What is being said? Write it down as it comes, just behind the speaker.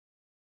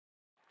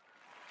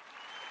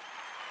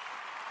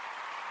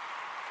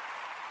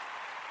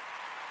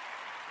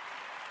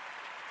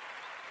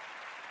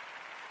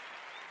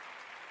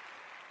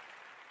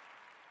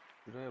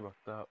Şuraya bak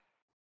daha.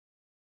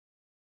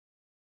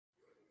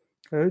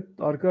 Evet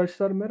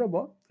arkadaşlar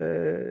merhaba.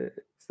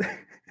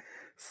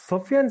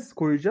 Sapiens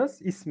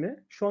koyacağız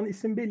ismi. Şu an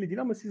isim belli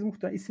değil ama siz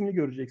muhtemelen isimli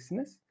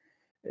göreceksiniz.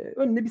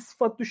 Önüne bir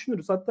sıfat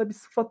düşünürüz. Hatta bir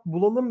sıfat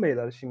bulalım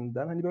beyler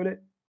şimdiden. Hani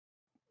böyle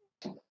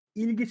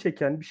ilgi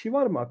çeken bir şey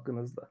var mı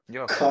aklınızda?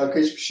 Yok. Kanka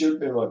hiçbir şey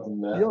yok benim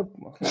aklımda ya. Yok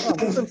mu?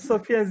 Tamam, sırf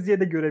Sapiens diye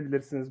de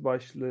görebilirsiniz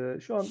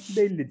başlığı. Şu an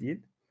belli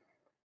değil.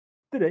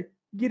 Direkt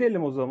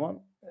girelim o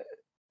zaman.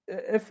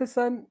 Efe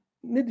sen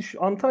ne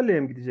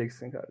Antalya'ya mı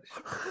gideceksin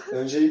kardeşim?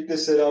 Öncelikle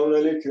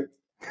selamünaleyküm.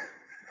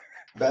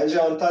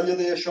 Bence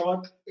Antalya'da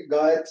yaşamak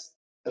gayet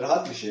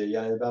rahat bir şey.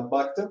 Yani ben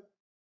baktım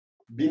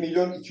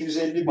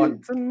 1.250.000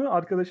 Baktın mı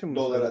arkadaşım mı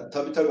dolara.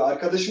 söyledi? Tabii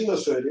arkadaşım da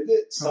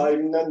söyledi.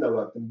 Sahibinden de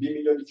baktım.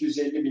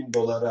 1.250.000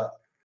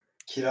 dolara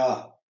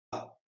kira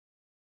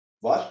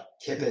var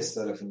Kepes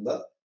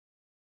tarafında.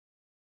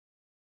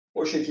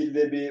 O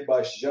şekilde bir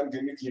başlayacağım.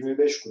 Günlük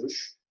 25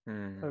 kuruş.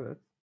 Evet.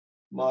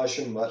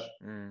 Maaşım var.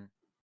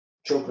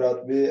 Çok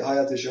rahat bir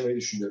hayat yaşamayı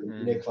düşünüyorum.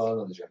 İnek falan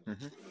alacağım.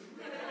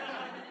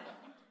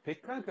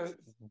 Peki kanka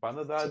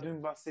bana daha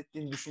dün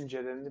bahsettiğin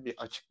düşüncelerini bir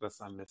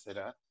açıklasan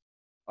mesela.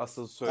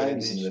 Asıl söylediğin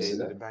Hangisini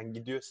şeyleri.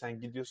 mesela? Sen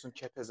gidiyorsun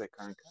Kepez'e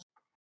kanka.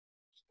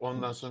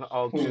 Ondan sonra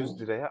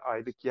 600 liraya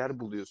aylık yer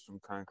buluyorsun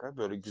kanka.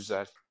 Böyle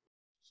güzel.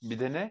 Bir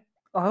de ne?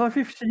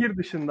 Hafif şehir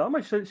dışında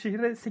ama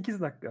şehre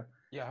 8 dakika.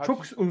 Ya Çok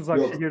hafif... uzak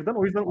Yok. şehirden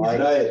o yüzden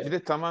Hayır. Bir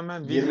de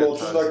tamamen 20-30 villa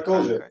tarzı dakika kanka.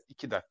 olacak.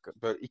 2 dakika.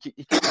 Böyle 2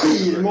 dakika.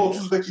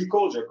 20-30 dakika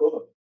olacak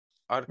oğlum.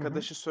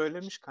 Arkadaşı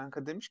söylemiş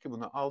kanka, demiş ki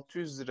buna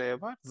 600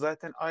 liraya var.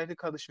 Zaten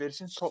aylık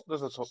alışverişin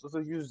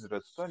toplasa 100 lira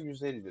tutar,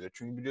 150 lira.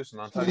 Çünkü biliyorsun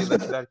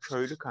Antalya'dakiler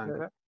köylü kanka.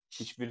 Evet.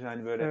 Hiçbir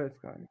hani böyle Evet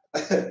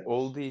kanka.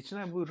 olduğu için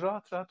hani bu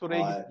rahat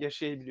oraya Hayır. gidip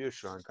yaşayabiliyor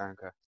şu an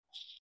kanka.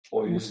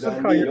 O Mısır yüzden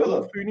değil kaynağı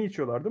oğlum. suyunu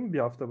içiyorlar değil mi bir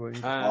hafta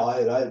boyunca?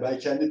 Hayır. Ben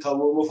kendi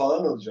tavuğumu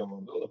falan alacağım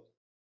orada oğlum.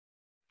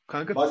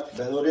 Kanka Bak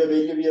ben oraya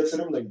belli bir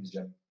yatırımla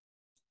gideceğim.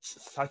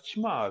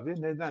 saçma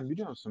abi. Neden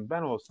biliyor musun?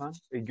 Ben olsam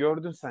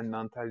gördün sen de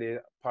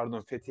Antalya'ya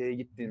Fethiye'ye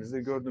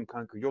gittiğimizde gördün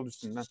kanka, yol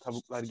üstünden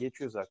tavuklar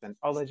geçiyor zaten.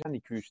 Alacaksın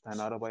 2-3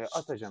 tane arabaya,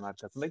 atacaksın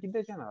arkasında,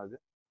 gideceksin abi.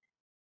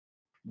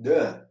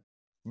 Değil mi?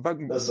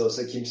 Bak Nasıl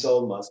olsa kimse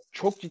olmaz.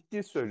 çok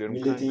ciddi söylüyorum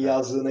Milletin kanka.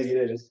 yazlığına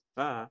gireriz.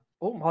 Ha.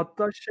 Oğlum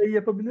hatta şey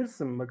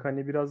yapabilirsin bak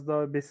hani biraz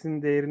daha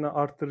besin değerini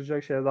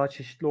arttıracak şeyler daha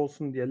çeşitli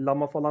olsun diye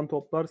lama falan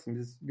toplarsın.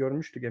 Biz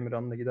görmüştük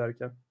Emirhan'la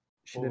giderken.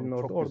 Şile'nin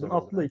orada. Çok Oradan güzel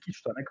olur, atla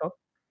 2-3 tane kal.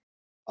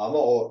 Ama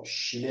o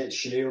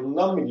Şile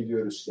yolundan mı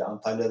gidiyoruz ki?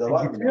 Antalya'da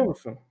var mı Gitmiyor lama?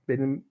 musun?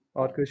 Benim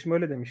arkadaşım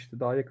öyle demişti.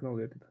 Daha yakın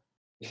oluyor dedi.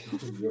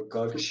 Yok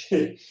kanka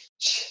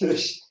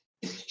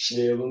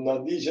Şile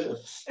yolundan değil canım.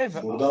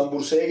 Evet. Buradan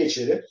Bursa'ya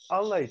geçelim.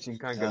 Allah için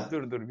kanka Ha.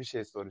 dur bir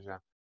şey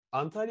soracağım.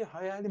 Antalya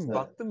hayalin Ha.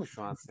 battı mı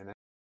şu an sene?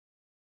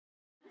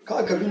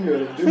 Kanka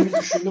bilmiyorum. Dün bir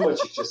düşündüm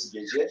açıkçası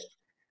gece.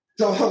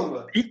 Tamam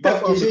mı? İlk bak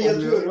defa gece oluyor.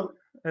 yatıyorum.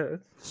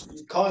 Evet.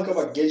 Kanka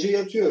bak gece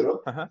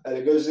yatıyorum. Aha.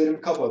 Yani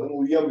gözlerimi kapadım.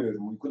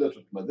 Uyuyamıyorum. Uyku da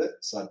tutmadı.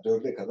 Saat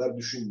 4'e kadar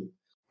düşündüm.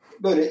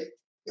 Böyle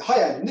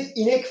hayalimde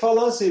inek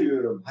falan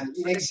seviyorum. Hani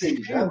inek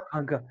seveceğim.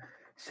 Kanka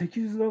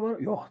 800 lira var.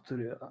 Yoktur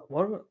ya.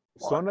 Var mı?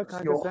 Sonra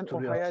kanka Yoktur sen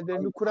o ya.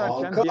 hayallerini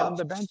kurarken Kanka. bir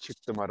anda ben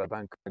çıktım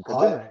aradan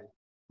kanka, değil mi?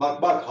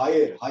 Bak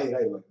hayır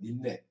bak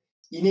dinle.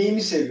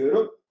 İneğimi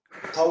seviyorum.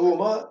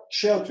 Tavuğuma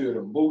şey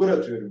atıyorum. Bulgur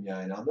atıyorum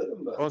yani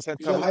anladın mı? Oğlum sen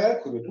Güzel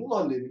hayal kuruyordum.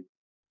 Ulan dedim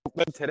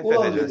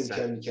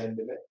kendi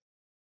kendime.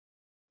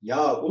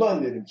 Ya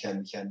ulan dedim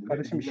kendi kendime.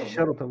 Kardeşim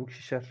şişer o tavuk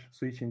şişer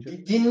su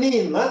içince.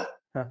 Dinleyin lan.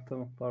 Heh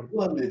tamam pardon.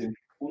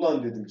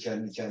 Ulan dedim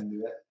kendi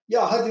kendime.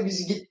 Ya hadi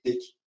biz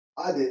gittik.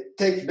 Hadi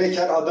tek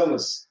bekar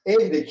adamız.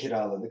 Ev de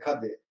kiraladık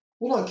hadi.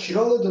 Ulan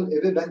kiraladığım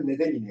eve ben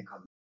neden inek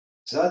alayım?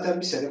 Zaten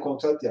bir sene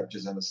kontrat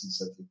yapacağız anasını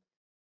satayım.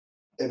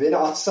 Beni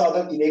atsa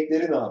adam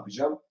inekleri ne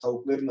yapacağım?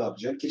 Tavukları ne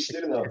yapacağım?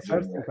 Keçileri ne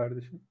yapacağım? Kesersin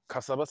kardeşim.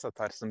 Kasaba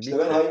satarsın. İşte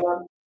ben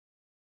hayvan...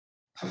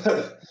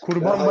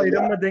 Kurban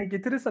bayramına denk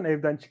getirirsen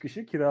evden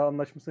çıkışı, kira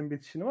anlaşmasının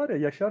bitişini var ya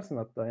yaşarsın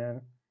hatta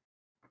yani.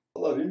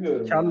 Vallahi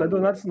bilmiyorum. Karla yani.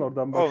 dönersin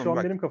oradan. Bak Oğlum, şu an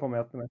bak. benim kafama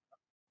yattı mesela.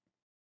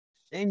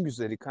 En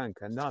güzeli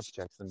kanka ne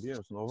yapacaksın biliyor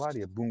musun? O var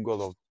ya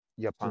bungalov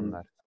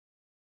yapanlar.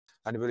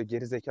 Hani böyle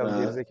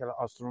gerizekalı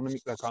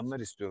astronomik rakamlar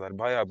istiyorlar.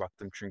 Bayağı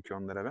baktım çünkü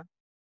onlara ben.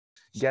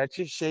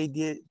 Gerçi şey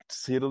diye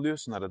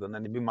sıyrılıyorsun aradan.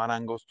 Hani bir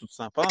marangoz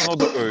tutsan falan o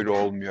da öyle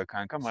olmuyor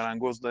kanka.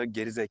 Marangoz da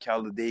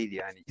gerizekalı değil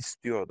yani.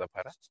 İstiyor o da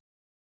para.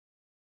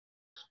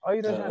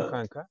 Ayıracaksın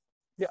kanka.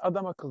 Bir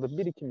adam akıllı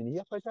birikimini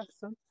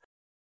yapacaksın.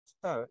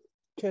 Ha,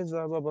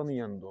 keza babanın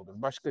yanında olur.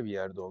 Başka bir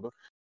yerde olur.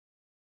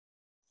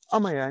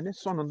 Ama yani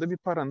sonunda bir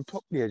paranı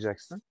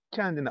toplayacaksın.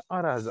 Kendine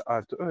arazi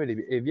artı öyle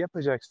bir ev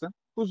yapacaksın.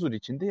 Huzur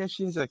içinde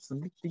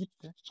yaşayacaksın. Bitti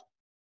gitti.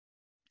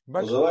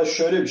 Bak, o zaman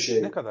şöyle bir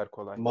şey. ne kadar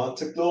kolay.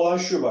 Mantıklı olan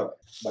şu bak.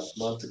 Bak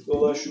mantıklı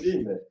olan şu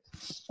değil mi?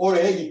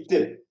 Oraya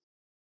gittim.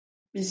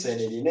 Bir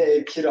seneliğine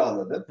ev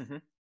kiraladım.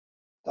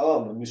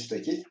 Tamam mı?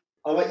 Müstakil.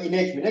 Ama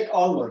inek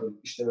almadım.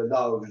 İşte böyle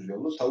daha ucuz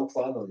yollu tavuk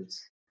falan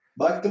alırız.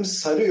 Baktım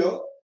sarıyor.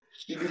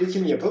 Bir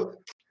birikim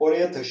yapıp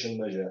oraya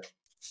taşınacağım.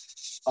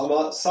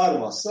 Ama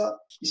sarmazsa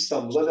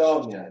İstanbul'a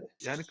devam yani.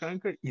 Yani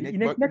kanka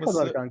İnek ne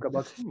kadar kanka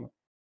baktın mı?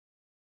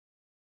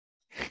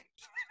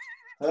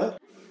 Ha?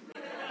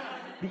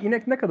 Bir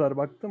inek ne kadar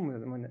baktın mı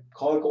dedim hani.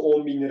 Kanka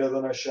 10.000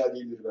 liradan aşağı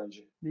değildir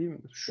bence. Değil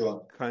midir? Şu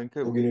an.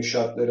 Kanka Bugünün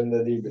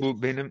şartlarında değildir.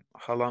 bu benim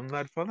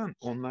halamlar falan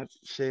onlar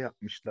şey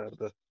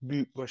yapmışlardı.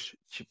 Büyükbaş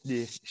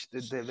çiftliği işte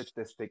devlet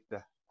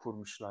destekle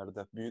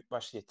kurmuşlardı.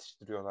 Büyükbaş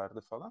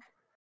yetiştiriyorlardı falan.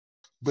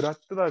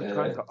 Bıraktılar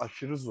kanka Evet.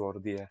 aşırı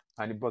zor diye.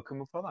 Hani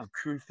bakımı falan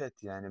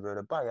külfet yani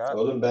böyle bayağı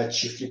Oğlum ben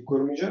çiftlik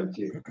kurmayacağım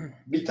ki.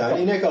 Bir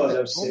tane inek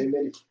alacağım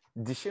sevmelik.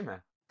 dişi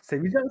mi?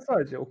 Seveceksin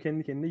sadece. O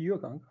kendi kendine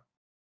yiyor kanka.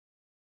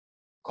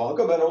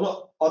 Kanka ben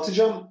onu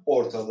atacağım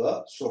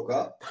ortalığa,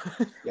 sokağa.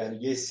 Yani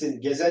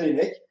gezsin, gezen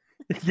inek.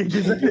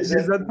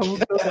 gezen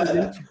tavuklar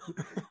yeni çıktı.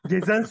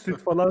 Gezen süt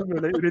falan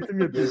böyle üretim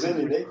yapıyor. Gezen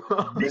inek.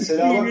 Bir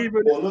Mesela iğneyi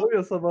böyle onu,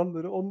 koyuyor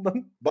sabahları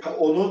ondan. bak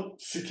onun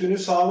sütünü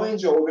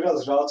sağmayınca o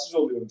biraz rahatsız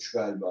oluyormuş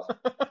galiba.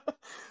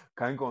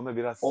 Kanka ona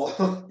biraz O,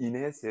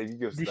 ineğe sevgi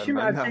Dişi mi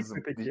göstermen erkek lazım.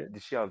 mi peki?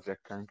 Dişi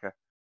alacak kanka.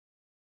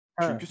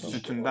 Ha, Çünkü tamam.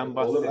 sütünden oğlum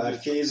bahsediyorsun.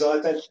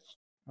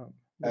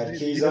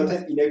 erkeği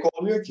zaten inek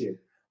olmuyor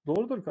ki.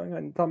 Doğrudur kanka.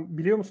 Yani tam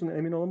biliyor musun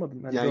emin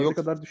olamadım. Yani Yani dörde yok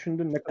kadar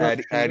düşündün, ne kadar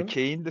düşündün.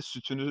 erkeğin de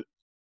sütünü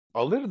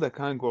alır da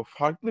kanka o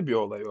farklı bir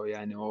olay o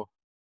yani o.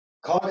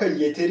 Kanka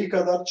yeteri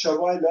kadar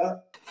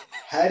çabayla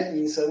her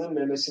insanın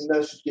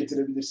memesinden süt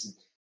getirebilirsin.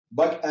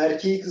 Bak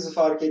erkeği kızı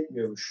fark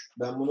etmiyormuş.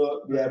 Ben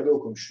bunu bir yerde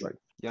okumuştum. Bak,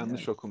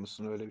 Yanlış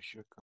okumuşsun öyle bir şey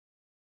yok.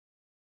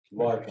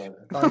 Var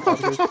kanka. kanka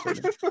arkadaş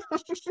söyledi.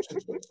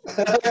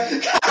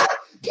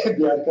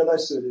 Bir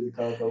arkadaş söyledi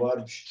kanka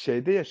varmış.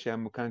 Şeyde yaşayan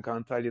mı kanka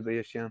Antalya'da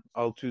yaşayan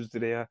 600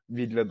 liraya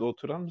villada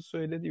oturan mı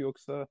söyledi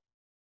yoksa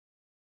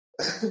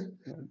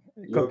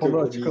Kapalı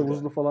o açık değil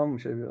havuzlu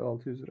falanmış evi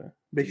 600 lira.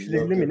 550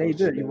 Yok, mi o neydi?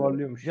 söylemedi.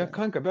 Yuvarlıyormuş ya yani.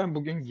 kanka ben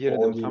bugün O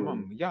girdim değil,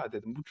 tamam o mı? Ya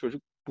dedim bu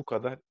çocuk bu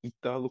kadar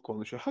iddialı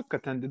konuşuyor.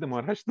 Hakikaten dedim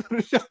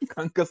araştıracağım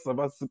kanka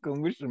sabah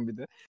sıkılmışım bir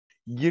de.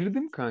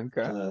 Girdim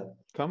kanka Ha,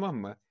 tamam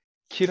mı?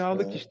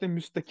 Kiralık ha, işte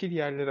müstakil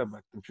yerlere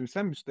baktım. Çünkü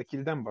sen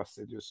müstakilden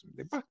bahsediyorsun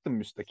diye. Baktım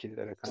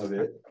müstakillere kanka.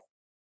 tabii.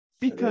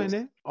 Bir Evet.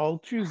 tane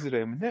 600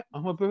 liraya mı ne?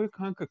 Ama böyle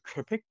kanka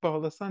köpek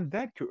bağlasan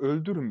der ki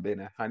öldürün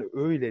beni. Hani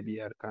öyle bir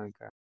yer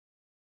kanka.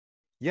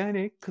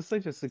 Yani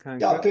kısacası Ya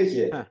kanka.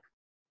 peki. Heh,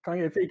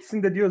 Kanka Efe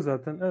ikisini de diyor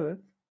zaten. Evet.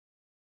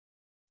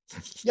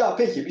 Ya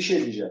peki bir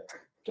şey diyeceğim.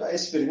 Ya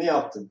esprini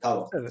yaptın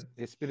tamam. Evet.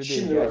 espri değil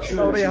Şimdi bak gerçek.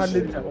 şöyle bir Orayı şey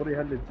halledeceğim. söyleyeceğim. Orayı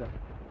halledeceğim.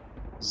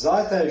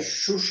 Zaten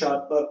şu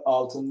şartlar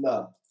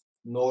altında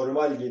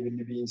normal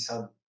gelirli bir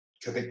insan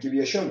köpek gibi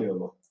yaşamıyor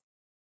mu?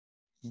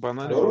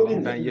 Bana ne Doğru mu değil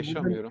oğlum ben mi?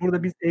 yaşamıyorum.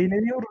 Burada biz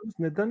eğleniyoruz.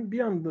 Neden bir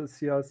anda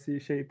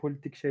siyasi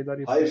politik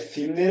şeyler Hayır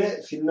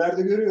yapıyoruz?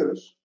 filmlerde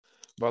görüyoruz.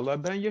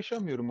 Vallahi ben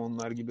yaşamıyorum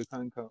onlar gibi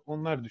kanka.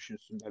 Onlar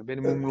düşünsünler.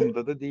 Benim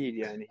umurumda da değil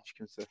yani hiç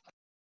kimse.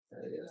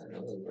 Yani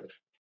olur.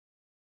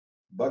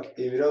 Bak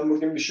Emirhan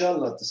bugün bir şey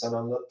anlattı. Sana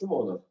anlattı mı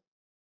onu?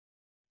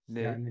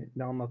 Ne? Yani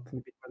ne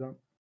anlattığını bilmeden.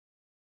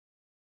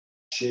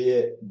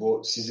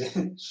 Bu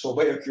sizin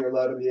soba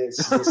yakıyorlar diye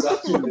size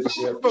sakinleri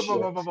şey yapmış ya.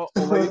 Baba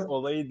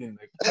olayı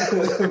dinle.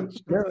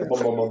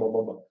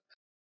 Baba.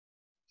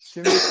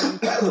 Şimdi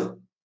kanka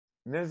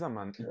ne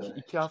zaman?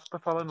 İki hafta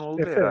falan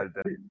oldu Efe.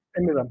 herhalde.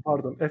 Emirhan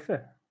pardon.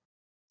 Efe.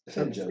 Sen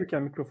Efendim canım.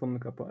 konuşurken mikrofonunu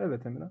kapa.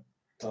 Evet Emirhan.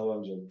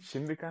 Tamam canım.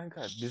 Şimdi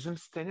kanka bizim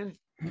sitenin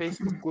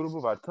Facebook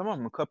grubu var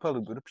tamam mı?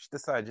 Kapalı grup işte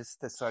sadece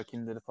site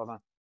sakinleri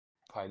falan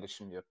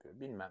paylaşım yapıyor.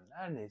 Bilmem ne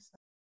her neyse.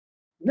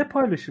 Ne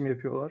paylaşım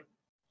yapıyorlar?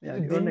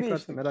 Yani bir örnek Dinle versene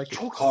işte. merak ettim.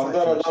 Çok Kardan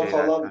saçma adam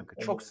şeyler falan. kanka.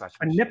 Çok saçma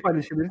Hani ne şeyler.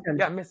 paylaşabiliriz?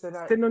 Yani Ya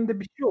mesela sitenin önünde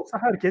bir şey olsa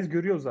herkes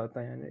görüyor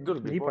zaten yani.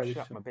 dur bir Neyi boş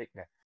paylaşacağım? yapma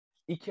bekle.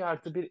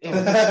 2+1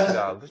 evimiz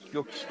kiralık.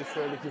 Yok işte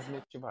şöyle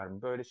hizmetçi var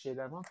mı? Böyle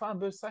şeyler var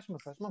falan. Böyle saçma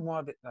saçma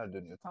muhabbetler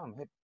dönüyor. Tamam mı?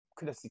 Hep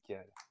klasik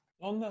yani.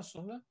 Ondan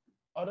sonra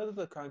arada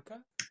da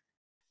kanka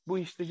bu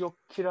işte yok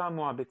kira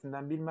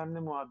muhabbetinden bilmem ne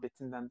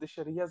muhabbetinden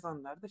dışarı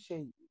yazanlar da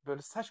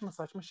böyle saçma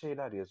saçma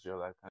şeyler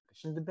yazıyorlar kanka.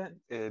 Şimdi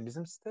ben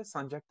bizim site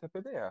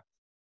Sancaktepe'de ya.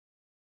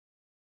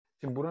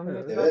 Şimdi buranın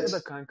Evet. etrafı da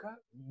Evet.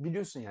 kanka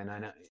biliyorsun yani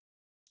hani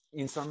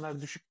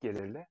insanlar düşük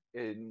gelirli.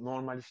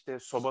 Normal işte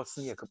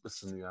sobasını yakıp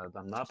ısınıyor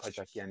adam. Ne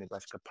yapacak yani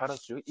başka?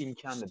 Parası yok,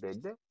 imkanı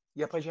belli.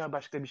 Yapacağı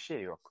başka bir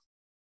şey yok.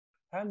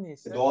 Her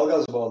neyse.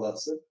 Doğalgaz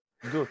bağlatsın.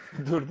 Dur,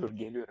 dur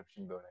geliyorum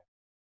şimdi oraya.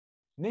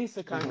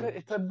 Neyse kanka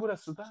tabi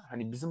burası da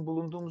hani bizim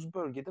bulunduğumuz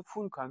bölgede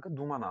full kanka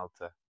duman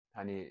altı.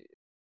 Hani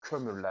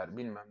kömürler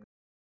bilmem ne.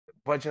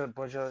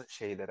 Baca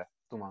şeylere,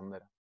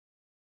 dumanlara.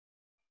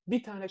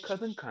 Bir tane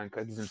kadın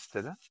kanka bizim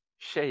siteden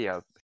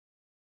yazmış.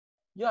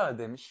 Ya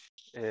demiş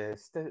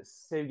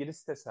sevgili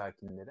site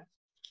sakinleri.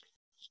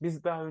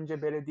 Biz daha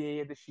önce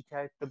belediyeye de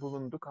şikayette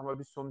bulunduk ama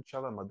bir sonuç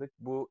alamadık.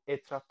 Bu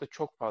etrafta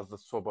çok fazla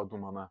soba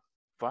dumanı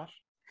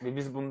var ve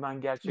biz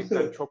bundan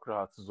gerçekten çok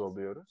rahatsız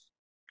oluyoruz.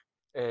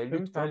 Evet,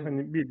 tamam, Lütfen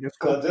hani bir sonuçta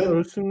Kadın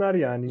ölsünler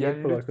yani. Niye bu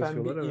yani kadar lütfen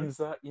kasıyorlar? bir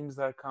Evet.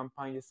 imza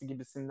kampanyası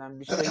gibisinden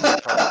bir şey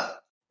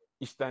yapalım.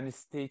 İşte hani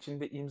site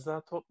içinde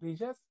imza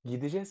toplayacağız.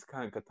 Gideceğiz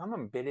kanka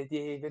tamam mı?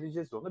 Belediyeye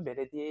vereceğiz onu.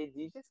 Belediyeye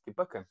diyeceğiz ki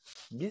bakın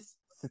biz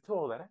site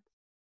olarak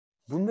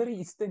bunları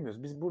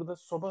istemiyoruz. Biz burada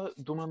soba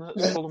dumanı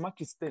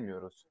solumak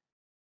istemiyoruz.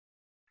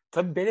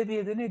 Tabii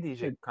belediyede ne Evet.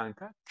 diyecek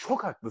kanka?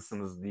 Çok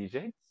haklısınız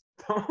diyecek.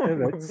 Tamam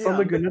Evet. mı? Bir Salı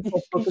anda günü iş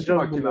toplatacağız bunları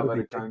makinaları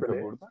diyecek kanka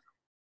böyle. burada.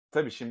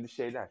 Tabii şimdi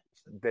şeyler,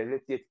 işte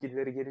devlet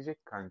yetkilileri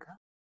gelecek kanka.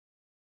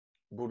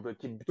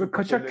 Buradaki bütün Böyle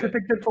kaçak fakirlere...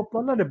 köpekleri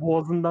toplarlar ya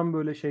boğazından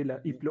böyle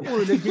şeyler iple.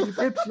 Öyle gelip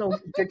hepsini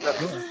alıp gidecekler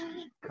değil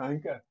mi?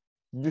 Kanka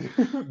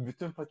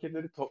bütün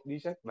fakirleri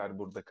toplayacaklar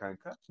burada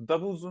kanka.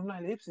 Davul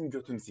zurnayla hepsinin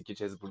götünü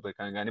sikeceğiz burada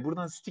kanka. Hani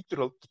buradan siktir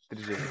olup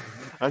gittireceğiz.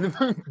 Hani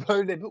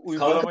böyle bir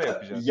uygulama Kanka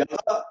yapacağız. ya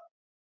da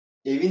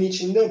evin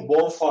içinde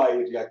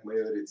bonfire yakmayı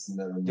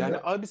öğretsinler onlara. Yani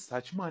abi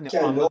saçma hani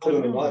Kendi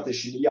anlatabiliyor odunun muyum?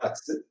 ateşini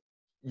yaksın.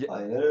 Ya,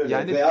 Aynen öyle.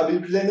 yani Veya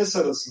birbirlerine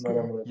sarılsınlar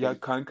amına ya koyayım.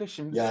 kanka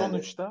şimdi Yani.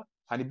 sonuçta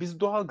hani biz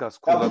doğalgaz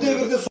Ya bu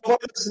kullanıyoruz. devirde sobayla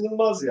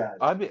ısınılmaz yani.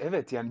 Abi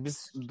evet yani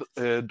biz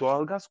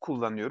doğalgaz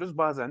kullanıyoruz.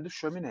 Bazen de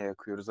şömine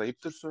yakıyoruz.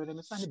 Ayıptır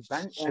söylemesi. Hani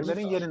ben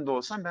onların yerinde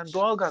olsam ben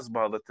doğalgaz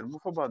bağlatırım.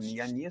 UFO bağlatırım.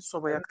 Yani niye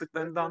soba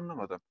yaktıklarını da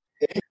anlamadım.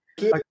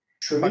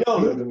 Şömine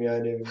alırdım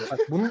yani evime. Bak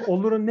bunun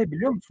oluru ne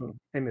biliyor musun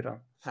Emirhan?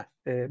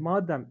 Heh.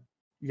 Madem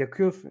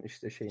yakıyorsun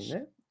işte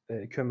şeyini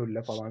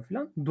kömürle falan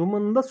filan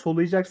dumanını da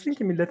solayacaksın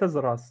ki millete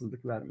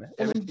zararsızlık verme.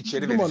 Evet, Onun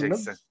içeri dumanını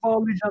vereceksin.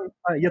 bağlayacaksın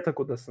yatak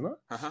odasına.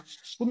 Aha.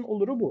 Bunun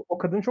oluru bu. O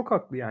kadın çok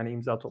haklı yani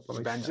imza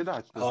toplamak için. Bence de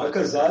haklı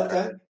Kanka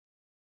zaten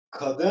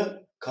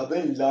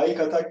kadın layık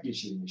atak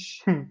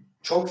geçirmiş.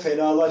 Çok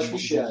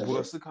fenalaşmış yani.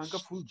 Burası kanka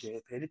full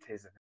CHP'li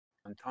teyze.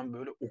 Yani tam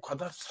böyle o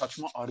kadar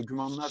saçma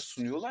argümanlar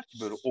sunuyorlar ki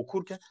böyle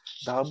okurken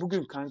daha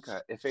bugün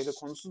kanka Efe ile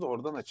konusu da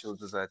oradan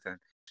açıldı zaten.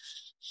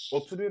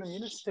 Oturuyorum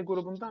yine site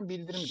grubundan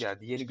bildirim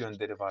geldi. Yeni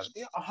gönderi var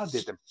diye. Aha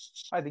dedim.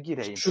 Hadi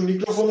gireyim. Şu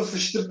mikrofonu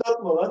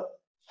fıştırdatma lan.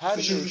 Her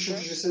Fışır neyse, fışır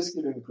fışır ses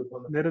geliyor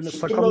mikrofona. Nerede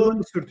Sürtürme sakalını lan.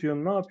 mı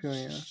sürtüyorsun? Ne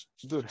yapıyorsun ya?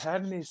 dur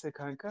her neyse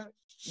kanka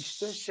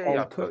işte şey Altı.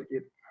 yaptım.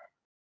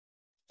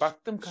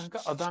 Baktım kanka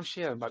adam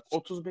bak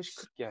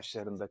 35-40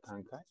 yaşlarında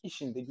kanka.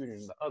 İşinde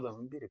gününde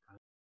adamın biri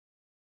kanka.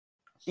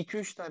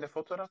 2-3 tane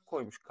fotoğraf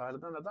koymuş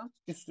kardan adam.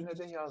 Üstüne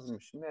de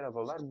yazmış.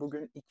 Merhabalar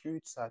bugün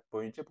 2-3 saat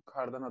boyunca bu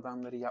kardan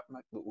adamları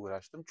yapmakla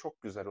uğraştım.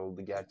 Çok güzel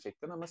oldu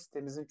gerçekten ama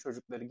sitemizin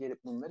çocukları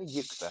gelip bunları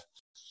yıktı.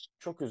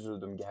 Çok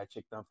üzüldüm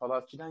gerçekten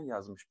falan filan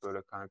yazmış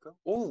böyle kanka.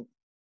 Oğlum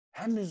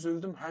hem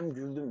üzüldüm hem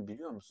güldüm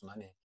biliyor musun?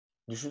 Hani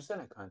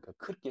düşünsene kanka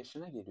 40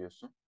 yaşına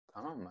geliyorsun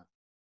tamam mı?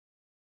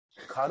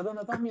 Kardan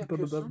adam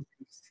yapıyorsun.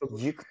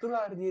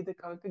 Yıktılar diye de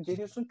kanka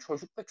geliyorsun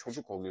çocuk da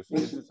çocuk oluyorsun.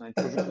 Yazıyorsun hani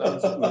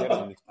çocuklarınızı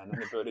uyarın lütfen.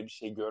 Hani böyle bir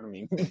şey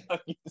görmeyin.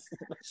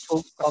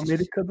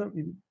 Amerika'da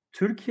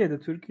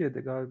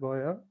Türkiye'de galiba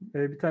ya.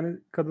 Bir tane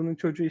kadının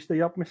çocuğu işte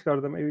yapmış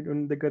kardan evin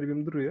önünde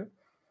garibim duruyor.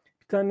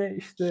 Bir tane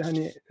işte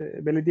hani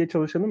belediye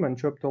çalışanı hani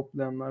çöp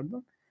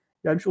toplayanlardan.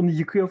 Gelmiş onu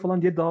yıkıyor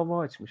falan diye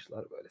dava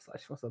açmışlar böyle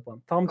saçma sapan.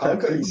 Tam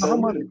Kanka tersi.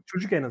 insanların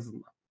Çocuk en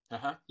azından.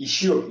 Aha.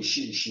 işi yok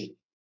işi.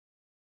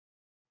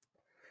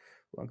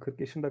 Ulan 40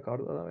 yaşında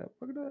kardan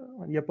yapmak da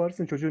hani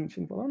yaparsın çocuğun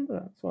için falan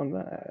da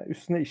sonra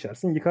üstüne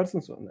işersin yıkarsın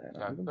sonra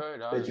yani. Ya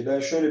böyle abi. Peki ben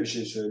şöyle bir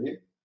şey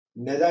söyleyeyim.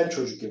 Neden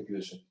çocuk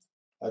yapıyorsun?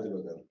 Hadi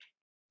bakalım.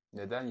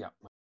 Neden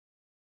yapma?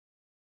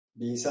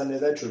 Bir insan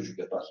neden çocuk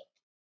yapar?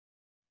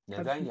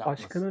 Neden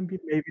yapmasın? Aşkının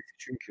bir meyvesi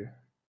çünkü.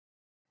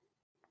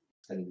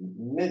 Hani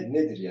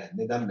nedir yani?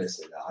 Neden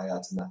mesela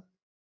hayatına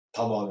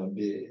tamamen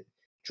bir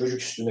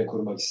çocuk üstüne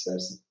kurmak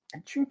istersin?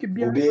 Çünkü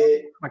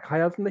bak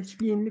hayatında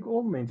hiçbir yenilik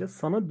olmayınca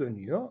sana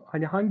dönüyor.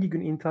 Hani hangi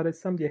gün intihar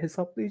etsem diye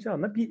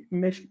hesaplayacağına bir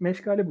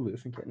meşgale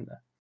buluyorsun kendine.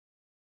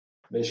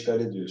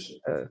 Meşgale diyorsun.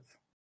 Evet.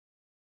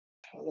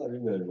 Vallahi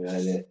bilmiyorum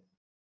yani.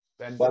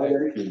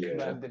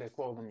 Ben direkt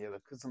oğlum ya da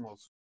kızım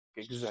olsun.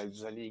 Güzel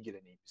güzel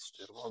ilgileneyim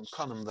istiyorum. Oğlum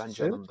kanımdan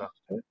canımdan.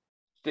 Evet.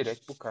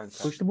 Direkt bu kanka.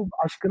 Sonuçta bu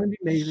aşkının bir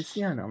meyvesi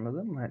yani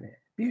anladın mı? Hani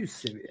bir üst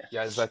seviye.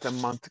 Ya zaten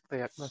mantıkla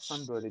yaklaşsan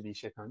böyle bir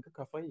işe kanka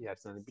kafayı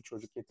yersin. Hani bir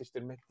çocuk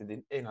yetiştirmek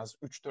dediğin en az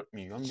 3-4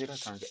 milyon lira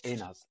kanka. En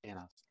az.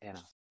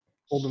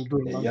 Oğlum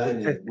dur lan.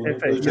 Yani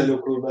bunu özel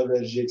okuluna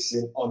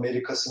vereceksin.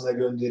 Amerika'sına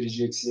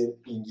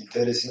göndereceksin.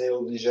 İngiltere'sine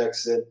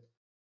yollayacaksın.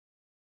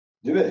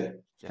 Değil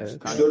mi? Evet.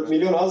 3-4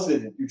 milyon az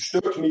dedin.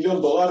 3-4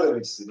 milyon dolar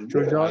demek istedin.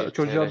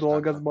 Çocuğa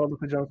doğalgaz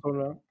bağlatacaksın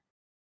sonra.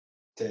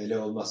 TL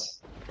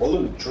olmaz.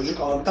 Oğlum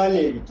çocuk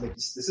Antalya'ya gitmek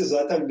istese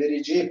zaten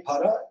vereceği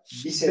para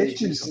bir sene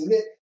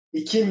içerisinde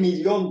 2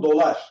 milyon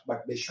dolar.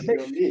 Bak 5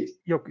 milyon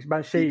değil. Yok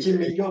ben 2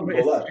 milyon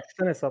dolar.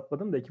 3'ten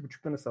hesapladım da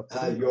 2,5'tan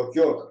hesapladım.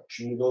 Yok.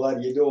 Şimdi dolar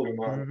 7 oldu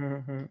mu abi?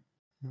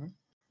 Hı.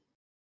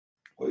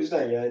 O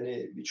yüzden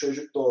yani bir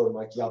çocuk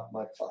doğurmak,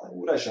 yapmak falan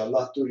uğraş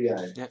Allah dur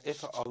yani. Ya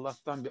Efe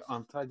Allah'tan bir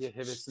Antalya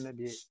hevesine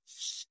bir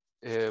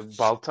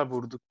balta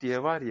vurduk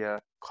diye var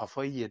ya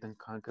kafayı yedin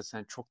kanka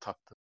sen çok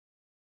taktın.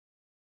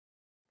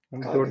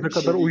 4'e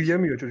kadar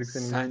uyuyamıyor çocuk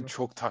senin. Sen yanında.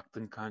 çok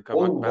taktın kanka.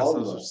 Oğlum, bak ben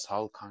sana vallahi.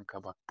 sal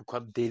kanka bak. Bu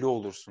kadar deli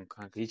olursun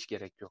kanka. Hiç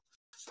gerek yok.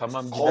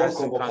 Tamam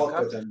gidersin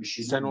kanka.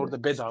 Şey sen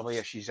orada bedava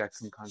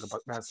yaşayacaksın kanka.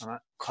 Bak ben sana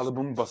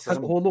kalıbımı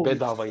basarım.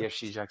 Bedava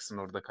yaşayacaksın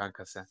orada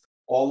kanka sen.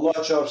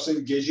 Allah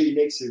çarpsın gece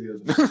inek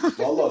seviyordum.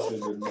 Vallahi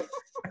söylüyorum bak.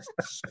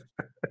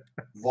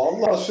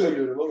 Vallahi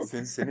söylüyorum oğlum.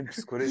 Senin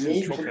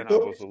psikolojin çok fena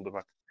bozuldu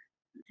bak.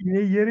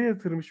 İneği yere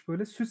yatırmış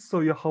böyle süs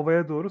soyuyor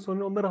havaya doğru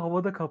sonra onları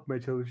havada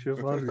kapmaya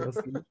çalışıyor falan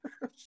aslında.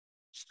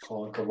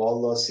 Kanka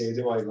vallahi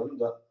sevdim hayvanı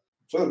da.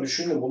 Sonra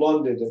düşündüm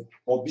ulan dedim.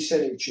 O bir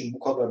sene için bu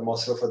kadar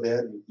masrafa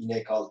değer mi?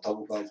 İnek al,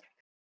 tavuk al.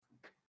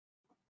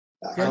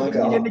 Ya Yani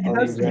kanka yerine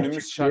gidersin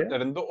Günümüz çiftliğe.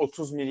 şartlarında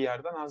 30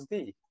 milyardan az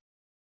değil.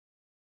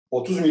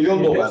 30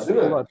 milyon dolar değil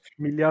mi? Dolar,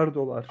 milyar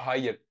dolar.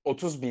 Hayır,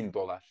 30 bin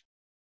dolar.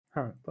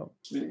 Ha, tamam.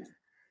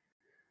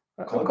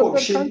 O Kanka o bir kadar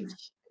şey.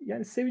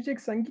 yani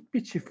seveceksen git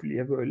bir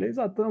çiftliğe böyle.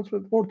 Zaten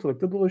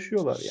ortalıkta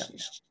dolaşıyorlar yani.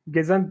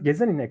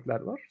 Gezen inekler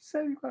var.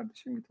 Sev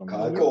kardeşim git onları.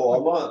 Kanka o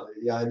ama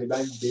yani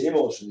benim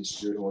olsun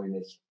istiyorum o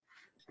inek.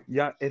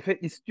 Ya Efe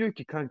istiyor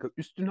ki kanka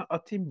üstüne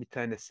atayım bir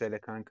tane sele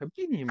kanka.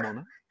 Bineyim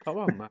ona.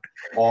 Tamam mı?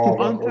 Aa bak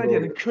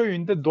Antalya'nın onu.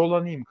 köyünde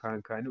dolanayım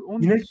kanka. Hani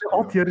onu İnek istiyor.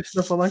 at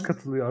yarışına falan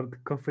katılıyor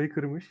artık. Kafayı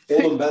kırmış.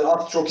 Oğlum ben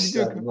at çok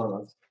Gidiyor isterdim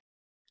lan at.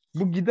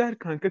 Bu gider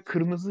kanka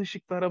kırmızı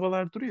ışıklı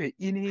arabalar duruyor ya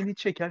ineğini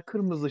çeker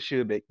kırmızı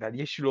ışığı bekler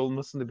yeşil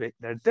olmasını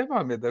bekler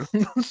devam eder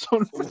ondan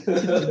sonra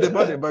bir de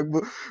var ya bak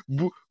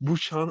bu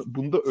şans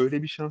bunda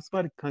öyle bir şans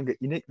var ki kanka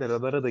inekler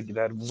aralara da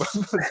gider bu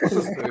ben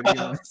sana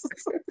söyleyeyim onu.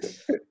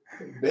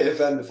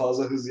 Beyefendi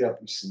fazla hız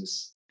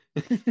yapmışsınız.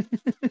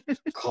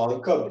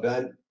 Kanka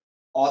ben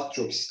at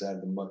çok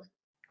isterdim bak.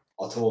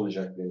 Atım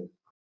olacak benim.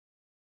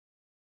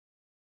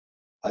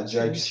 Benim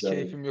Acayip hiç isterdim.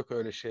 keyfim yok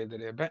öyle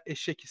şeylere ya ben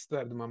eşek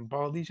isterdim ama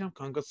bağlayacağım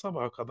kanka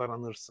sabaha kadar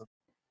anırsın.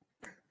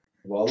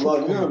 Vallahi Çok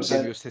bilmiyorum komik sen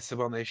geliyor sesi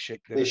bana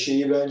eşeklerin.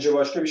 eşeği bence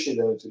başka bir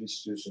şeyden ötürü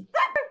istiyorsun.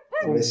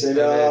 O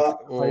Mesela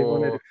Evet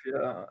hayvan herif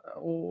ya.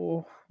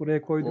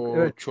 Buraya koyduk. o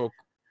Evet. çok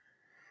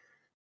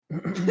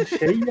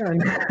Yani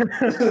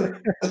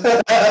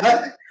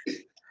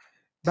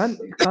ben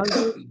kanka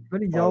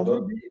böyle yavru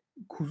pardon. bir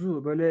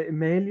kuzu böyle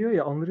meğliyor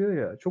ya anırıyor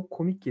ya çok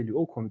komik geliyor.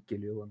 O komik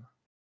geliyor bana.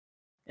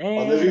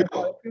 Anırıyor.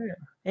 Falan yapıyor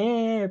ya.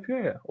 Yapıyor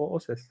ya. O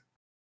ses.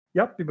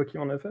 Yap bir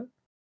bakayım onu Efe.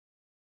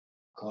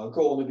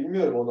 Kanka onu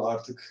bilmiyorum onu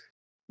artık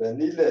ben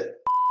değil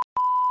de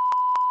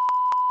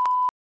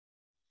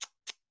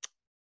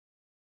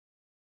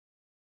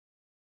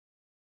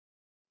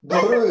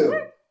doğru muyum?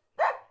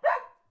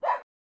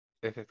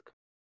 evet.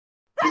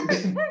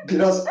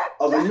 Biraz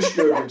alınmış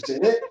gördüm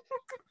seni.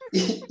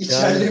 Yani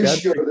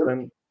İçerlemiş gördüm.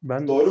 gerçekten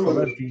ben Doğru sana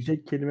mudur?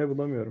 diyecek kelime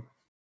bulamıyorum.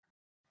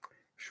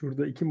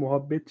 Şurada iki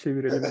muhabbet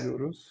çevirelim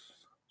diyoruz.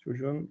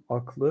 Çocuğun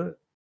aklı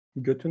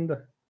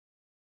götünde.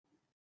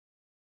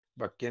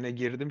 Bak gene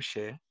girdim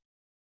şeye.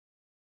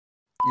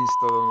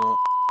 Insta'dan o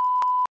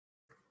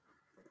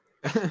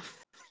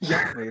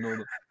yapmayın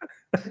onu.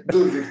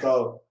 Dur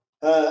tamam.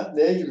 Ha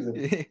neye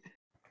girdin?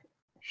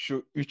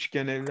 Şu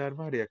üçgen evler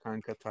var ya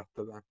kanka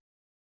tahtadan.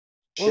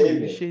 Şey Oğlum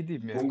bir mi? şey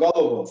diyeyim mi?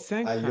 Bungalov mu?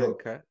 Sen Ha yok.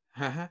 kanka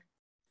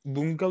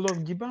bungalov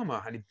gibi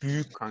ama hani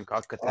büyük kanka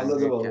hakikaten Anladım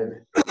büyük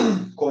yani.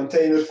 anladım.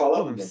 Konteyner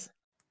falan Oğlum mı?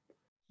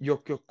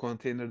 yok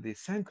konteyner değil.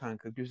 Sen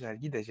kanka güzel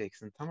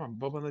gideceksin tamam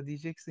mı? Babana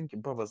diyeceksin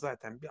ki baba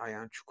zaten bir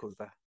ayağın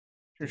çukurda.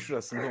 Şu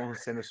şurasında 10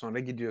 sene sonra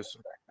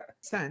gidiyorsun.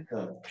 Sen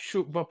Ha.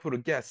 şu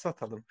vapuru gel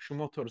satalım. Şu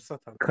motoru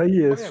satalım. Kayı,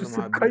 şu Koyalım sık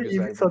abi bir kayıyı bir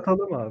güzel buna.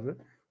 satalım abi.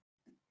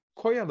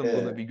 Koyalım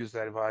bunu bir Ee,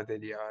 güzel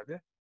vadeli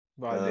abi.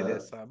 Vadeli ha.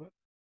 hesabı.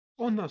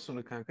 Ondan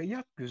sonra kanka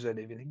yap güzel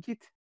evini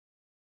git.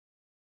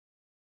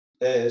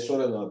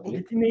 Sonra ne O yapayım?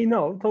 Git ineğini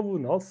al,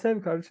 tavuğunu al,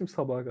 sev kardeşim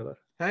sabaha kadar.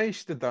 ha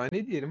işte daha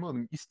ne diyelim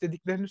oğlum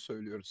istediklerini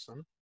söylüyoruz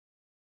sana.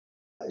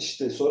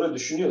 İşte sonra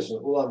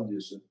düşünüyorsun. Ulan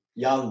diyorsun.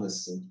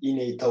 Yalnızsın.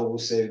 İneği tavuğu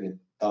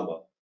sevdin.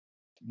 Tamam.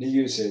 Bir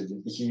gün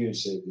sevdin. 2 gün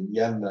sevdin.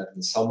 Yem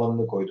verdin.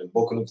 Samanını koydun.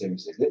 Bokunu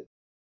temizledin.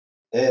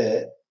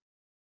 E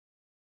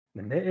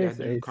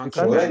Ne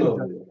Kanka sonra ne ben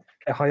oluyor?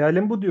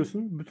 hayalim bu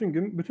diyorsun. Bütün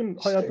gün, bütün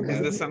İşte hayatın biz de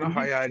boyunca sana ilginç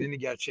bir şey. hayalini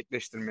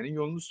gerçekleştirmenin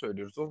yolunu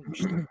söylüyoruz oğlum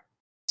işte.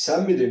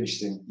 sen mi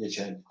demiştin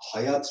geçen?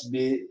 Hayat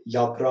bir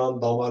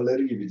yaprağın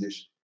damarları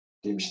gibidir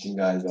demiştin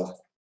galiba.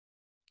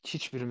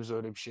 Hiçbirimiz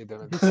öyle bir şey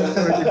demedik. Hiç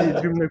öyle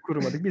bir cümle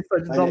kurmadık. Biz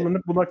sadece Hani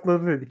dallanıp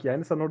budakları dedik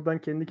yani. Sen oradan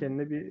kendi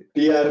kendine bir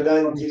bir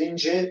yerden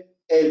girince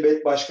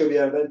elbet başka bir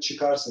yerden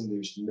çıkarsın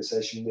demiştin.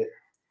 Mesela şimdi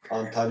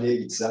Antalya'ya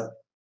gitsem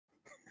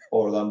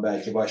oradan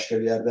belki başka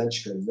bir yerden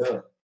çıkarım değil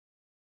mi?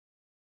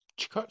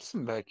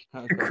 Çıkarsın belki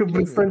kanka Kıbrıs'tan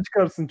bilemiyorum.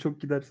 çıkarsın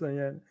çok gidersen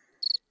yani.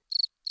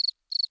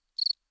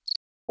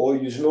 O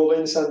yüzme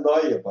olayını sen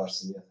daha iyi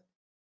yaparsın ya.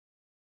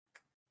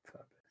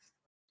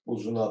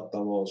 Uzun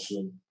atlama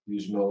olsun,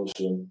 yüzme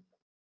olsun.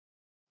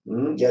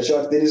 Hı? Gerçi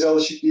Akdeniz'e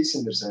alışık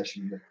değilsindir sen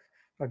şimdi.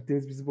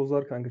 Akdeniz bizi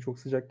bozar kanka. Çok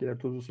sıcak gelir.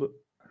 Tozu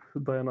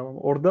su dayanamam.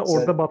 Orada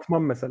Sen,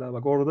 batmam mesela.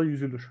 Bak orada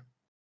yüzülür.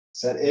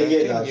 sen Ege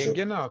Berke'nin daha çok.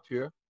 yenge ne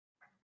yapıyor?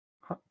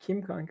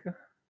 Kim kanka?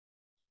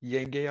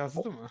 Yenge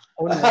yazdı mı?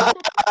 O ne?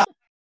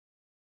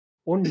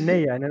 O ne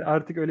yani?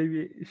 Artık öyle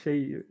bir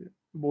şey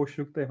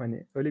boşluktayım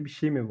hani. Öyle bir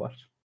şey mi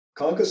var?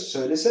 Kanka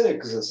söylesene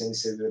kıza seni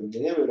seviyorum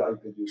diye. Niye böyle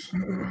ayıp ediyorsun?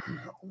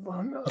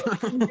 Allah'ım ya.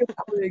 Niye bu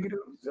konuya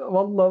giriyoruz ya?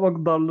 Vallahi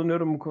bak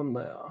darlanıyorum bu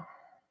konuda ya.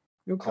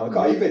 Yok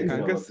Kanka abi. ayıp ettin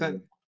Kanka ama sen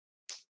kızı.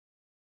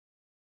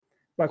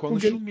 Bak bugün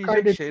konuşulmayacak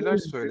şeyler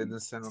kaydettiğimiz gün söyledin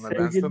sen ona. Ben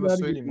sana sevgililer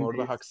söyleyeyim orada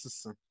günündeyiz.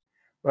 haksızsın.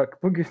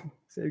 Bak bugün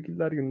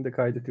sevgililer gününde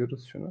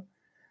kaydediyoruz şunu.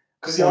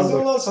 Kız yazdı mı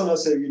 14. lan sana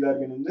sevgililer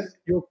gününde?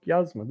 Yok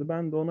yazmadı.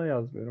 Ben de ona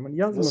yazmıyorum. Hani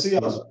Nasıl yazmasın.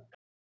 yaz?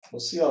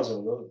 Nasıl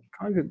yazmadı oğlum?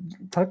 Kanka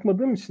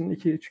takmadığım için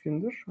 2-3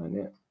 gündür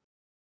hani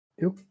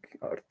yok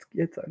artık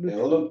yeter lütfen.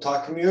 Oğlum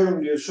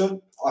takmıyorum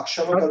diyorsun.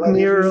 Akşama kadar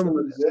Takmıyorum.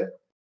 yazıyorsun bize.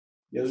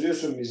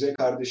 Yazıyorsun bize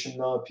kardeşim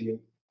ne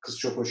yapayım? Kız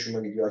çok hoşuma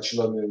gidiyor,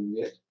 açılamıyorum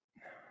diye.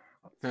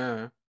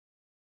 He.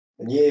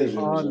 Niye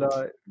yazıyorsun o zaman?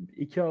 Hala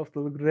 2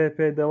 haftalık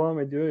RP devam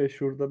ediyor ya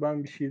şurada,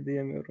 ben bir şey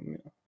diyemiyorum ya.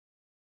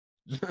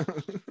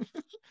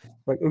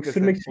 Bak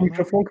öksürmek için ona-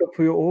 mikrofon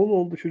kapıyor. Oğul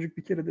oldu çocuk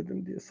bir kere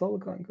dedim diye. Sal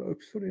kanka,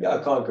 öksür ya.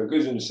 Ya kanka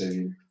gözünü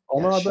seveyim.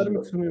 Ana Ya haber şimdi-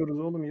 mi sunuyoruz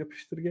oğlum?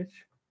 Yapıştır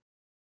geç.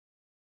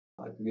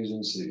 Kanka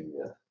gözünü seveyim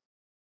ya.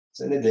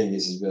 Sen ne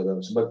dengesiz bir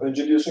adamsın. Bak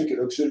önce diyorsun ki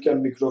öksürürken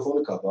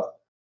mikrofonu kapa.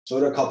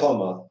 Sonra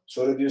kapama.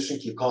 Sonra diyorsun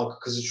ki kanka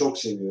kızı çok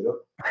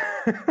seviyorum.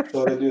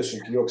 Sonra diyorsun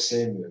ki yok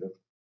sevmiyorum.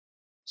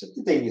 Sen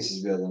ne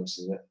dengesiz bir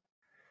adamsın ya.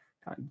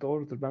 Yani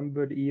doğrudur. Ben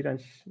böyle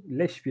iğrenç,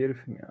 leş bir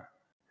herifim ya.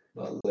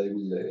 Vallahi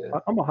billahi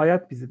ya. Ama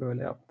hayat bizi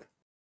böyle yaptı.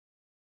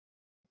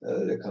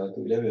 Öyle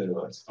kanka bilemiyorum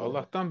artık.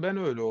 Allah'tan ben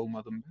öyle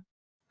olmadım.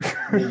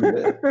 Ne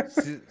gibi?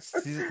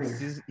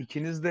 Siz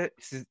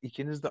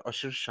ikiniz de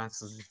aşırı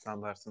şanssız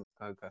insanlarsınız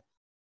kanka.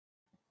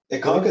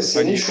 Kanka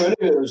senin Hani- şöyle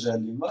bir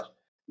özelliğin var.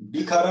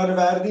 Bir karar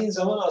verdiğin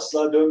zaman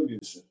asla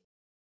dönmüyorsun.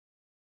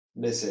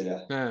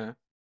 Mesela. He.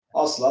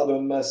 Asla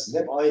dönmezsin.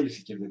 Hep aynı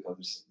fikirde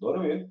kalırsın. Doğru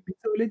muyum? Biz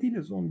öyle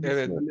değiliz oğlum. Biz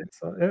Evet. öyle.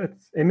 Evet.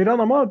 Emirhan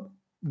ama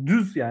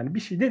düz yani. Bir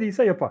şey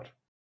dediyse yapar.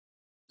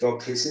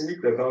 Yok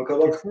kesinlikle kanka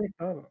bak.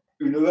 Kesinlikle abi.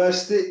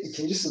 Üniversite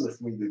 2.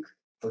 sınıf mıydık?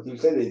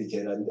 Fakültedeydik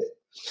herhalde.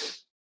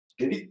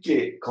 Dedik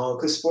ki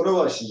kanka spora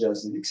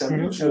başlayacağız dedik. Sen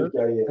biliyorsun Evet.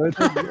 hikayeyi. Evet.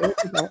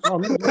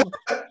 Anladım.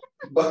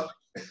 Bak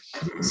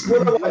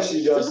spora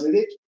başlayacağız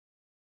dedik.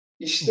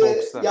 İşte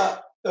Boksa.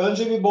 ya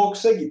önce bir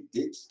boksa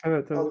gittik.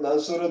 Evet. Ondan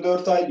sonra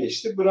 4 ay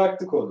geçti.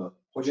 Bıraktık onu.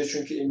 Hoca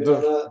çünkü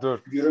Emirhan'a Dur.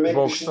 yürümek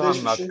Boksu dışında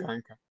hiçbir anlat şey.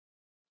 kanka.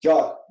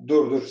 Ya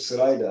dur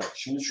sırayla.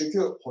 Şimdi çünkü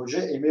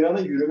hoca Emirhan'a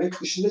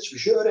yürümek dışında hiçbir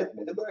şey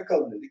öğretmedi.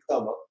 Bırakalım dedik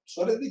tamam.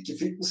 Sonra dedik ki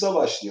fitness'a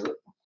başlayalım.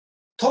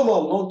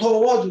 Tamam lan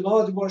tamam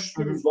hadi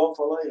başlıyoruz lan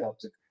falan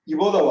yaptık.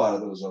 İbo da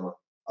vardı o zaman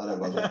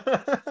arabada.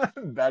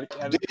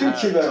 Derken... Dedim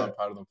ki ben.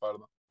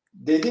 Pardon.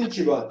 Dedim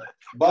ki ben.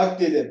 Bak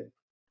dedim.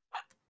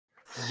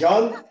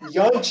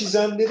 Yan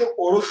çizen dedim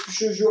orospu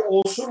çocuğu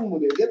olsun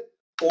mu dedim.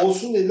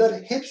 Olsun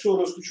dediler. Hepsi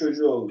orospu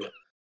çocuğu oldu.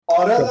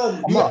 Aradan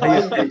Ama bir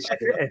ay geçti.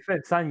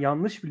 Efe sen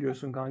yanlış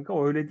biliyorsun kanka.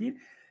 O öyle değil.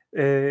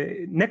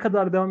 Ne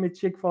kadar devam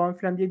edecek falan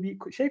filan diye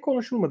bir şey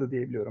konuşulmadı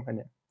diye biliyorum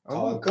hani.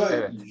 Kanka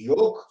Evet.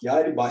 yok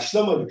yani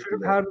başlamadık Çocuk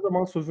bile. her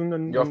zaman sözünün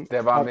önünden... Yok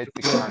devam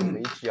ettik kanka.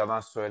 Hiç yalan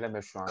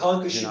söyleme şu an.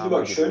 Kanka şimdi Günahıma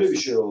bak şöyle bir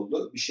giriyorsun. şey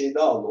oldu. Bir şey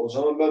daha oldu. O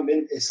zaman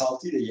benim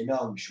S6'yı da yeni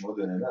almışım o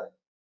döneme.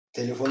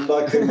 Telefonu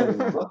daha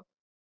kırmadım ama.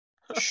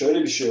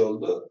 Şöyle bir şey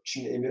oldu.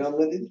 Şimdi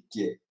Emirhan'la dedik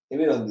ki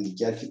Emirhan dedik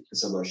gel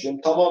fitness'a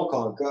başlayalım. Tamam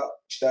kanka.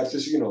 İşte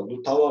ertesi gün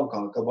oldu. Tamam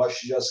kanka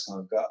başlayacağız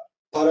kanka.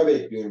 Para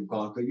bekliyorum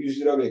kanka.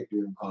 100 lira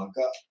bekliyorum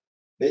kanka.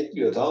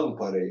 Bekliyor tamam mı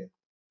parayı?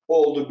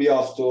 Oldu 1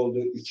 hafta oldu.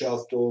 2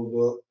 hafta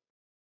oldu.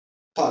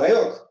 Para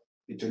yok.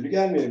 Bir türlü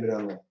gelmiyor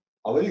Emirhan'a.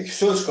 Ama diyor ki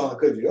söz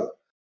kanka diyor.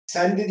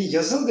 Sen dedi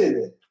yazıl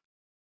dedi.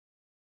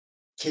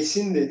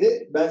 Kesin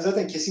dedi. Ben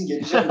zaten kesin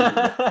geleceğim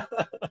dedi.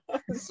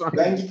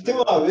 Ben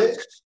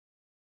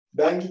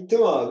gittim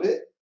abi.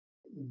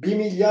 1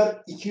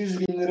 milyar 200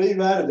 bin lirayı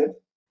verdim.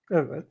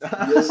 Evet.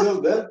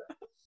 Yazıldı.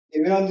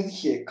 Emirhan dedi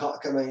ki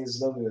kanka ben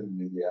yazılamıyorum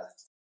dedi ya.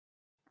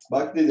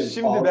 Bak dedim.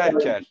 Şimdi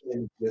Berker.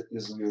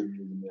 Yazılıyorum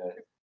dedim yani.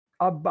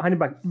 Abi hani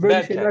bak böyle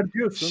Berker, şeyler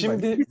diyorsun.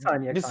 Şimdi bak, bir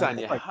saniye bir kanka.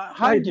 saniye. Bak,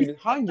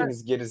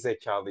 Hangimiz geri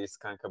zekalıyız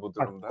kanka bu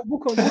durumda? Bak, bu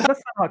konuda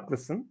sen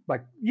haklısın.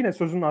 Bak yine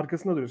sözünün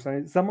arkasında duruyorsun.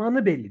 Hani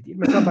zamanı belli değil.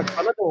 Mesela bak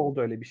bana da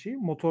oldu öyle bir şey.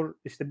 Motor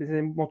işte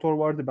bizim motor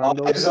vardı. Ben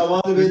de Abi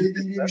zamanı belli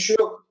değil diye bir şey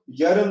yok.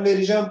 Yarın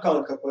vereceğim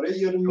kanka parayı.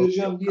 Yarın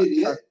vereceğim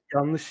diye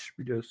yanlış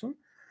biliyorsun.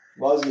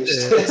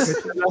 Vazgeçti.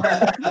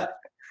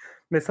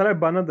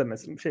 Mesela bana da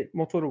mesela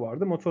motoru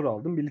vardı. Motor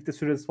aldım. Birlikte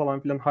süresi falan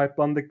filan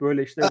hype'landık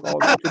böyle işte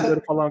motorları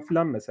falan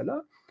filan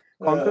mesela.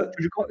 Kanka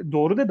çocuk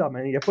doğru dedi ama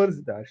yani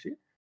yaparız dedi her şeyi.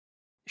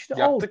 İşte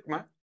yaptık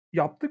mı?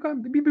 Yaptık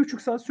abi. 1,5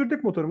 saat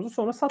sürdük motorumuzu.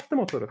 Sonra sattı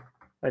motoru.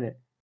 Hani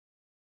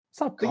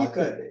sattı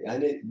kanka, gitti.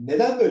 yani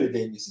neden böyle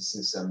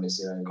dengesizsin sen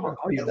mesela? Yani? Kanka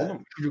hayır neden?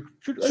 oğlum.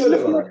 Çocuk Söyle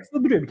lafın bana.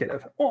 arkasında duruyor bir kere.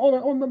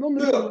 Ondan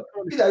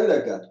Bir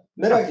dakika.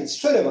 Merak et.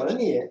 Söyle bana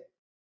niye?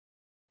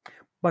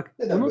 Bak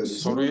Neden böyle?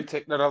 Soruyu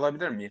tekrar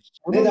alabilir miyim?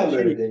 Neden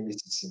böyle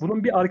dengesizsin?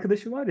 Bunun bir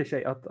arkadaşı var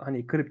ya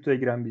hani kriptoya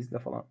giren bizde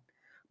falan.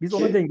 Biz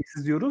ona Kim?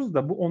 dengesiz diyoruz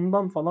da bu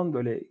ondan falan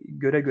böyle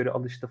göre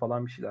alıştı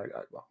falan bir şeyler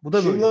galiba. Bu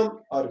da Kim böyle.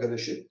 lan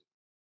arkadaşı?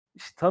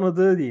 İşte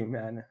tanıdığı diyeyim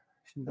yani.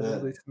 Şimdi Evet.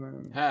 burada ismi.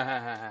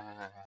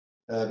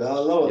 Ben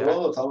anlamadım Ya.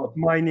 ama tamam.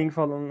 Mining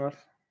falanlar.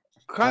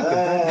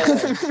 Kanka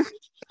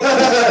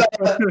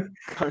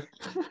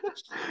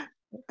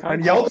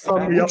Hani yapsam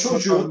mı bu yapmasam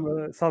çocuğun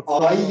mı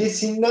satsam mı?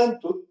 ailesinden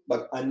tut.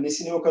 Bak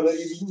annesini o kadar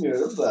iyi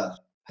bilmiyorum da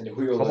hani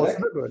huy olarak.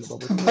 Babası da böyle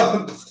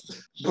babası.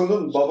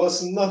 Bunun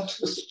babasından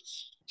tut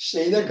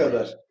şeyine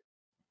kadar.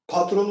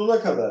 Patronuna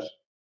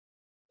kadar.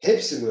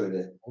 Hepsi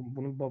böyle.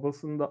 Bunun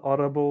babasında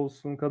araba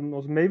olsun, kadın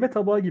olsun. Meyve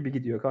tabağı gibi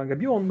gidiyor kanka.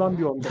 Bir ondan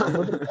bir ondan.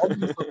 Anladın mı?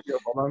 Alıyor satıyor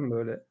falan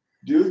böyle.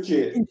 Diyor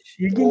ki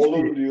İlginç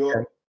oğlum diyor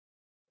yani.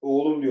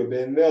 oğlum diyor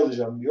BMW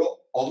alacağım diyor.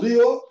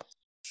 Alıyor.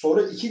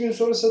 Sonra 2 gün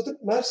sonra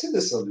satıp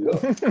Mercedes alıyor.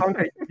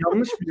 Kanka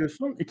yanlış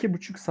biliyorsun.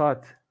 2,5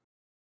 saat.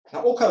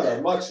 O kadar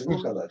maksimum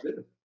o kadar değil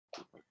mi?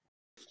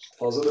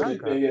 Fazla da Kanka,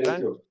 büyütmeye gerek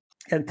yok.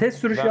 Yani test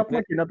sürüşü Ben-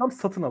 yapmak yerine adam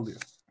satın alıyor.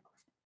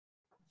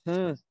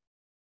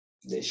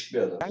 Değişik bir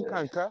adam Ben yani.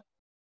 kanka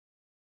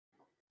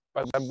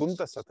bak ben bunu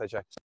da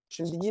satacaktım.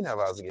 Şimdi yine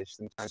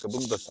vazgeçtim kanka.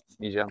 Bunu da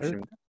satmayacağım Evet.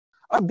 şimdi.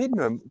 Abi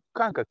bilmiyorum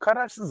kanka,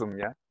 kararsızım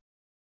ya.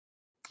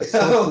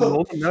 Satsın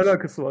oğlum, ne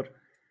alakası var?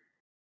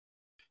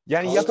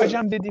 Yani Kanka-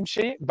 yapacağım dediğim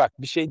şeyi, bak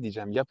bir şey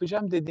diyeceğim.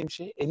 Yapacağım dediğim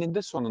şeyi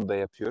eninde sonunda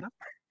yapıyorum.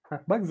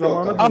 Bak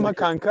zamana kanka. Ama döndük.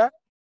 kanka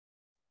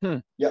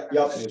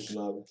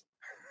Yapmıyorsun abi.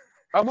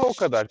 ama o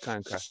kadar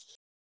kanka.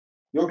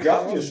 Yok Tamam,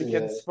 yapmıyorsun bir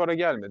kere yani. spora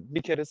gelmedik.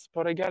 Bir kere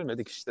spora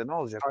gelmedik işte. Ne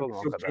olacak Kanka, oğlum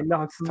o yok, kadar? kendine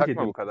haksızlık Takma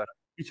ediyor. bu kadar.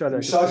 Hiç alakası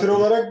Misafir yok.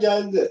 olarak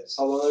geldi.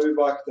 Salona bir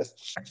baktı.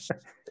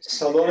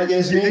 Salona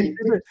gezmeye Gerekli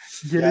gittik. mi?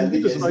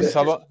 Geldi Gerekli mi? gezdi.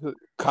 Salon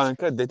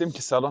kanka dedim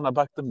ki salona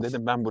baktım,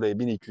 dedim ben buraya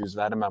 1200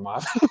 vermem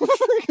abi.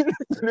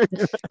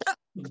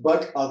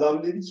 Bak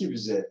adam dedi ki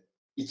bize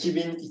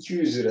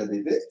 2200 lira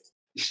dedi.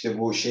 İşte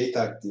bu şey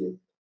taktiği.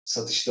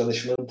 Satış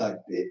danışmanı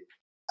taktiği.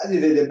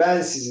 Hadi dedi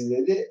ben sizi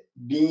dedi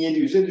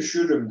 1700'e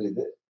düşürürüm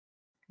dedi.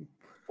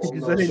 Ondan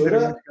Güzel sonra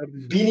indirim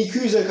kardeşim.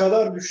 1200'e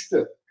kadar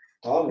düştü.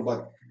 Tamam mı?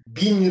 Bak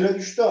 1000 lira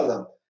düştü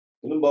adam.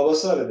 Bunun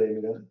babası aradı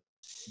Emirhan'ın.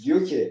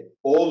 Diyor ki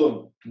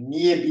oğlum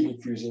niye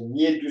 1200'e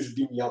niye düz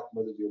 1000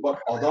 yapmadı diyor.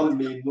 Bak adam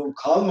memnun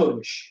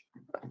kalmamış.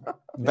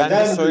 Ben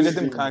Neden de düz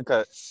söyledim 1000?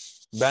 kanka.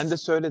 Ben de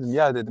söyledim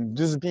ya, dedim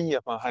düz 1000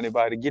 yapan hani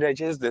bari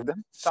gireceğiz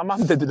dedim.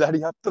 Tamam dediler,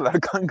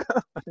 yaptılar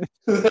kanka.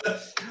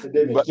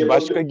 Demek ki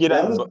Başka yapabilir.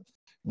 giren Yalnız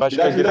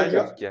başka bir giren dakika.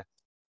 yok ki.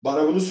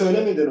 Bana bunu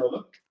söylemedin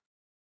oğlum.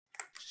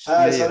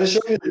 Ha, Neyi? sana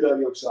şey dediler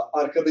yoksa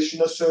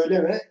arkadaşına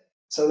söyleme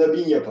sana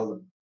 1000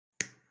 yapalım.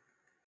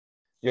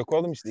 Yok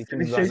oğlum işte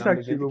ikimiz Senin de şey aynı anda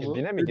taktiği girdik. bu.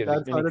 1000'e mi Bir girdik?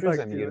 dershane 1200'e mi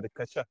taktiği. girdik?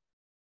 Kaça?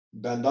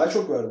 Ben daha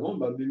çok verdim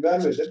oğlum. Ben 1000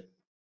 vermedim.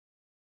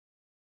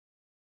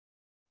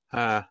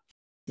 Ha.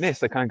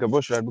 Neyse kanka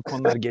boş ver, bu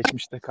konular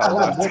geçmişte kaldı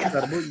Oğlum artık. boş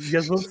ver. Bu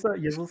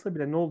yazılsa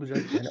bile ne olacak?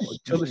 Yani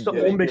çalışta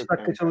Gerek 15 yok dakika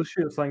kanka.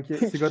 çalışıyor sanki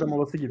sigara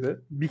molası gibi.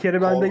 Bir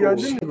kere bende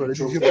Kanka, geldi mi böyle?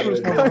 çok Biz yapıyoruz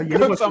iyi. falan. Yeni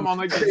Tam başladık.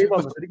 ona Şey geliyordum.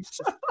 eyvallah dedik.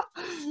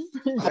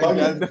 Kanka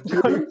Geldim.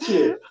 diyorum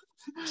ki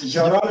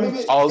yararlı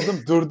bir... Aldım.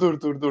 Dur.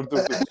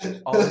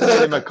 Aldım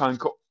elime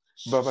kanka.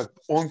 Bak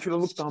 10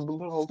 kiloluk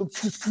dumbbell'lar aldım.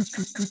 Küt.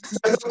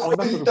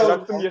 Ondan sonra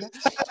bıraktım yere.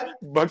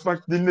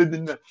 Bak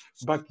dinle.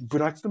 Bak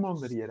bıraktım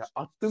onları yere.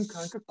 Attım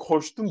kanka,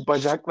 koştum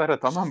bacaklara,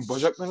 tamam mı?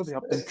 Bacaklara da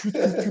yaptım.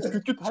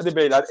 Küt. Hadi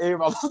beyler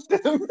eyvallah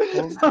dedim.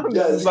 Geldik Lan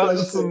başladık.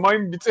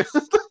 ısınmayın bitiyor.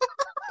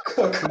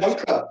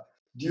 Kanka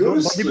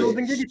diyoruz ki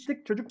Bodybuilding'e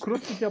gittik. Çocuk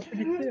crossfit yaptı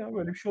gitti ya.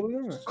 Böyle bir şey olabilir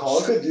mi?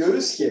 kanka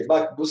diyoruz ki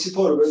bak bu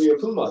spor böyle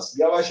yapılmaz.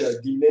 Yavaş yavaş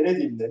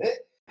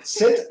dinlene.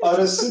 Set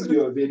arası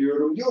diyor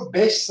veriyorum diyor.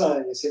 5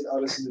 saniye set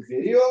arasını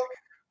veriyor.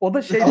 O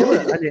da şey değil mi?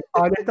 Hani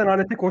aletten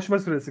alete koşma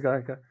süresi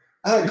kanka.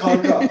 Ha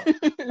kanka.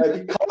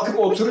 Yani bir kalkıp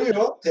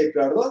oturuyor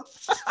tekrardan.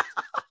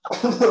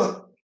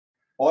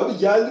 Abi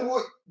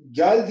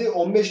geldi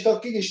 15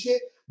 dakika geçti.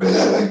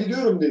 Ben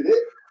gidiyorum dedi.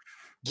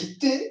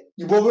 Gitti.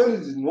 İbo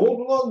böyle dedi. Ne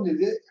oldu lan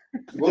dedi.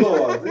 İbo da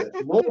vardı.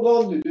 Ne oldu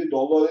lan dedi.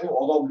 Vallahi dedim,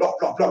 adam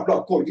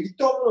lap koydu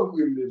gitti amına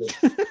koyayım dedim.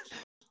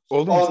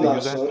 Oğlum işte Ondan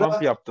güzel sonra-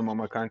 pump yaptım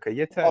ama kanka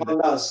yeterli.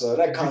 Ondan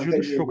sonra kanka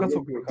Vücudu niye şoka benim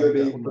sokuyor kanka.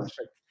 göbeğim O da var. bir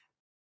şey.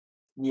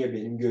 Niye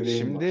benim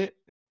göbeğim var.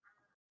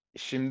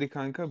 Şimdi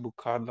kanka bu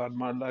karlar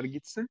marlar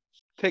gitsin.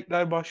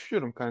 Tekrar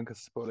başlıyorum kanka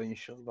spora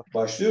inşallah.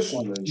 Başlıyorsun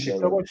mu Birlikte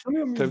inşallah?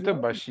 başlamıyor muyuz Tabii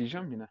ya?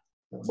 başlayacağım yine.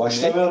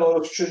 Başlamayan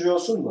orospu çocuğu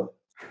olsun mu?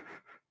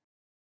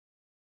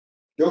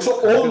 Yoksa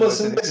Kanka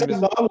olmasın zaten desem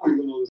hepimiz- daha mı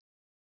uygun olur?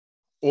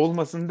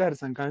 Olmasın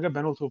dersen kanka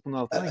ben o topun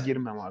altına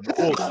girmem abi.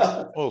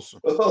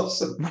 Olsun.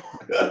 Olsun.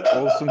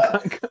 Olsun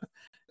kanka.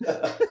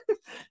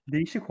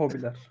 Değişik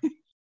hobiler.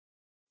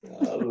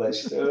 Allah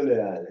işte öyle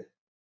yani.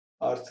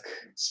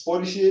 Artık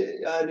spor işi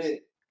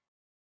yani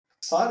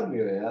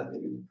sarmıyor ya. Ne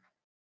bileyim.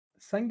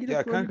 Sen gidip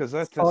Ya böyle kanka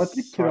zaten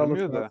saatlik sarmıyor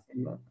kiralasın da.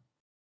 aslında.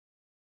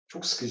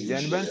 Çok sıkıcı bir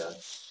Yani şey ben ya.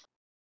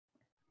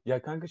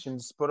 Ya kanka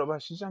şimdi spora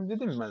başlayacağım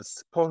dedim mi?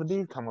 Spor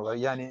değil tam olarak.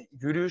 Yani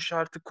yürüyüş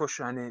artık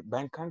koşu. Hani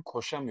ben kanka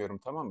koşamıyorum,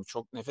 tamam mı?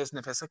 Çok nefes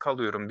nefese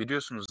kalıyorum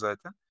biliyorsunuz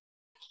zaten.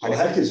 Hani ben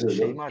Herkes öyle.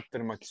 şeyimi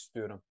arttırmak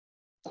istiyorum.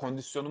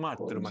 Kondisyonumu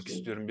arttırmak Kondisyon.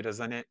 istiyorum biraz.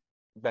 Hani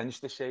ben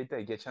işte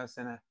geçen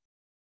sene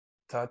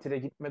tatile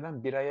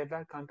gitmeden bir ay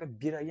evvel kanka,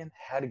 bir ayın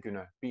her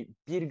günü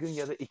bir gün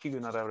ya da 2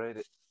 gün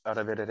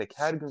ara vererek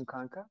her gün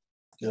kanka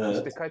Evet.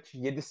 işte kaç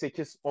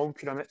 7-8-10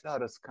 kilometre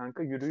arası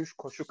kanka yürüyüş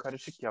koşu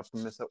karışık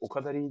yaptım mesela, o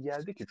kadar iyi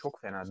geldi ki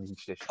çok fena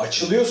dinçleştim.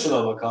 Açılıyorsun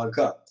ama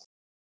kanka.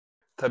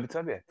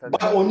 Tabii.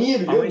 Bak o niye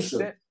biliyor Ama musun?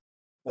 işte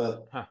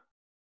Ha.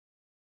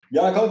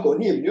 Ya kanka o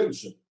niye biliyor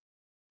musun?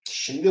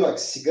 Şimdi bak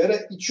sigara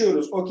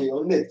içiyoruz. Okey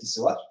onun da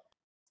etkisi var.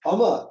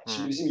 Ama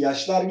şimdi bizim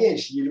yaşlar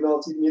genç.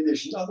 26-27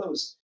 yaşında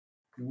adamız.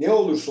 Ne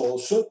olursa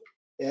olsun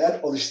eğer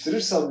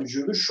alıştırırsan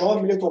vücudu şu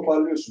an bile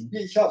toparlıyorsun.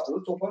 1-2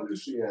 haftada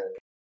toparlıyorsun yani.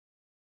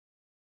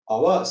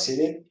 Ama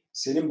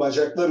senin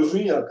bacaklar uzun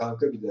ya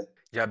kanka bir de.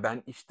 ya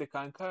ben işte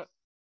kanka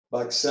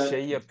Bak sen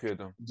Şey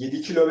yapıyordum.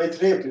 7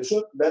 kilometre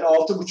yapıyorsun. Ben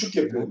 6,5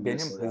 yapıyorum Benim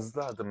mesela.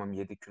 hızlı adımım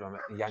 7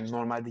 kilometre. Yani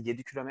normalde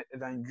 7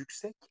 kilometreden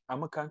yüksek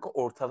ama kanka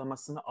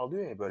ortalamasını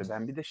alıyor ya böyle.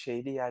 Ben bir de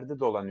şehri yerde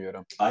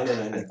dolanıyorum. Aynen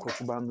Hani aynen.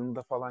 koşu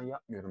bandında falan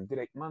yapmıyorum.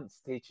 Direktman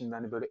site içinde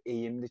hani böyle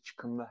eğimli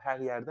çıkımlı her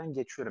yerden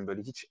geçiyorum.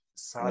 Böyle hiç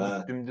sabit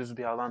Ha, dümdüz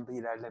bir alanda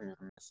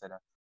ilerlemiyorum mesela.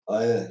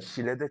 aynen.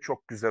 Şile'de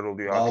çok güzel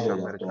oluyor Daha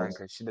akşamları doğal.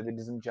 kanka. Şile'de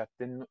bizim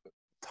caddenin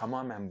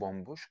tamamen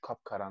bomboş,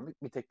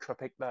 kapkaranlık. Bir tek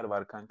köpekler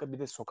var kanka. Bir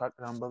de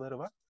sokak lambaları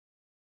var.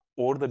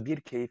 Orada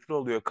bir keyifli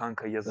oluyor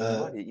kanka yazın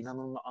var Ha. ya,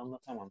 inanılmaz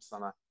anlatamam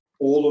sana.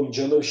 Oğlum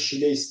canım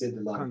Şile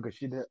istedi lan. Kanka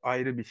Şile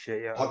ayrı bir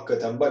şey ya.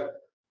 Hakikaten bak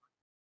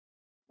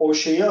o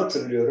şeyi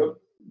hatırlıyorum.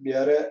 Bir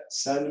ara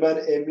sen ben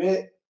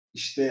Emre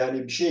işte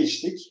yani bir şey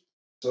içtik.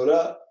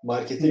 Sonra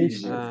markete Ne gidecektik.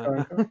 içtiniz Ha.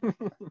 kanka?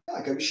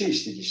 Kanka bir şey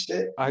içtik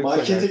işte. Alkol.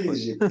 Markete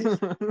gidecektik.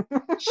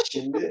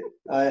 Şimdi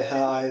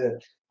aynen.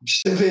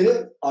 İşte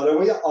benim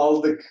arabayı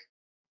aldık.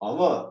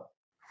 Ama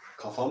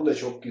kafam da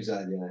çok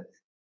güzel yani.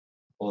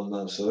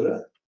 Ondan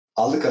sonra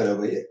aldık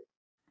arabayı.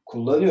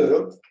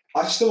 Kullanıyorum.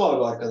 Açtım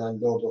abi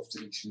arkadan Lord of the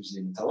Rings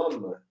müziğini, tamam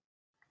mı?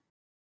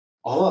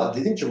 Ama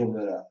dedim ki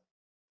bunlara,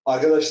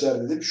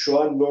 arkadaşlar dedim şu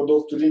an Lord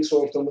of the Rings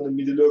ortamını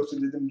Middle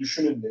Earth'ü dedim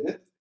düşünün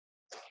dedim.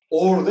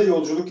 Orada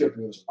yolculuk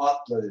yapıyoruz.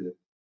 Atla dedim.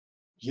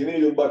 Yemin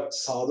ediyorum bak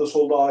sağda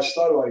solda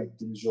ağaçlar var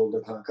gittiğimiz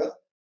yolda kanka.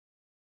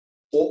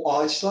 O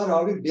ağaçlar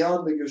abi bir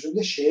anda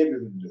gözümde şeye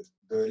büründü.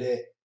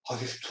 Böyle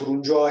hafif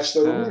turuncu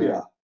ağaçlar olur Ha.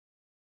 ya.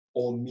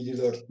 O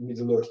Middle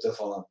Earth'te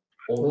falan.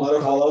 O Onlara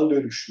falan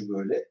dönüştü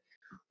böyle.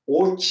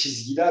 O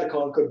çizgiler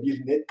kanka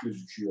bir net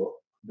gözüküyor.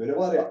 Böyle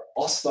var ya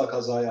asla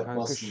kaza Kanka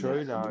yapmazsın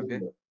şöyle yani. Anladın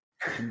abi. mı?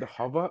 Şimdi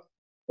hava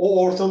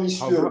O ortamı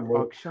istiyorum.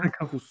 akşam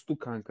puslu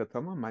kanka,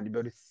 tamam mı? Hani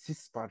böyle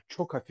sis var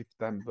çok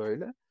hafiften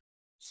böyle.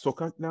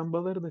 Sokak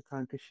lambaları da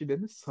kanka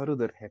Şile'nin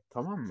sarıdır hep,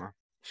 tamam mı?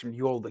 Şimdi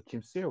yolda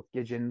kimse yok.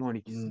 Gecenin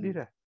 12'si Hmm.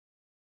 1'e.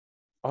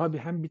 Abi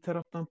hem bir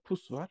taraftan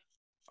pus var.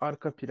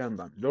 Arka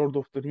plandan Lord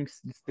of the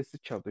Rings listesi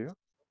çalıyor.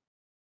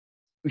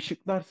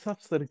 Işıklar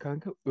sapsarı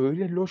kanka,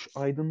 öyle loş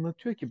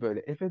aydınlatıyor ki böyle.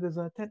 Efe'de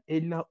zaten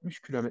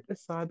 50-60 kilometre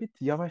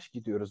sabit yavaş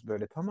gidiyoruz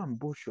böyle, tamam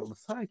mı? Boş yolu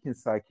sakin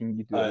sakin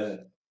gidiyoruz.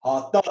 Aynen.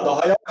 Hatta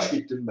daha yavaş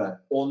gittim ben.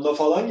 Onunla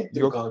falan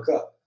gittim Yok.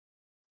 kanka.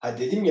 Ha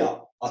dedim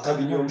ya ata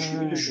biniyormuş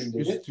gibi Ha, düşün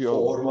dedim. üst O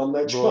yol.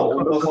 ormandan çıkma Doğru.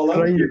 onunla arada falan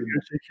tren gidiyorum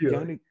yakıyor, çekiyor.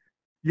 Yani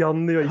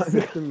Yanlıyor, kanka,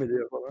 hissettin mi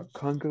diye falan.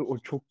 kanka o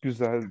çok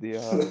güzeldi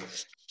ya. ben.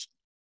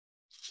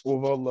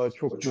 O vallahi O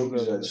çok çok güzeldi.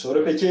 güzeldi.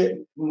 Sonra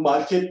peki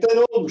markette ne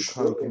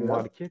olmuştu Kanka Emirhan?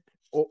 market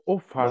o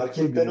farklı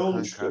Markette gün ne kanka.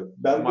 olmuştu?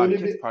 Ben böyle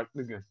Market bir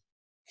farklı gün.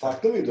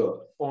 farklı mıydı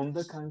o?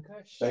 Onda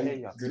kanka şey Ben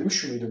yaptık.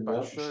 gülmüş müydüm ne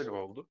Bak şöyle yapmıştım?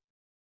 oldu.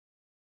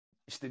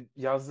 İşte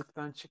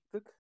yazlıktan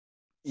çıktık.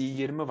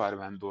 i20 var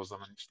bende o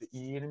zaman. İşte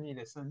i20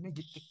 ile seninle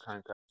gittik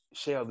kanka.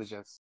 Şey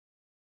alacağız.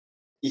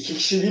 2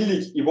 kişi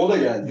değildik. İbo da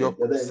geldi Yok,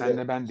 ya da Emre.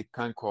 senle bendik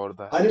kanka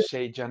orada. Hani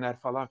Şey Caner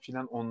falan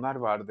filan onlar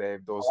vardı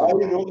evde o zaman.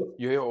 hayır oğlum.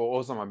 Yo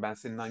o zaman ben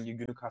senin hangi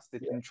günü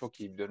kastettiğini çok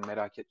iyi biliyorum,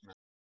 merak etme.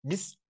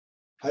 Biz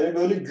Hani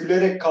böyle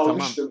gülerek tamam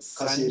kalmıştım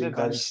kasiyerin senle bendik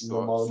karşısında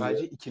o. mal gibi.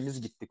 Sadece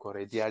ikimiz gittik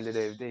oraya. Diğerleri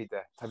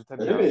evdeydi. Tabii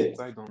Öyle mi?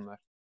 yazlıktaydı onlar.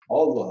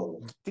 Allah Allah.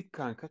 Gittik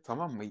kanka,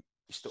 tamam mı?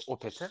 İşte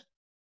Opet'e.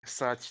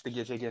 Saat işte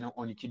gece gene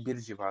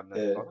 12-1 civarları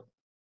Ee, falan.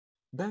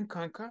 Ben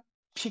kanka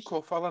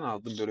Pico falan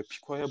aldım böyle.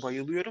 Pico'ya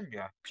bayılıyorum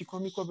ya. Pico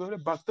Miko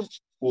böyle baktım.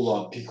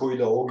 ulan Pico'yu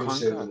da o gün Kanka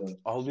sevdim.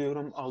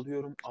 alıyorum.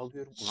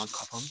 Ulan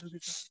kafamda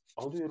güzel.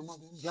 Alıyorum.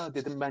 Ya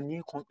dedim ben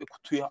niye komple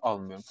kutuyu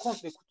almıyorum?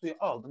 Komple kutuyu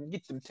aldım.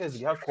 Gittim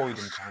tezgaha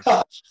koydum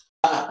kanka.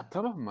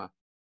 Tamam mı?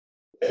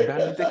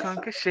 Ben bir de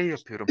kanka şey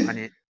yapıyorum.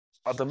 Hani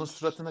adamın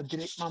suratına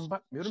direktman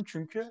bakmıyorum.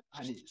 Çünkü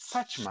hani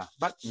saçma.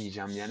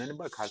 Bakmayacağım yani. Hani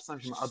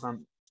bakarsam şimdi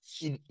adam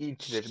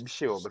ilkileri bir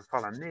şey olur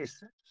falan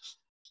neyse.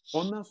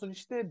 Ondan sonra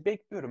işte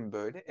bekliyorum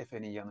böyle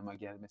Efe'nin yanıma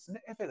gelmesini.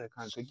 Efe de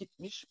kanka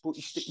gitmiş. Bu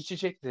işte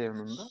içecek de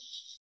yanında.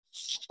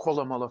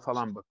 Kola mola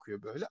falan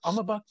bakıyor böyle.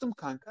 Ama baktım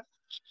kanka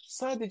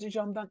sadece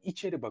camdan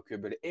içeri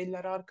bakıyor böyle.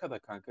 Eller arkada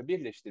kanka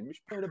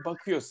birleştirmiş. Böyle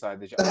bakıyor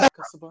sadece.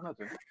 Arkası bana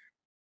dönük.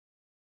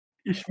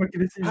 İş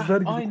makinesi Hah izler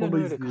gibi aynen kola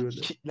öyle izliyor kanka.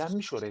 öyle.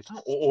 Kitlenmiş oraya,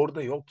 tamam. O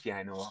orada yok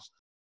yani o.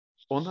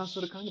 Ondan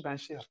sonra kanka ben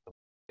şey yaptım.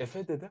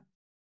 Efe dedim.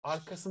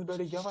 Arkasını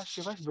böyle yavaş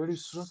yavaş böyle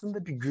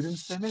suratında bir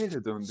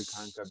gülümsemeyle döndü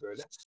kanka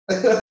böyle.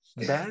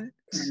 Ben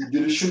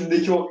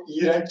Gülüşümdeki o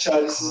iğrenç kanka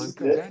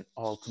çaresizlikle ben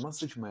altıma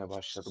sıçmaya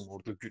başladım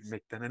orada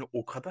gülmekten. Hani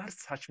o kadar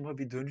saçma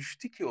bir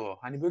dönüştü ki o.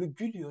 Hani böyle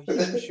gülüyor,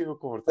 hiçbir şey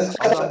yok ortada.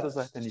 Adam da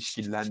zaten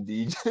işkillendi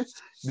iyice.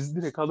 Biz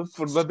direkt alıp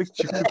fırladık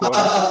çıktık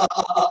oradan.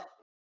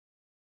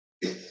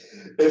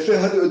 Efe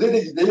hadi öde de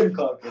gidelim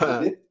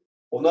kanka dedi.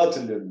 Onu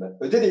hatırlıyorum ben.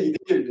 Öde de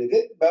gidelim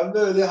dedi. Ben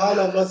böyle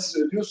hala lan siz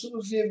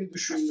ödüyorsunuz diye mi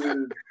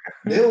düşündüm?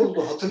 Ne oldu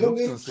Yoksun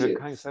hatırlamıyorum sen, ki.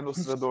 kanka sen o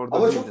sırada orada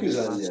Ama çok değildin.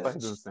 güzeldi yani.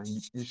 Transtaydın sen,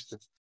 gitmiştin.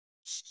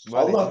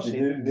 Var ya bir Allah şey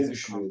değil bilir mi? ne Bizim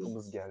düşünüyordum.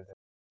 kampımız geldi.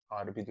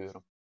 Harbi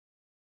diyorum.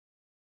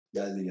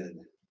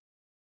 Geldi.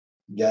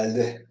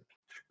 Geldi.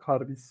 Şu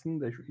kar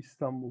bitsin de şu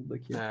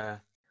İstanbul'daki. He.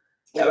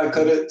 Ya ben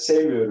karı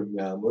sevmiyorum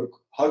ya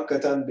moruk.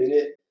 Hakikaten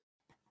beni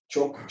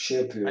çok şey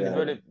yapıyor Hani yani.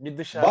 böyle bir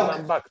dışarıdan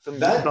Bak baktım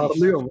ben bitti işte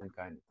Darlıyor mu?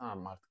 kanka. Hani.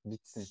 Tamam artık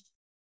bitsin.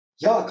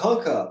 Ya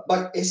kanka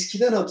bak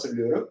eskiden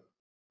hatırlıyorum.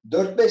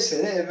 4-5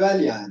 sene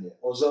evvel yani.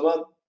 O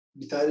zaman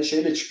bir tane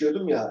şeyle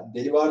çıkıyordum ya.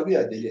 Deli vardı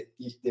ya deli.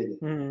 İlk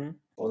deli. Hı.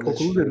 Onunla Kokulu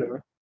deri çıkıyordum.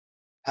 mi?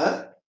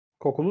 Ha?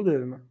 Kokulu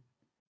deri mi?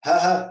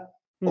 Ha.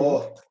 Hı.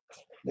 O.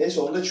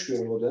 Neyse onda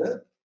çıkıyorum o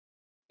dönem.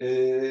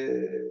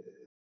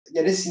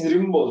 Gene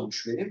sinirimi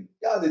bozmuş benim.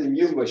 Ya dedim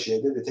yılbaşı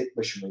evde de tek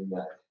başımayım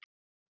yani.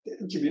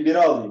 Dedim ki bir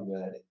bira alayım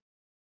yani.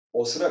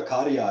 O sıra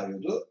kar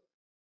yağıyordu.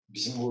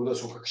 Bizim burada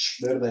sokak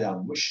ışıkları da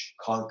yanmış.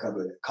 Kanka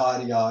böyle kar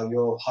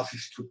yağıyor,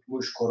 hafif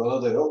tutmuş,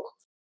 korona da yok.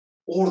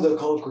 Orada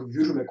kanka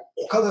yürümek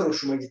o kadar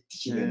hoşuma gitti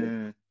ki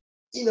benim.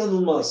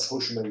 İnanılmaz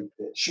hoşuma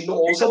gitti. Şimdi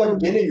olsa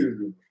bak gene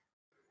yürürüm.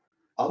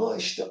 Ama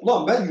işte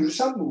ulan ben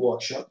yürüsem mi bu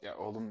akşam? Ya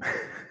oğlum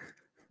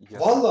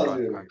yasak Vallahi var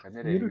diyorum. kanka.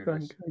 Nereye Yürü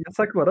yürüyorsun? kanka.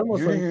 Yasak var ama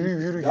Yürü sanki.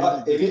 yürü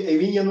Ya yürü.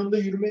 evin yanında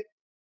yürümek.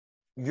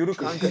 Yürü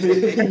kanka.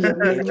 Evin yanında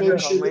yürümeye bir Ekmek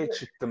şey değil almaya mi?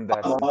 çıktım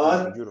dersin.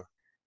 Aman. Yürü.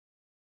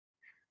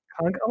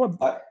 Kanka ama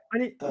Ay,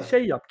 hani ha.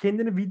 şey yap.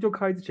 Kendini video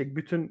kaydı çek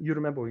bütün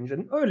yürüme boyunca.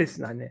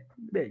 Öylesin hani.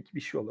 Belki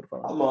bir şey olur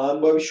falan.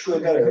 Aman babişko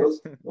öder ayol.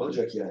 Ne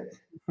olacak yani?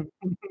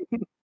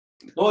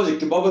 Ne olacak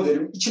ki baba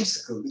derim. İçim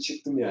sıkıldı.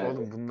 Çıktım yani.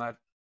 Oğlum bunlar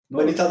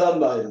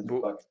Manitadan da ayrıldık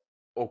bu bak.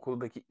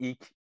 okuldaki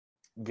ilk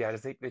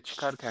gerzekle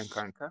çıkarken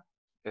kanka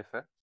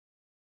Efe.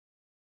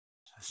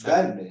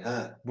 Ben mi?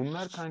 Ha.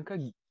 Bunlar kanka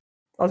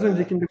Az Ha.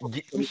 öncekinde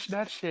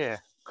gitmişler şeye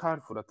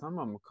Carrefour'a,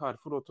 tamam mı?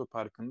 Carrefour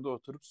otoparkında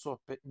oturup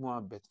sohbet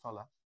muhabbet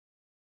falan.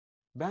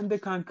 Ben de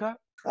kanka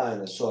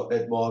Aynen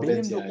sohbet muhabbet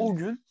benim de yani. o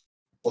gün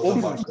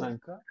Otoparkta.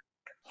 kanka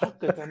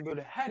hakikaten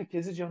böyle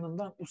herkesi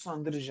canından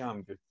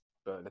usandıracağım gün.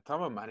 Böyle,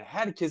 tamam mı? Hani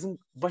herkesin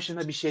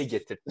başına bir şey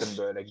getirttim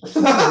böyle.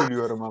 Full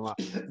gülüyorum ama.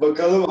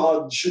 Bakalım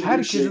abi düşündüğüm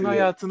Herkesin şey mi?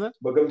 hayatını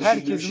Bakalım düşündüğüm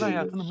herkesin şey mi?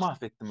 hayatını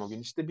mahvettim o gün.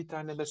 İşte bir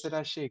tane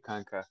mesela şey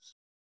kanka.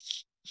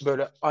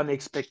 Böyle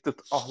unexpected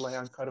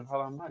ahlayan karı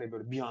falan var ya,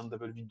 böyle bir anda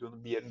böyle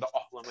videonun bir yerinde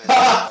ahlamaya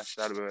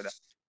başlar böyle.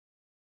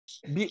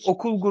 Bir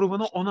okul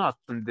grubuna onu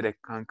attım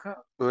direkt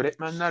kanka.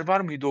 Öğretmenler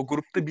var mıydı o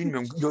grupta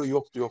bilmiyorum.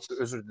 Yoktu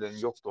özür dilerim,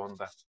 yoktu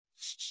onda.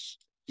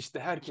 İşte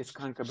herkes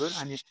kanka böyle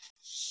hani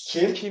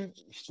Kim?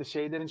 işte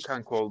şeylerin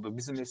kanka oldu.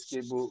 Bizim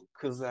eski bu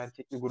kız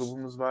erkekli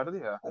grubumuz vardı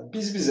ya.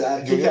 Biz bize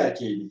erkek Yok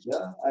erkeğiydik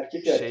ya.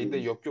 Erkek şeyde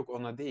erkeğiydik. yok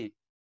ona değil.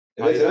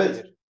 Evet evet.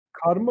 Hayır.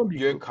 karma bir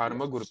Yok, grup.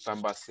 karma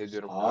gruptan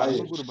bahsediyorum. Karma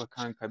Hayır. gruba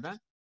kanka ben.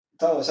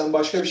 Tamam sen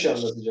başka bir şey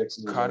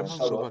anlatacaksın o zaman. Karma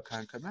Tamam. gruba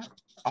kanka ben.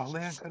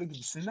 Ağlayan karı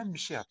gibisinden bir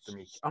şey yaptım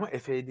ilk. Ama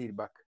Efe'ye değil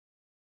bak.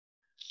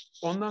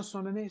 Ondan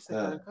sonra neyse He.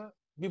 kanka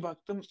bir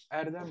baktım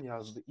Erdem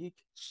yazdı ilk.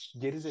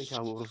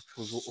 Gerizekalı orası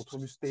çocuğu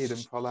otobüsteydim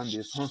falan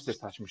diye son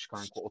ses açmış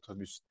kanka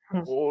otobüs.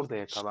 O orada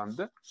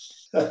yakalandı.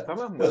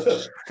 Tamam mı?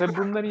 Tabi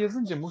bunları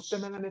yazınca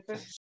muhtemelen Efe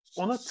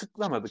ona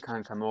tıklamadı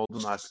kanka ne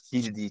olduğunu artık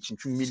bildiği için.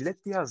 Çünkü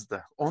millet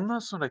yazdı. Ondan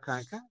sonra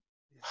kanka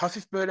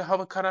hafif böyle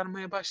hava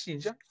kararmaya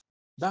başlayınca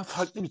ben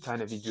farklı bir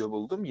tane video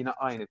buldum. Yine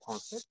aynı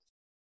konsept.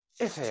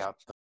 Efe'ye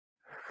attım.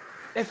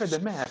 Efe de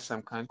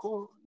meğersem kanka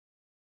o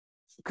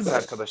kız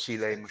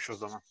arkadaşıylaymış o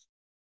zaman.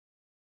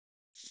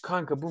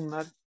 Kanka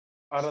bunlar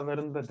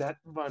aralarında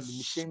dert mi vardı,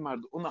 bir şey mi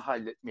vardı, onu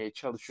halletmeye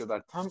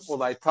çalışıyorlar. Tam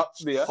olay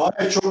tatlıya.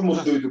 Hayır çok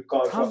mutluyduk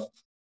kanka. Tam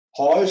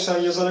Hayır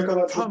sen yazana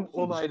kadar çok tam mutluyduk.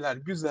 olaylar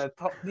güzel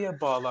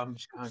tatlıya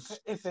bağlanmış kanka.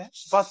 Efe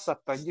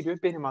WhatsApp'tan giriyor,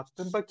 benim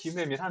attığım bakayım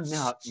Emirhan ne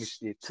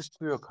atmış diye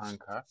tıklıyor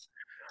kanka.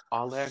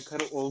 Ağlayan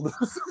karı olduğu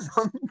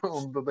zaman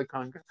onda da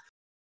kanka.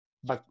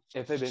 Bak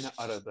Efe beni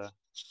aradı.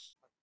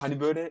 Hani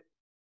böyle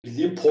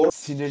Bildiğin porno.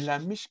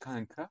 sinirlenmiş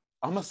kanka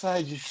ama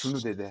sadece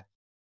şunu dedi.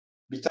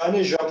 Bir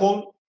tane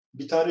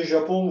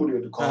Japon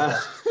vuruyordu kanka.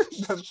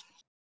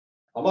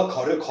 Ama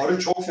karı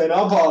çok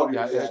fena bağırıyordu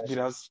ya yani. evet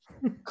biraz.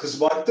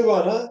 Kız baktı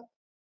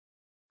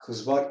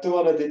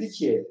bana dedi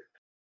ki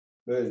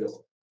böyle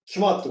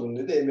kim attı bunu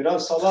dedi. Emirhan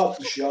Sala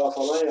atmış ya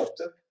falan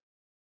yaptı.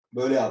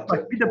 Böyle yaptı.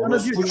 Bak bir de bana diyor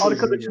Orospu ki çocuğu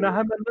arkadaşına böyle.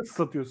 hemen nasıl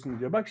satıyorsun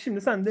diyor. Bak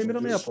şimdi sen de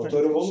Emirhan'a yaptın.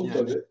 Satarım oğlum Yani.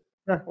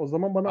 tabii. O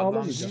zaman bana Adam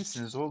ağlamayacaksın.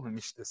 değilsiniz oğlum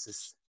işte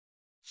siz.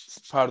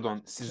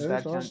 Pardon siz Evet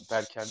derken abi.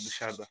 Berker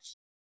dışarıda.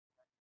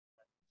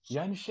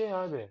 Yani şey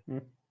abi.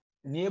 Hı.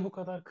 Niye bu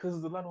kadar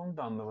kızdılar onu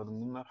da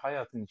anlamadım. Bunlar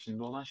hayatın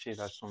içinde olan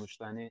şeyler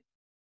sonuçta. Hani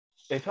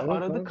Efe Evet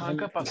aradı abi.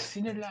 kanka bak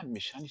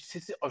sinirlenmiş. Hani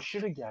sesi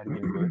aşırı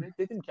gergin böyle.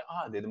 Dedim ki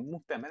dedim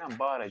muhtemelen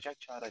bağıracak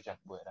çağıracak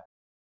bu herhalde.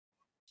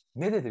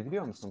 Ne dedi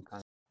biliyor musun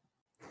kanka?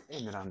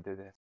 Emirhan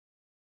dedi.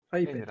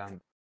 Ayıp et.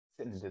 Emirhan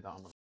senin dedi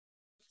ama.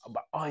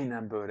 Bak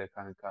aynen böyle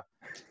kanka.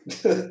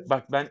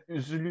 Bak ben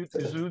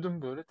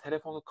üzüldüm böyle.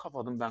 Telefonu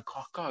kapadım ben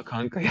kahkaha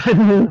kanka.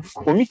 Yani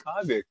komik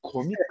abi.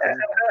 Komik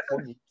kanka.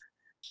 Komik.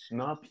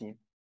 Ne yapayım?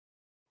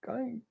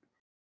 Kanka,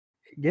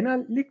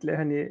 genellikle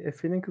hani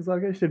Efe'nin kız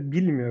arkadaşları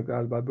bilmiyor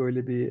galiba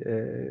böyle bir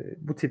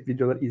bu tip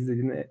videolar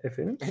izlediğini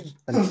Efe'nin.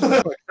 Hani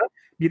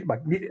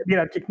bir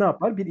erkek ne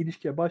yapar? Bir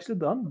ilişkiye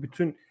başladığı an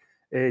bütün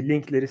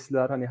linkleri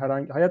siler. Hani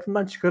herhangi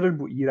hayatından çıkarır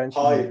bu iğrenç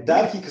Hayır. linki.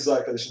 Der ki kız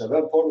arkadaşına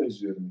ben porno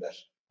izliyorum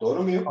der.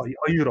 Doğru muyum?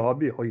 Hayır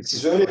abi. Hayır.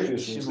 Siz öyle İşin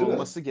yapıyorsunuz değil mi?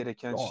 olması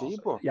gereken şeyi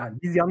bu. Yani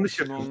biz yanlış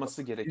İşin yapıyoruz.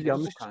 olması Biz gerekeni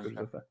yanlış bu yapıyoruz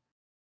kanka. Efe.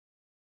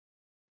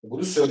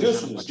 Bunu Tabii canım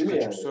söylüyorsunuz açık değil mi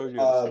açık yani?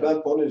 söylüyoruz.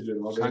 Ben porno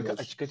izliyorum haberin Kanka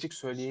olsun. açık açık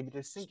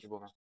söyleyebilirsin ki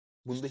bunu.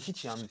 Bunda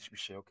hiç yanlış bir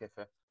şey yok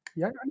Efe.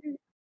 Yani hani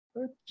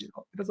Evet,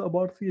 biraz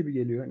abartı gibi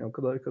geliyor. Hani o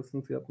kadar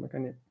kasıntı yapmak.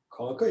 Hani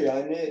Kanka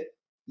yani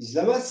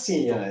izlemezsin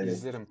Yok yani.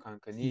 izlerim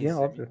kanka. Niye niye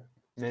abi? izlemeyeyim?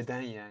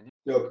 Neden yani?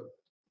 Yok.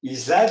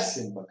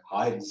 İzlersin bak.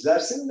 Hayır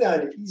izlersin de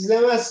yani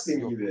izlemezsin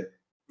Yok. gibi.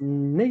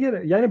 Ne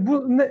gerek? Yani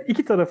bu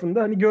iki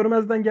tarafında hani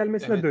görmezden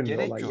gelmesine Evet, dönüyor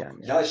gerek olay yok.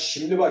 yani. Ya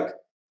şimdi bak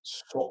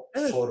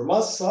Evet.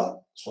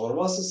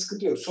 sormazsa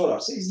sıkıntı yok.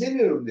 Sorarsa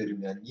izlemiyorum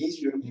derim yani. Niye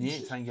izliyorum diyeyim Niye?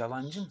 ki? Sen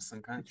yalancı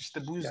mısın kanka?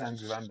 İşte bu yüzden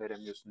güven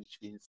veremiyorsun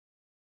hiçbir insana.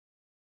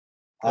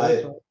 Evet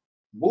Hayır. abi.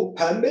 Bu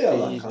pembe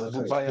yalan Değil.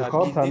 kanka. Bu bayağı Yok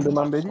abi bildiğin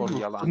pembe membe değil hardcore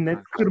bu. yalan Bu net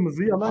kanka.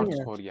 kırmızı yalan ya.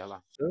 Hardcore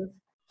yalan. Evet.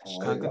 Hayır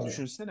Kanka abi.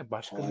 düşünsene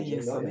başka bir Hayır,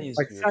 insanı hayır.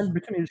 Bak sen izliyorsun.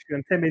 bütün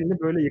ilişkilerin temelini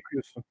böyle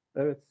yıkıyorsun.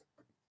 Evet.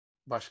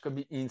 Başka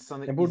bir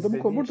insanı Burada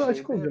izlediğin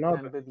açık şeyde olacaksın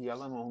abi. pembe bir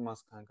yalan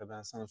olmaz kanka.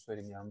 Ben sana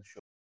söyleyeyim, yanlış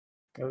yok.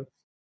 Evet.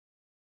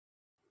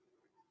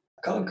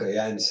 Kanka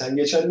yani sen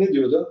geçen ne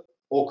diyordun?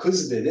 O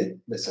kız dedi.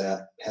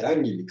 Mesela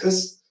herhangi bir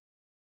kız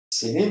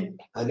senin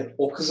hani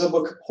o kıza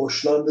bakıp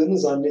hoşlandığını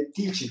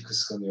zannettiği için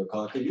kıskanıyor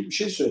kanka gibi bir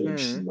şey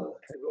söylemiştin bana.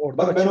 Orada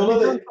Bak ben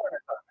açıklayacağım.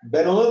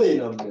 ona da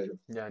inanmıyorum.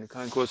 Yani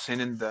kanka o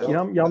senin de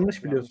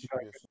Yanlış biliyorsun kanka.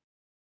 biliyorsun.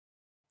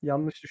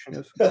 Yanlış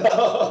düşünüyorsun.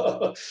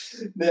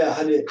 Ne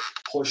hani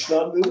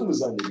hoşlandığını mı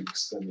zannedip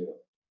kıskanıyor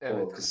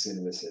Evet. o kız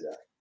seni mesela?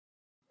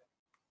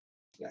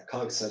 Ya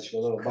kanka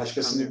saçmalama.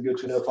 Başkasının Kıskanıyor,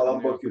 götüne falan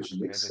kıskanıyor bakıyorsun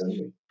diye kanka, evet.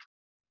 kıskanıyor.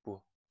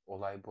 Bu.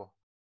 Olay bu.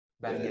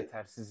 Ben Evet.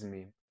 yetersiz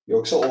miyim?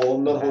 Yoksa o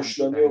ondan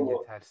hoşlanıyor Ben mu?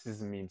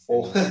 yetersiz miyim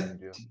O senin için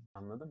diyor.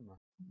 Anladın mı?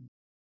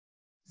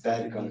 Sen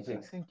der de kanka.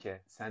 diyeceksin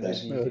ki, Evet,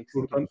 ki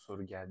buradan bu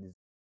soru geldi.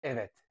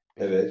 Evet,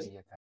 benim Evet. için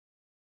yeter.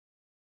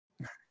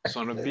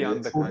 Sonra bir Evet.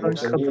 anda buradan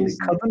Yoksa niye kanka. izleyeyim?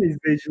 kadın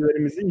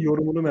izleyicilerimizin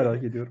yorumunu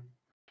merak ediyorum.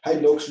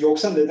 Hayır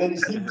yoksa neden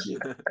izleyeyim ki?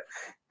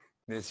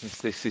 Neyse şimdi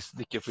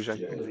sessizlik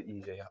yapacaktım Yani. da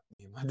iyice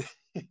yapmayayım hadi.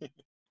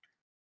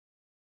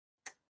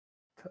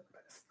 Tövbe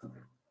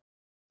estağfurullah.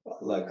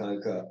 Vallahi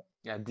kanka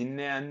Yani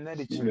dinleyenler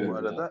için bu bilmiyorum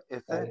ya. arada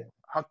Efe Yani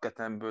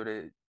hakikaten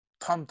böyle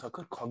tam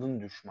takır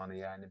kadın düşmanı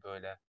yani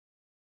böyle.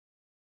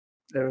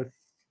 Evet.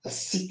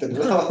 siktir Değil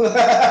mi? lan.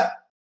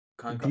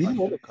 Kanka Değil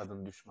mi oğlum? aşırı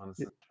kadın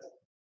düşmanısın.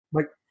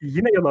 Bak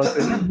yine yalan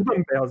söyleyeceğim. Bu da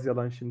mı beyaz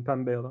yalan şimdi?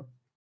 Pembe yalan.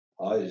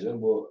 Hayır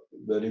canım bu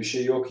böyle bir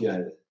şey yok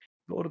yani.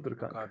 Doğrudur Yok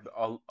kanka. abi Böyle bir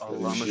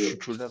Allah'ıma şey yok.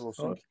 şükürler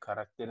olsun Doğru. ki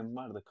karakterim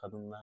var da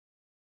kadınlar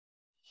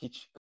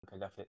hiç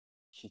kanka laf et.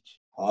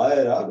 Hiç.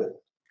 Hayır abi.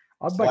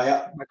 Abi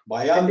bak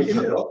Bayan bir kere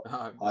Emir o.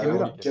 Hayır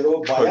Emir o bir kere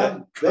o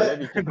bayan köle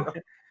bir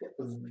kere.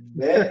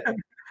 ve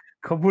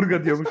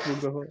kaburga diyormuş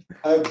burada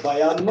falan.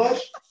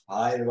 bayanlar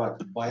hayır bak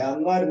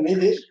bayanlar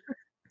nedir?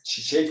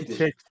 Çiçektir.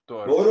 Çiçek.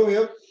 Doğru. Doğru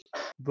muyum?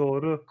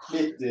 Doğru.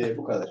 Bitti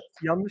bu kadar.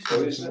 Yanlış O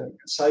diyorsun. yüzden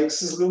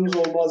saygısızlığımız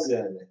olmaz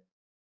yani. Bak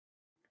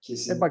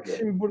Kesinlikle.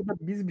 şimdi burada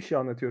biz bir şey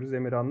anlatıyoruz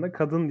Emirhan'la.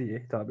 Kadın diye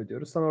hitap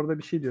ediyoruz. Sen orada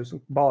bir şey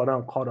diyorsun.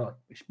 Bağıran kara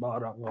açmış.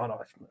 Bağıran kara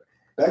açmış.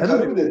 Ben Kadın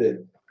karım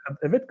dedim.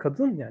 evet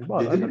kadın yani.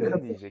 Bağıran Dedim bir mi? kadın.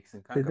 Kadın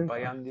diyeceksin kanka. Dedin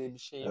Bayan diye bir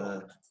şey yok.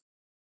 Ha.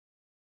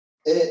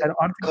 Yani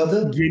artık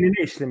Kadın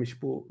genine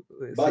işlemiş bu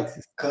bak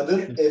seksist.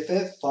 kadın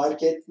Efe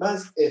fark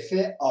etmez,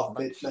 Efe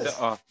Bak işte affetmez.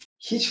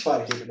 Hiç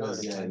fark işte etmez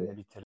böyle yani. kendini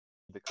bitirdi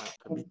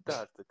kanka. Bitti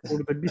artık.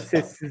 Burada bir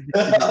sessizlik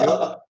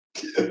geliyor.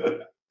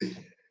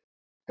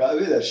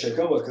 Kahveler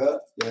şaka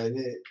maka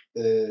yani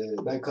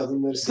ben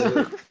kadınları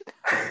severim.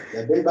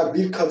 Ya bak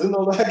bir kadın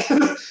olarak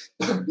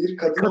bir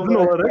kadın Kadın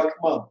olarak olarak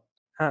bakmam.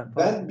 ha,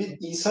 Ben pardon. bir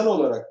insan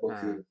olarak Ha.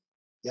 bakıyorum.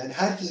 Yani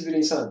herkes bir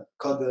insan.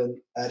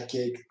 Kadın,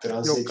 erkek, Yok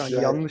kanka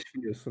transseksüel yanlış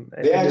biliyorsun.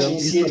 veya Emirhan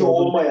cinsiyeti insan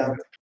olduğunu olmayan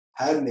düşünmüyorum.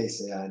 her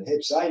neyse yani.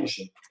 Hepsi aynı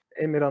şey.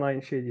 Emirhan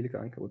aynı şey değil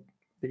kanka. Bu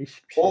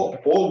değişik bir şey.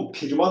 O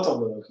primat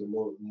amına koyayım.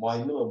 O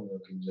maymun amına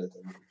koyayım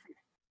zaten.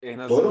 En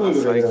Doğru azından mudur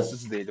Emirhan?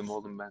 saygısız değilim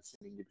oğlum ben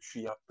senin gibi. Şu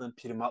yaptığın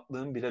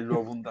primatlığın bile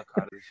lovunda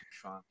kardeşim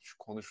şu an. Şu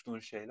konuştuğun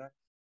şeyler.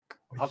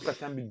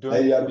 Hakikaten bir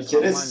Hayır dönüp ya bir kere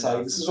utanman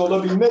saygısız lazım.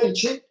 olabilmen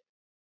için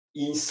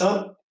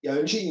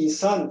önce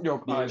insan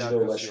Yok bilincine alakası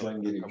yok ulaşman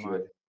kanka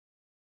gerekiyor.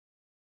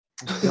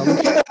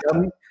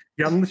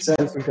 Yanlış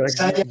biliyorsun kanka.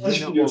 Sen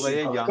yanlış Yine biliyorsun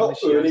olaya kanka.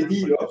 yanlış Öyle yerden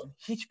değil o. bakıyorsun.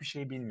 Hiçbir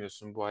şey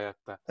bilmiyorsun bu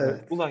hayatta.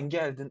 Evet. Ulan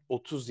geldin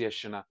 30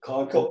 yaşına.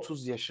 Kanka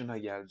 30 yaşına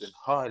geldin.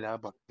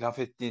 Hala bak laf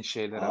ettiğin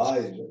şeylere bak.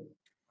 hayır.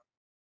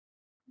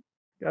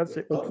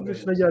 Gerçek 30 Kanka,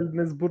 yaşına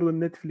geldiniz burada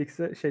Netflix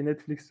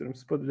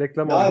diyorum.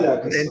 Reklam ne aldım.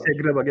 alakası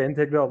var?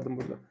 Entegre aldım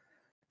burada.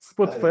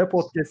 Spotify'a Alakası.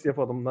 podcast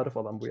yapalım bunları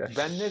falan bu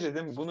yaşta. Ben ne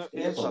dedim? Bunu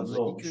en Yapalım, fazla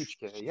ne olmuş? 2-3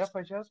 kere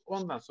yapacağız.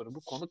 Ondan sonra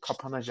bu konu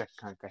kapanacak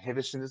kanka.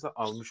 Hevesinizi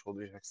almış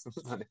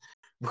olacaksınız. Hani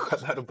bu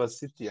kadar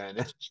basit yani.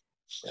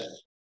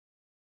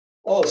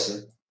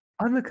 Olsun.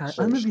 Anı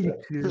Sonuçta.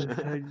 biriktiriyoruz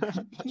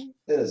kardeşim.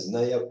 En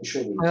azından yapmış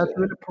oluruz Hayata yani.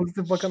 böyle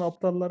pozitif bakan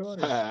aptallar var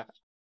ya.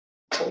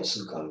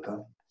 Olsun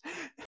kanka.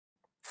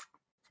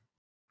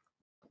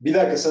 Bir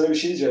dakika sana bir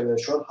şey diyeceğim.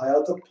 Yani şu an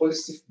hayata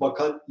pozitif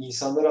bakan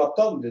insanlara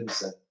aptal mı dedin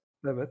sen?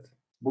 Evet.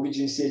 Bu bir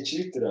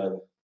cinsiyetçiliktir abi.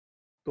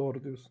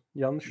 Doğru diyorsun.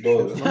 Yanlış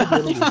Doğru. düşünüyorsun ama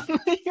doğru diyorsun.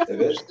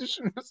 Evet.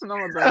 Düşünüyorsun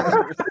ama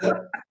doğru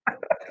diyorsun.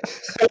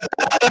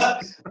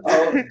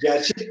 Ama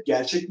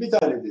gerçek bir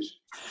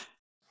tanedir.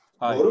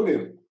 Hayır. Doğru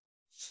muyum?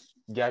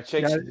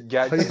 Gerçek Hayır.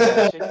 gerçek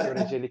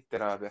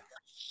göreceliktir abi.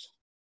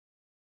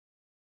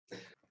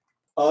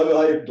 Abi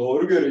hayır,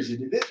 doğru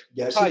görecelidir.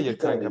 Gerçek Hayır bir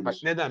kanka bak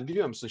tanedir. neden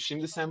biliyor musun?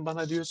 Şimdi sen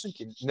bana diyorsun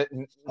ki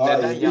neden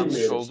Hayır, yanlış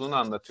bilmiyorum. olduğunu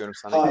anlatıyorum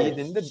sana. İyi Hayır.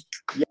 dinle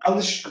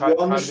Yanlış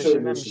kardeşinden bir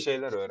söylüyorsun.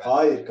 şeyler öğren.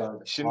 Hayır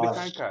kanka. Şimdi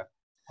Hayır. kanka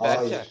Berker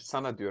Hayır.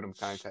 sana diyorum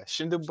kanka.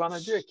 Şimdi bana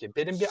diyor ki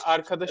benim bir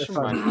arkadaşım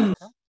var Efendim.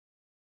 kanka.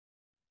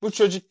 Bu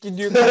çocuk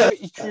gidiyor kanka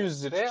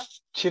 200 liraya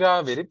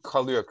kira verip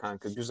kalıyor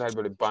kanka. Güzel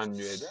böyle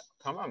banliyöde.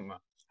 Tamam mı?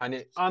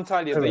 Hani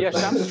Antalya'da Evet.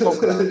 yaşam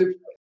çok rahat.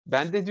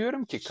 Ben de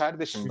diyorum ki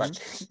kardeşim bak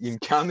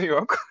imkanı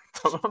yok.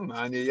 Tamam mı?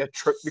 Hani ya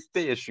çöplükte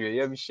yaşıyor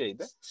ya bir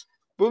şeyde.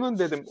 Bunun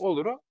dedim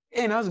oluru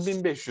en az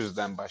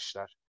 1500'den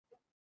başlar.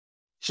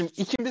 Şimdi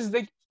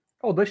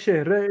O da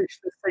şehre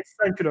işte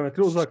 80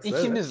 kilometre uzaksa evet.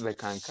 ikimiz de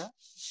kanka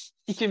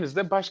İkimiz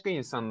de başka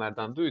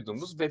insanlardan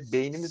duyduğumuz ve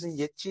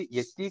beynimizin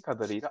yettiği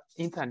kadarıyla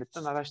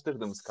internetten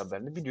araştırdığımız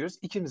kadarını biliyoruz.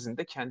 İkimizin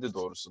de kendi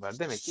doğrusu var.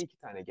 Demek ki iki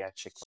tane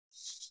gerçek var.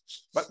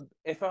 Bak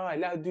Efe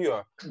hala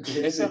diyor. Geri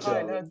Efe zekalı.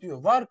 hala diyor.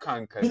 Var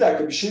kanka Bir diyor.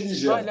 dakika, bir şey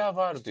diyeceğim. Hala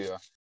var diyor.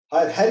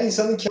 Hayır, her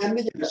insanın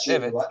kendi gerçeği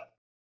mi Evet. var?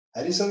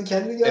 Her insanın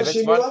kendi Evet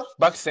gerçeği mi var. var?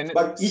 Bak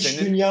Bak, iç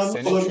dünyanın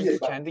çünkü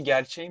olabilir. Bak, kendi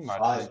gerçeğin var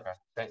hayır.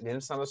 kanka.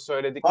 Benim sana Hayır,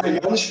 söylediklerim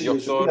yanlış yok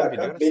biliyorsun. Bir doğru dakika.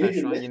 biliyorum. Sen Beni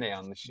şu an dinle. yine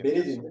yanlış Beni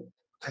yapıyorsun. dinle.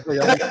 Efe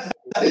yanlış.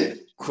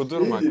 Beni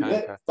Kudurma dinle.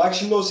 kanka. Bak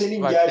şimdi o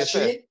senin Bak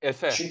gerçeğin.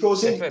 Çünkü o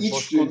senin Efe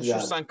boş iç dünyan.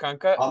 konuşursan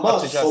kanka Ama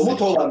atacağız somut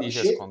seni, olan bir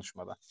kilitleyeceğiz şey.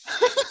 konuşmadan.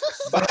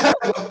 Bak,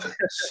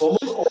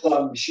 somut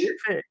olan bir şey.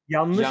 Efe,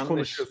 yanlış Yanlış.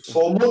 konuşuyorsun.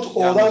 Somut Yanlış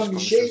olan bir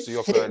şey konuşuyorsun.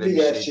 Yok tek öyle bir bir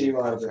şey değil gerçeği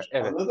kanka. vardır.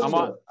 Evet Anladın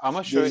mı?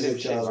 ama şöyle bir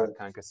şey var Gerizekalı.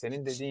 kanka.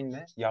 Senin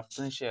dediğinle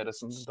yaptığın şey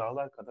arasında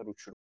dağlar kadar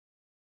uçurum.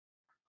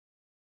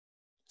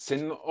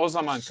 Senin o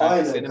zaman kanka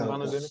Aynen senin bana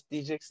kanka. dönüp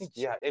diyeceksin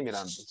ki ya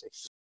Emirhan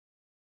diyeceksin.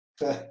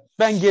 Heh.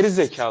 Ben geri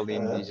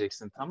zekalıyım Aha.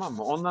 diyeceksin tamam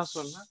mı? Ondan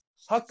sonra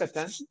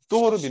hakikaten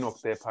doğru bir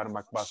noktaya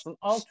parmak bastın.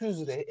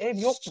 600 liraya ev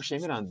yokmuş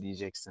Emirhan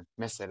diyeceksin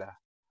mesela.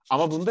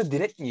 Ama bunu da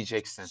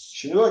diretmeyeceksin.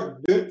 Şimdi bak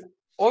dün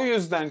O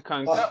yüzden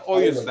kanka, o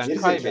hayır bak, yüzden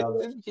gerizekalı.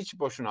 kaybettin. Hiç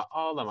boşuna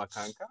ağlama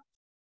kanka.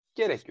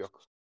 Gerek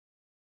yok.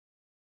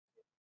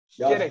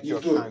 Ya Gerek bir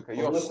yok dur. kanka.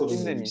 Yok Amına kodum dedim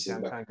seni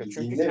dinlemeyeceğim bak. kanka. Bir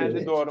Çünkü dinle kendi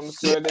beni. doğrumu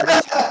söyledim.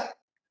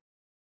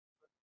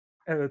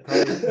 Evet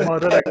abi.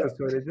 Bağırarak da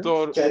söyledin.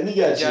 Doğru Kendi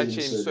gerçeğimi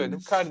gerçeğimi söyledim. söyledim.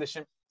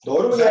 Kardeşim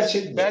Doğru mu,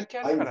 gerçek mi?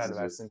 Berker karar Hangisi?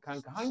 versin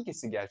kanka.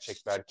 Hangisi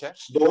gerçek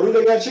Berker?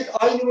 Doğruyla gerçek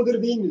aynı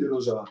mıdır değil midir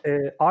o zaman?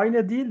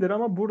 Aynı değildir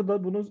ama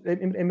burada bunu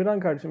Emirhan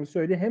kardeşimiz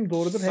söyledi. Hem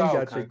doğrudur hem Sağ ol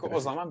kanka. gerçektir. O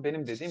zaman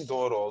benim dediğim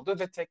doğru oldu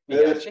ve tek bir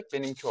Evet. gerçek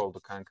benimki oldu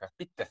kanka.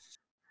 Bitti.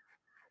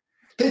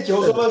 Peki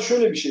o Evet. zaman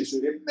şöyle bir şey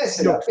söyleyeyim.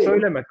 Mesela Yok benim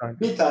söyleme kanka.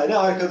 bir tane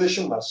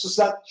arkadaşım var. Sus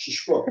lan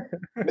şişko.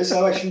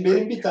 Mesela bak şimdi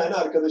benim bir tane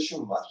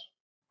arkadaşım var.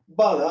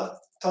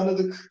 Bana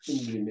tanıdık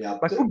indirimi Bak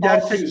yaptı. bu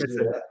gerçek 600 mesele.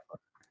 liraya.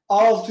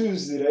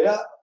 600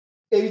 liraya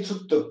evi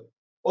tuttum.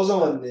 O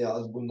zaman ne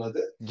yaz bunun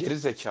adı? Geri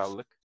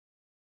zekalılık.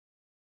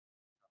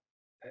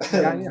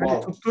 Yani hani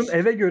Mal. tuttuğun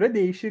eve göre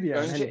değişir yani.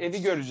 Önce Hani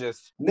evi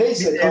göreceğiz.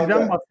 Neyse bir evden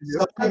kanka.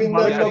 bahsediyoruz. Sen Sahibinden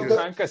bana Yani nokta,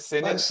 kanka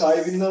bak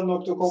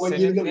sahibinden.com'a senin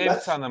girdim ev ben.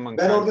 tanımın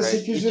Ben orada kanka.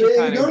 800 İki liraya evi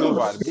tane gördüm mü?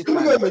 duvar, bir Gördün mü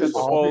tane görmedin mi?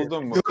 çatı abi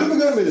oldu mu? Gördün mü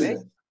görmedin Ne?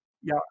 mi?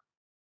 ya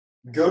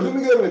Gördün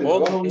mü görmedin mi? Bana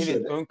Oğlum onu evin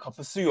söyle. ön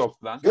kapısı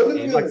yok lan. Gördün mü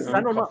Evin bak görmedin mi?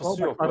 ön sen ona kapısı bak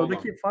yok oğlum.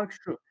 aradaki fark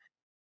şu.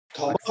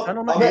 Tamam Bak sen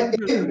ona ama ev ev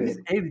diyorsun biz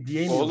mi? ev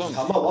diyemiyoruz. Oğlum,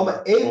 Tamam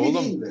ama ev mi oğlum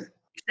değil mi?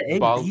 İşte ev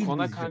değil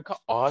balkona bizce. kanka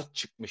ağaç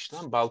çıkmış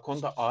lan.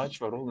 Balkonda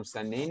ağaç var oğlum.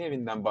 Sen neyin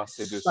evinden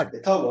bahsediyorsun? Bak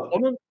Tamam.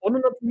 onun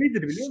adı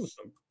nedir biliyor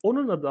musun?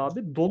 Onun adı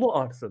abi dolu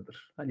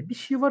arsadır. Hani bir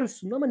şey var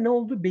üstünde ama ne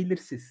olduğu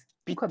belirsiz.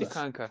 Bu Bitti kadar.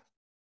 kanka.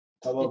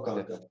 Tamam Bitti.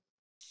 kanka.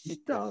 Bitti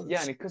Bitti. abi.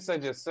 Yani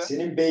kısacası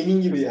Senin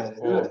beynin gibi yani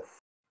değil mi?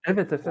 of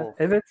Evet Efe. of.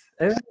 Evet.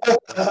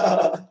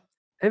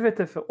 Evet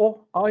Efe.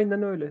 O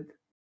aynen öyle.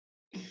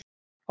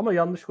 Ama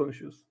yanlış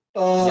konuşuyorsun.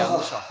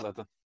 Yanlış Ah.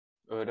 atladın.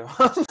 Öyle.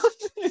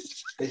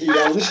 Peki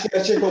yanlış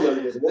gerçek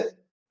olabilir mi?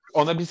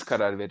 Ona biz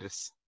karar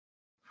veririz.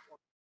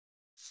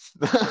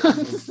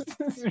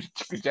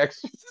 Çıkacak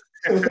şimdi.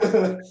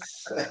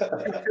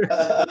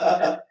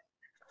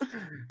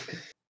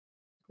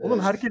 Oğlum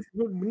herkes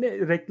bu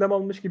ne reklam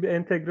almış gibi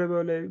entegre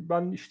böyle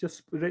ben işte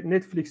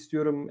Netflix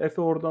diyorum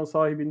Efe oradan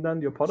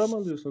sahibinden diyor. Para mı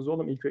alıyorsunuz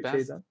oğlum ilk Ben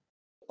şeyden?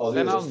 ben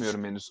Alıyorum.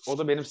 almıyorum henüz. O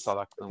da benim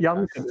salaklığım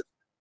Yanlış kanka. alıyorsun.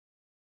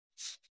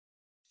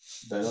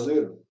 Ben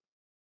alıyorum.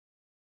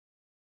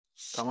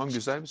 Tamam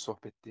güzel bir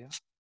sohbetti ya.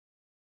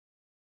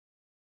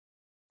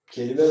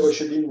 Kelime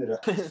başı 1000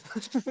 lira.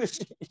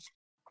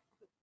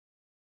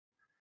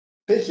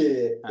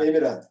 Peki Heh.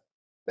 Emirhan.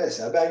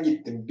 Mesela ben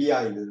gittim bir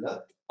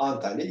aylığına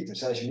Antalya'ya gittim.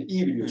 Sen şimdi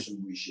iyi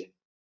biliyorsun bu işi.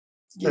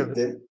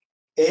 Gittim.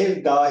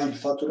 Ev dahil,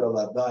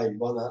 faturalar dahil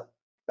bana.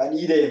 Ben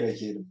iyi de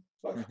yemek yerim.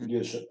 Bak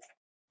biliyorsun.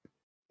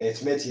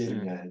 Etmet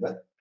yerim yani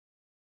ben.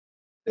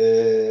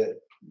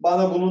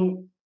 Bana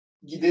bunun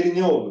gideri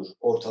ne olur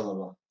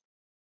ortalama?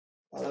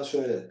 Bana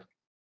söyle.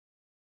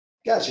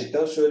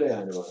 Gerçekten söyle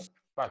yani bana.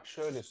 Bak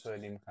şöyle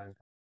söyleyeyim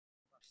kanka.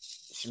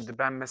 Şimdi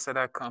ben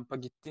mesela kampa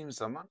gittiğim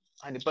zaman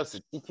hani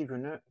basit 2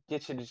 günü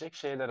geçirecek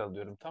şeyler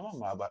alıyorum tamam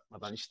mı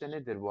abartmadan. İşte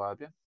nedir bu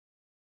abi?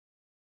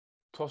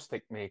 Tost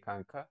ekmeği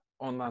kanka.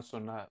 Ondan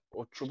sonra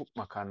o çubuk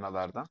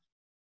makarnalardan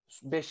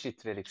 5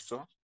 litrelik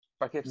su.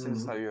 Bak hepsini Hı-hı.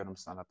 sayıyorum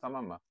sana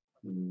tamam mı?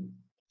 Hı-hı.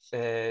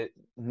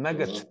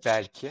 Nugget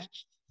belki.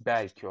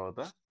 Belki o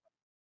da.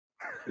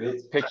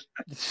 Evet. Pek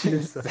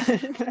Neyse.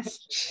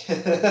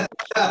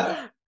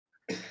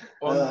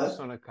 Ondan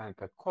sonra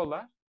kanka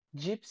kola,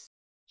 cips,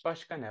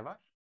 başka ne var?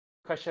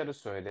 Kaşarı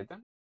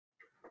söyledim.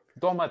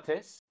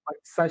 Domates. Bak,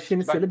 sen Bak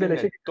şiniseli beleşe dinle.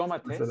 getiriyorsun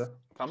Domates. mesela.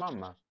 Tamam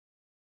mı?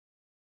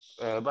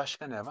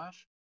 Başka ne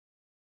var?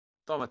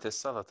 Domates,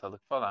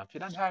 salatalık falan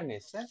filan her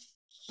neyse.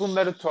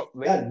 Bunları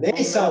toplayıp, Yani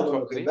neyse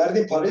amına koyayım.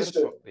 Verdiğin parayı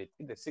söyle. toplayıp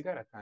bir de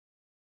sigara kanka.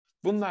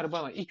 Bunlar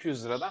bana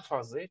 200 liradan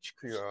fazlaya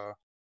çıkıyor.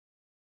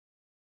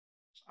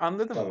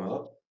 Anladın mı?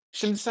 Tamam.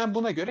 Şimdi sen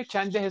buna göre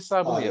kendi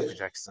hesabını Hayır.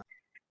 yapacaksın.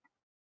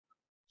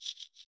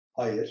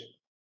 Hayır.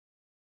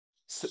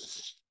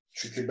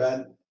 Çünkü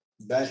ben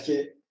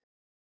belki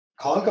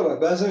kanka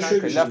bak ben sana şöyle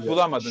Kanka bir şey laf diyeceğim.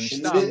 bulamadın işte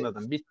Şimdi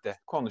anladım. Bitti.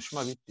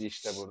 Konuşma bitti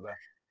işte burada.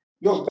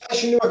 yok ben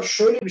şimdi bak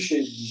şöyle bir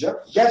şey diyeceğim.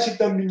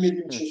 Gerçekten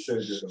bilmediğim için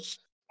söylüyorum.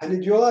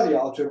 Hani diyorlar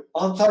ya atıyorum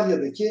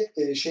Antalya'daki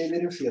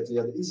şeylerin fiyatı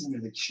ya da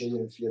İzmir'deki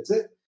şeylerin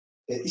fiyatı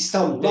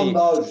İstanbul'dan Değil.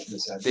 daha ucuz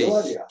mesela. Değil.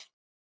 Diyorlar ya.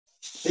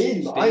 Değil mi?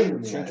 Değil. Aynı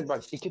mı Çünkü yani?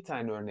 bak 2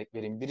 tane örnek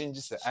vereyim.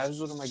 Birincisi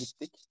Erzurum'a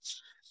gittik.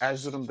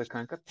 Erzurum'da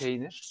kanka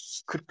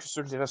peynir 40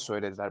 küsür lira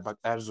söylediler. Bak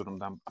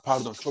Erzurum'dan.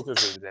 Pardon çok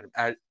özür dilerim.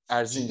 Ciddi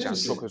Erzincan.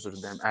 misin? Çok özür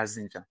dilerim.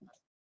 Erzincan.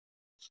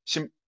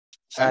 Şimdi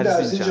Hem de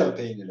Erzincan. Erzincan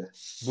peyniri.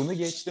 Bunu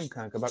geçtim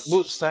kanka. Bak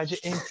bu sadece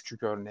en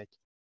küçük örnek.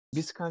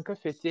 Biz kanka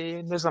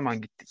Fethiye'ye ne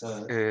zaman gittik? Ha.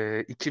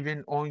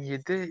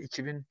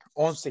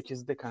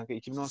 2017-2018'de kanka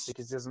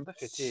 2018 yazında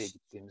Fethiye'ye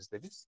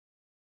gittiğimizde biz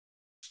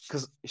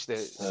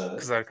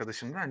kız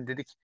arkadaşımla hani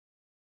dedik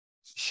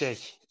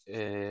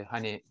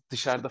hani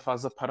dışarıda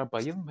fazla para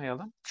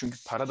bayılmayalım. Çünkü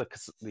para da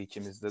kısıtlı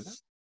ikimizde de.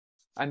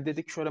 Hani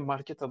dedik şöyle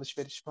market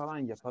alışveriş falan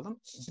yapalım.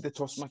 Bir de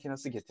tost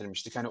makinesi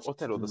getirmiştik. Hani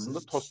otel odasında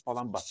tost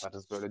falan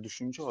basarız böyle.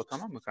 Düşünce o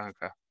tamam mı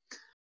kanka?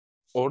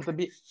 Orada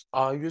bir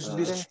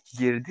A101'e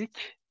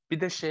girdik.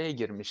 Bir de şeye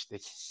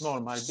girmiştik.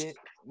 Normal bir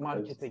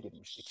markete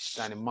girmiştik.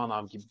 İşte hani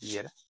manav gibi bir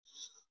yere.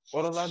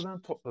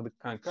 Oralardan topladık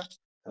kanka.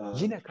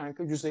 Yine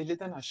kanka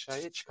 150'den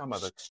aşağıya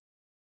çıkamadık.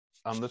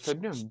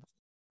 Anlatabiliyor muyum?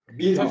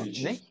 Bir Tabii, gün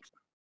için. ne?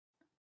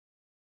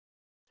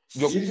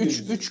 Yok Bir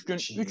 3 gün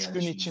için 3 yani gün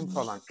şimdi. için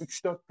falan.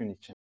 3-4 gün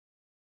için.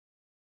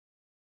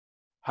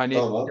 Hani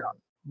Tamam.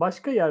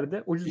 Başka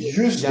yerde ucuz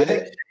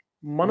Yüzde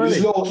manav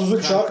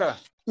 %30'u çarp kanka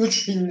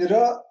 3.000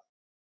 lira.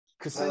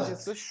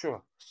 kısacası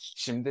şu.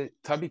 Şimdi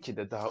tabii ki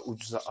de daha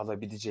ucuza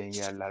alabileceğin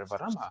yerler var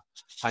ama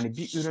hani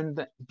bir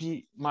üründe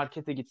bir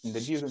markete gittiğinde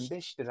bir ürün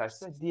 5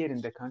 liraysa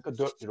diğerinde kanka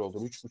 4 lira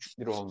olur. 3,5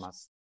 lira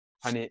olmaz.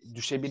 Hani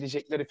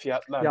düşebilecekleri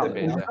fiyatlar da ya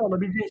belli. ucuza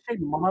alabileceğin şey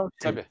manav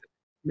şey. Tabii.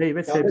 Meyve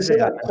Ya sebze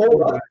mesela yani.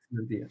 kola,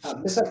 Diye.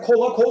 mesela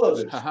kola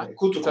koladır. Haha. Yani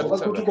kutu Tabii, kola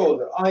tabii. kutu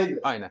koladır. Aynı.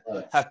 Aynen.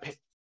 Evet. Ha,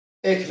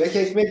 Ekmek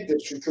ekmektir.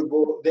 Çünkü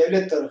bu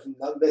devlet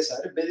tarafından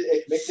vesaire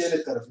ekmek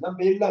devlet tarafından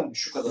belirlenmiş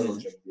şu kadar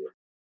olacak diye.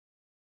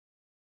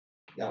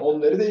 Yani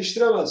onları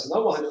değiştiremezsin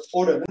ama hani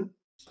oranın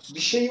bir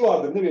şeyi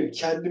vardır ne bileyim.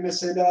 Kendi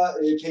mesela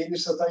peynir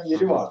satan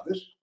yeri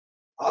vardır.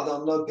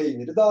 Adamdan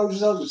peyniri daha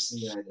ucuz alırsın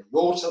yani.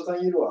 Yoğurt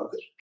satan yeri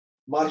vardır.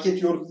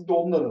 Market yoğurdu da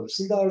ondan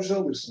alırsın. Daha ucuz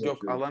alırsın. Yok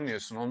atıyorum.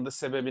 alamıyorsun. Onun da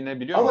sebebi ne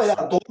biliyor Ama musun?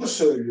 ya doğru Bak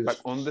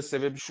söylüyorsun. onun da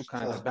sebebi şu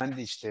kanka. Ha. Ben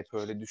de işte hep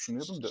öyle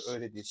düşünüyordum da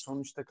öyle değil.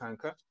 Sonuçta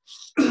kanka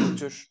bu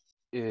tür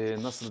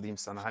nasıl diyeyim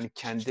sana hani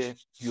kendi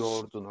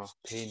yoğurdunu,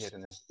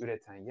 peynirini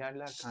üreten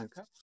yerler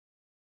kanka.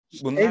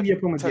 Bunlar Ev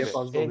yapımı diye tabii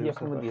fazla ev alıyor bu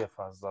yapımı sefer. diye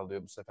fazla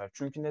alıyor bu sefer.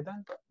 Çünkü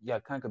neden? Ya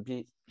kanka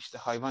bir işte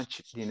hayvan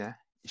çiftliğine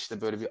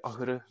işte böyle bir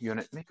ahırı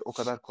yönetmek o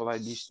kadar kolay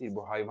bir iş değil.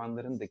 Bu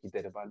hayvanların da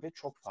gideri var ve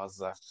çok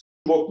fazla.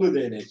 Boklu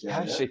değnek yani.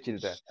 Her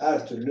şekilde.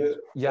 Her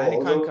türlü. Yani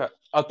O zaman kanka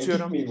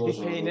atıyorum gitmeyeyim o bir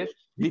zaman.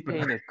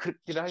 peynir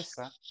 40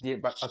 liraysa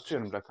diye bak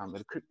atıyorum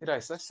rakamları 40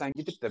 liraysa sen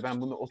gidip de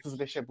ben bunu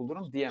 35'e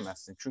bulurum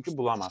diyemezsin. Çünkü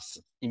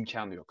bulamazsın.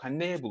 İmkanı yok. Hani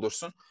neye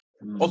bulursun?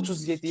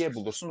 37'ye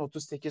bulursun,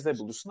 38'e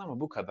bulursun ama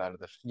bu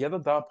kadardır. Ya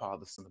da daha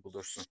pahalısını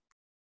bulursun.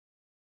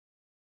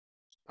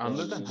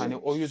 Anladın? Hani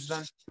o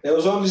yüzden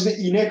o zaman biz de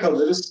inek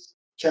alırız.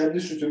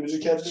 Kendi sütümüzü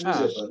kendimiz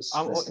yaparız.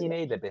 ama Mesela. o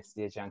ineği de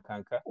besleyeceksin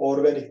kanka.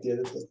 Organik diye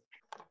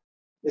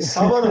de.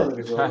 Saman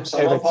alırız oğlum.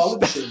 Saman Evet pahalı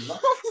işte. bir şey mi lan?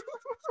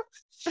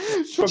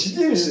 Çok Ciddi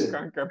ciddiyim misin?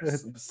 kanka.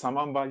 Evet.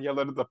 Saman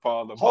balyaları da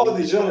pahalı.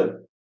 Hadi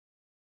canım.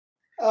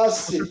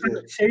 Az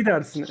siktir. Şey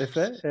dersin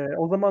Efe,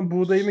 o zaman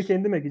buğdayımı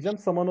kendim ekeceğim,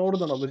 samanı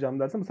oradan alacağım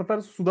dersin. Bu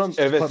sefer sudan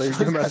Evet. parayı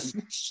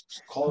gömersin.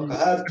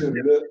 Kanka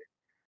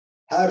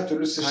her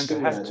türlü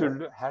sıçtın Kanka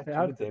yani. her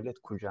türlü devlet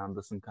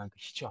kucağındasın kanka.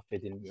 Hiç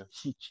affedilmiyor.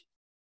 Hiç.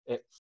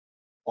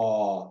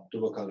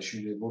 Dur bakalım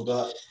şimdi.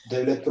 Burada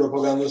devlet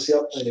propagandası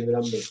yapmayın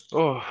Emirhan Bey.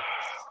 Oh.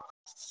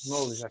 Ne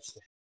olacak ki?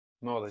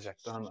 Ne olacak?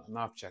 Daha ne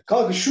yapacak?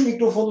 Kanka şu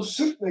mikrofonu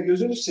sürtme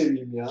gözünü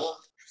seveyim ya.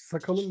 Şu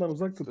sakalından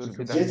uzak tut. Dur bir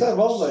mikrofonu. dakika. Yeter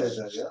vallahi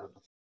yeter ya.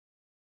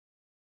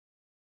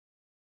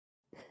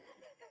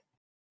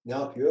 Ne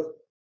yapıyor?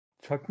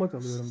 Çakmak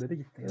alıyorum dedi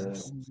gitti yani.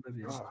 Evet. Onun da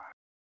bir-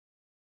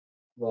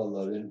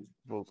 Vallahi benim.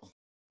 Buldum.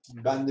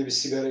 Ben de bir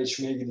sigara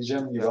içmeye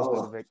gideceğim gibi Ya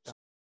ama. dur bekle.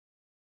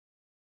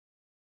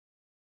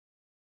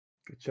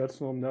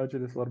 İçersin oğlum ne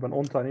acelesi var. Ben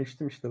 10 tane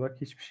içtim işte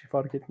bak hiçbir şey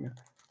fark etmiyor.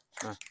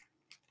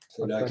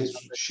 Felaket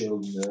şey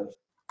oldu ya.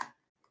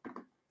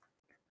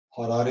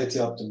 Hararet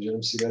yaptım,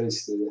 canım sigara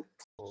istedi.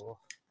 Oh.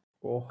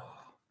 Oh.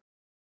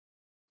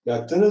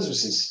 Yaktınız mı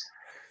siz?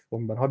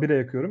 Oğlum ben habire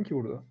yakıyorum ki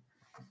burada.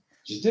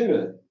 Ciddi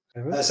mi?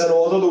 Evet. Ha, sen o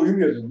odada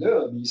uyumuyordun değil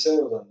mi? Bilgisayar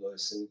odanda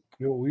senin.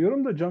 Yo,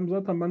 uyuyorum da cam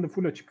zaten bende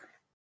full açık.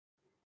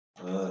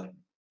 Ha.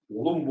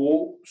 Oğlum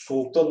bu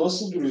soğukta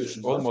nasıl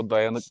duruyorsun Oğlum lan? o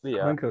dayanıklı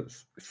ya. Kanka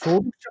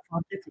soğudukça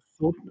fark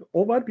etmiyor.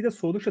 O var, bir de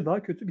soğudukça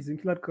daha kötü.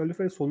 Bizimkiler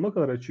kaloriferi sonuna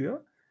kadar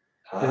açıyor.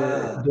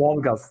 Ha.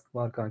 Doğalgaz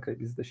var kanka.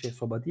 Bizde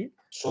soba değil.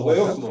 Soba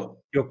yok Doğalgaz.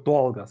 mu? Yok,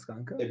 doğalgaz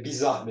kanka. Bir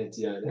zahmet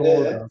yani.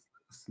 Doğalgaz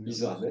Bir ısınıyoruz.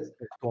 zahmet.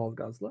 Evet,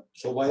 doğalgazla.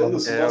 Sobayla da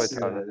ısınmazsın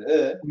Evet abi.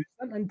 yani. O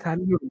yüzden hani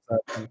terliyorum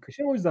zaten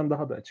kışın. O yüzden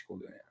daha da açık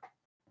oluyor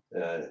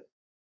yani. Yani.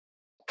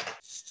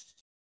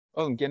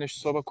 Oğlum gene şu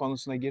soba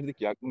konusuna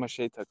girdik ya, aklıma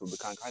şey takıldı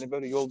kanka. Hani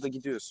böyle yolda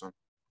gidiyorsun.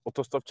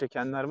 Otostop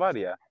çekenler var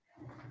ya.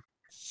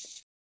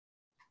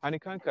 Hani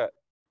kanka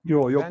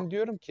Yok. ben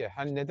diyorum ki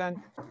hani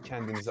neden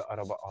kendinize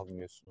araba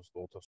almıyorsunuz da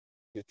otostop?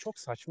 Çok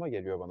saçma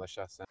geliyor bana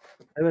şahsen.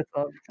 Evet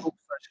abi, çok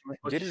saçma.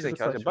 Geri Aşırı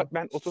zekalıca. saçma. Bak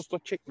ben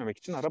otostop çekmemek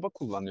için araba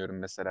kullanıyorum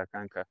mesela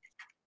kanka.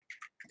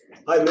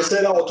 Hayır,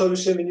 mesela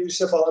otobüse,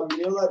 minibüse falan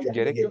biniyorlar ya.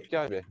 Gerek yok ki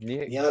abi.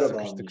 Niye araba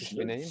Sıkış tıkış almıyorsun?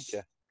 bineyim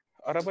ki?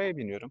 Arabaya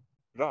biniyorum.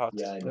 Rahat.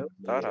 Yani.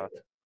 Daha rahat.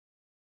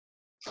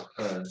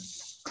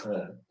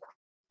 Ha.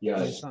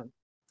 Yani. İnsan.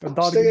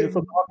 Daha İşte gidiyorsa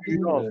daha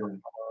büyüğünü al.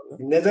 bilmiyorum.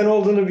 Neden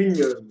olduğunu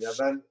bilmiyorum ya.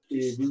 Ben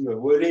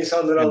bilmiyorum. Böyle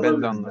insanları Ya ben de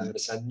anlamıyorum. anlamıyorum.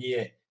 Sen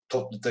niye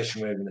toplu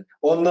taşımaya bindin?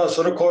 Ondan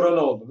sonra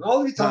korona oldu.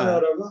 Al bir tane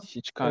araba.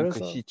 Hiç kanka,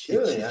 Evet abi. hiç.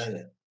 Değil mi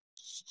yani?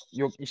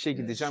 Yok işe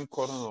gideceğim,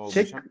 korona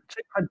Çek olacağım.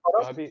 hadi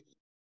Abi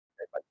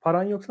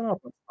paran yoksa ne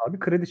yaparsın? Abi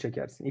kredi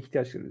çekersin.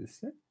 İhtiyaç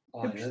kredisi.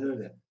 Aynen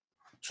öyle.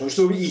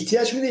 Sonuçta o bir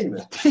ihtiyaç mı değil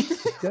mi?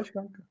 İhtiyaç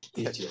kanka.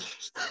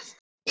 İhtiyaç.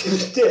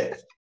 Bitti.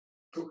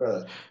 Bu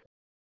kadar.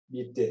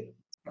 Bitti.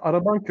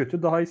 Araban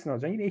kötü, daha iyisini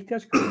alacaksın. Yine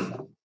ihtiyaç kredisi.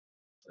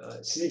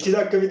 Yani siz 2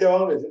 dakika bir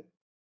devam edin.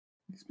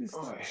 Biz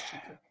Ay.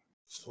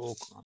 Soğuk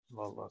lan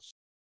vallahi.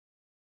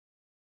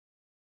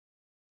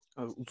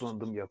 Abi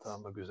uzandım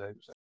yatağımda güzel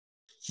güzel.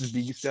 Siz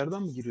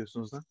bilgisayardan mı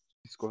giriyorsunuz lan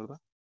Discord'a?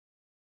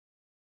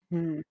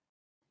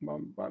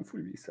 Ben full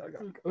bilgisayar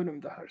kanka.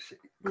 Önümde her şey.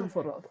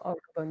 Kafa rahat.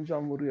 Arkadan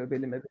cam vuruyor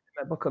belime.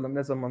 Bakalım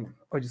ne zaman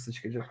acısı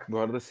çıkacak. Bu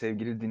arada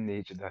sevgili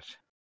dinleyiciler,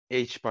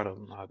 H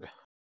paralın abi.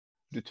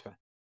 Lütfen.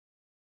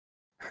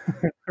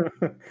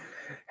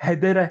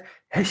 Hedere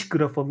hash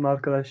graf alın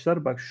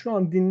arkadaşlar. Bak şu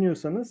an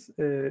dinliyorsanız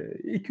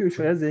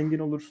 2-3 aya zengin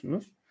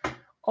olursunuz.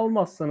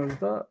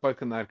 Almazsanız da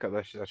Bakın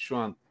arkadaşlar şu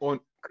an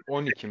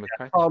 12 mi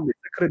kaç? pahalıysa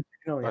kredi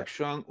çekin o Bak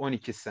şu an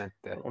 12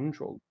 sentte. yani.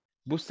 13 oldu.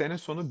 Bu sene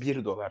sonu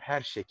 1 dolar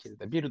her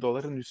şekilde. 1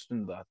 doların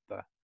üstünde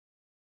hatta.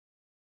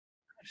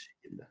 Her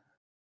şekilde.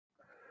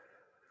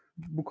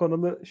 Bu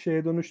kanalı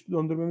şeye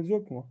döndürmemiz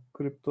yok mu?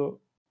 Kripto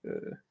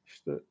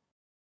işte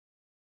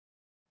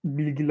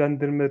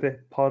bilgilendirme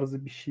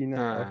tarzı bir şeyine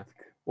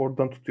artık.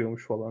 Oradan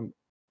tutuyormuş falan.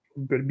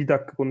 Böyle bir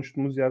dakika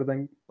konuştuğumuz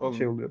yerden Oğlum,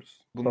 şey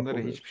oluyoruz. Bunlara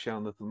oluyoruz. hiçbir şey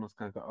anlatılmaz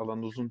kanka.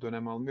 Alan uzun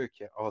dönem almıyor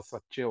ki.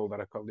 Alsatçı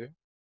olarak alıyor.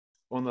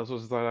 Ondan sonra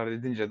zarar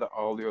edince de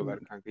ağlıyorlar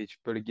kanka.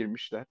 Hiç böyle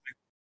girmişler.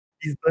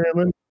 Biz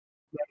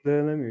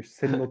dayanamıyoruz.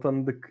 Senin o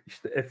tanıdık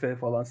işte Efe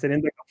falan.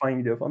 Senin de kafan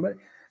gidiyor falan. Ben,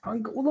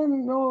 kanka ulan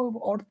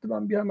ya arttı,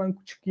 ben bir hemen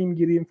çıkayım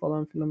gireyim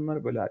falan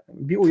filanlar böyle.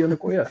 Bir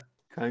uyanık o ya.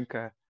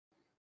 Kanka.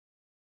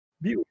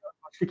 Bir uyanık.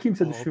 Başka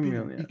kimse Abi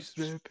düşünmüyor yani.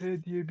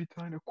 XRP diye bir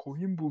tane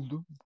coin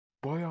buldum.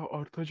 Bayağı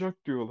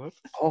artacak diyorlar.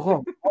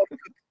 Ağam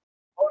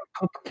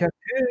arka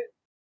kepi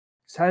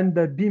sen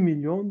de 1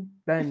 milyon,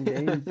 ben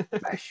de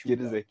 5 Geri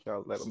milyon.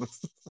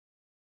 zekalılarımız.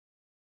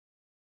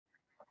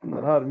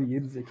 Bunlar harbi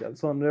geri zekalı.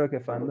 Sonra yok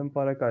efendim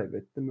para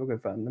kaybettim. Yok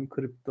efendim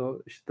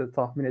kripto işte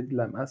tahmin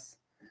edilemez.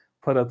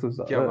 Para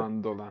tuzağı.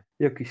 Yalan dolan.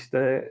 Yok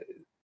işte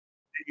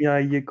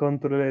dünya'yı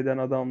kontrol eden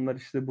adamlar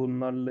işte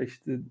bunlarla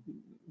işte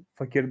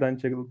fakirden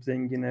çekilip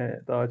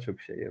zengine daha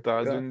çok şey yapıyor.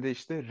 Daha dün de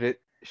işte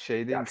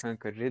şeydeyim Ya,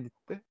 kanka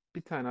Reddit'te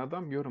bir tane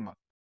adam yorum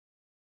attı.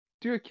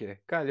 Diyor ki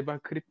galiba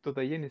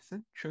kriptoda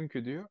yenisin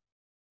çünkü diyor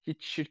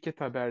hiç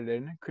şirket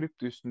haberlerinin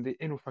kripto üstünde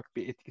en ufak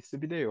bir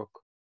etkisi bile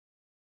yok.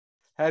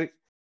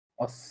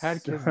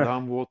 Herkes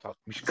downvote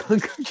atmış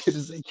kanka,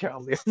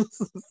 gerizekalı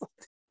yalnız.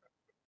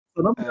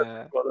 Sana mı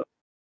Ee, bu adam?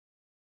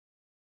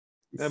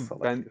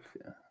 ben Herif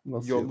ya.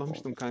 Nasıl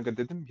yollamıştım kanka,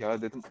 dedim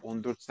ya dedim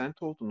 14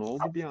 sent oldu, ne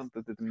oldu bir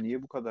anda dedim,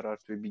 niye bu kadar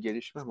artıyor, bir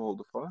gelişme mi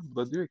oldu falan. Bu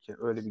da diyor ki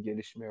öyle bir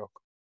gelişme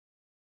yok.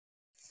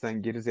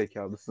 Sen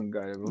gerizekalısın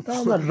galiba.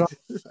 Tamam,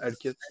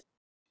 Herkes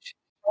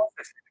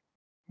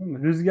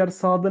rüzgar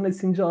sağdan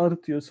esince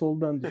artıyor,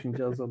 soldan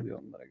düşünce azalıyor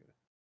onlara göre.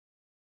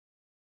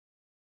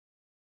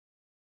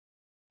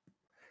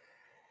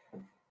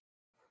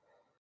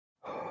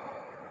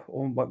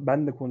 Oğlum bak,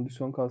 ben de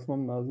kondisyon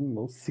kasmam lazım da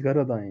o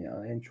sigaradan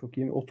ya en çok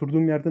iyi.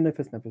 Oturduğum yerde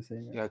nefes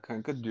nefeseyim ya. ya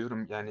kanka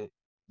diyorum yani,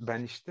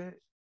 ben işte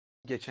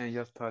geçen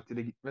yaz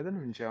tatile gitmeden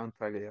önce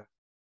Antalya'ya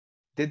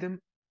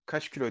dedim,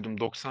 kaç kiloydum,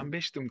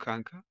 95'tim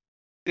kanka.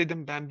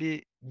 Dedim ben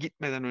bir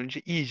gitmeden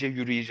önce iyice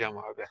yürüyeceğim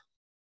abi.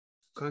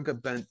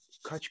 Kanka ben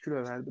kaç kilo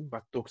verdim?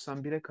 Bak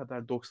 91'e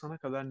kadar, 90'a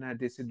kadar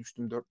neredeyse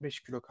düştüm.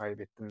 4-5 kilo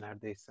kaybettim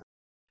neredeyse.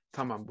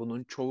 Tamam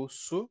bunun çoğu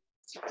su.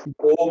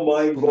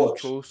 Oh my Bunun God.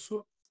 çoğu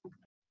su.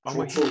 Ama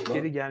Çok hiç soğuk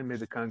geri lan.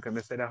 gelmedi kanka.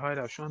 Mesela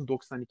hala şu an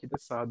 92'de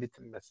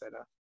sabitim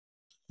mesela.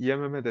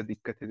 Yememe de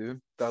dikkat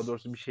ediyorum. Daha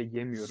doğrusu bir şey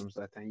yemiyorum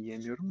zaten.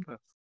 Yiyemiyorum da.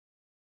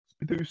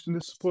 Bir de üstünde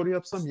spor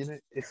yapsam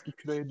yine eski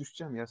kiloya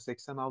düşeceğim ya.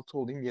 86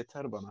 olayım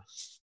yeter bana.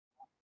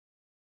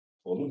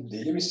 Oğlum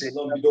deli misin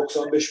lan?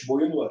 1,95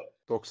 boyun var.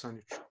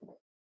 93.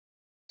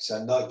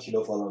 Sen daha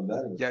kilo falan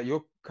verme. Ya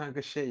yok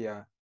kanka şey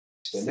ya.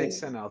 İşte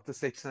neyse.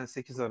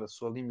 86-88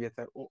 arası olayım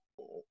yeter. O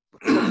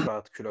çok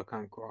rahat kilo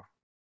kanka o.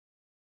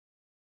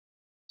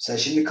 Sen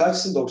şimdi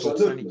kaçsın? 94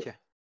 mü? 92.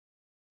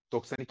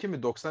 92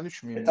 mi?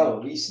 93 müyüm neyim?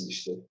 Tamam iyisin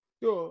işte.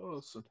 Yo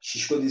olsun.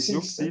 Şişko değilsin ki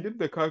Yok sen. değilim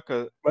de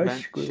kanka ben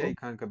Baş şey koyalım.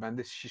 kanka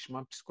bende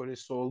şişman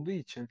psikolojisi olduğu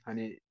için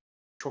hani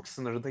çok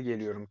sınırda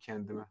geliyorum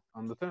kendime.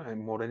 Anladın mı?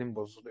 Yani moralim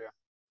bozuluyor.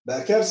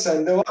 Berker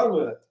sende var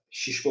mı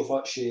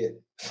şişko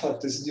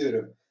fantezi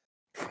diyorum.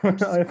 Ay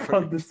Psikolojik.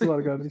 fantezisi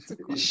var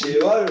kardeşim.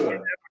 Şey var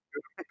mı?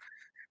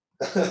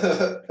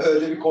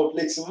 Öyle bir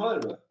kompleksin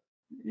var mı?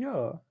 Ya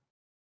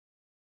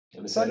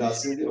Yani seni sadece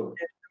rahatsız ediyor mu?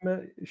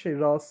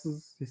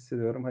 rahatsız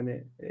hissediyorum.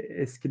 Hani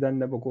eskiden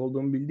ne bok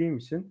olduğumu bildiğim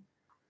için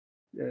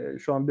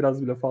şu an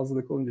biraz bile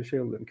fazlalık olunca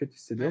şey oluyorum. Kötü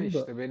hissediyorum da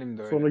İşte benim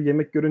de öyle. sonra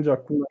yemek görünce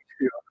aklımdan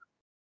çıkıyor.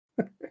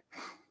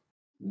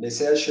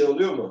 Mesela şey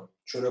oluyor mu?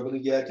 Çorabını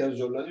giyerken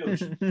zorlanıyor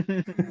musun?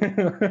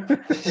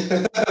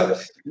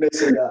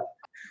 Mesela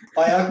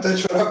ayakta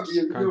çorap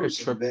giyebiliyor Kanka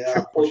musun? Veya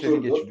çöp poşeti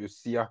oturdun. geçiriyor.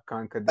 Siyah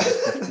kanka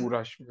direkt hiç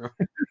uğraşmıyor.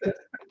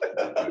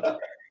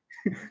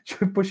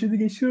 Çöp poşeti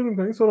geçiriyorum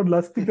kanka. Sonra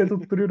lastikle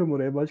tutturuyorum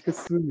oraya. Başka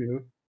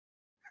sığmıyor.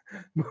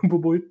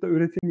 Bu boyutta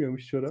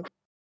üretilmiyormuş çorap.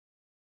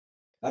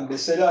 Yani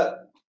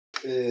mesela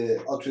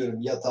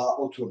atıyorum yatağa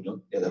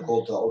oturdun ya da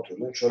koltuğa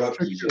oturdun çorap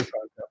Çöküyor giyeceksin.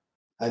 kanka.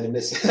 Hani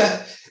mesela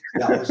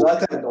ya o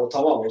zaten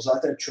tamam o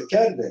zaten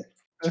çöker de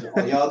şimdi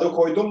ayağı da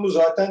koydun mu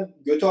zaten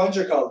götü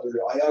anca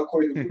kaldırıyor. Ayağı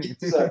koydun mu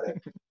gitti zaten.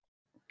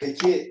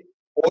 Peki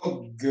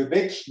o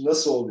göbek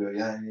nasıl oluyor?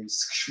 Yani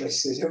sıkışma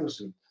hissediyor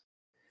musun?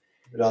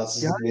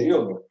 Rahatsızlık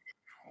veriyor mu?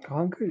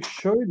 Kanka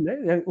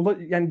şöyle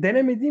yani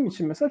denemediğim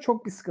için mesela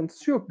çok bir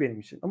sıkıntısı yok benim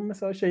için. Ama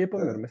mesela şey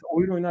yapamıyorum. Evet. Mesela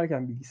oyun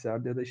oynarken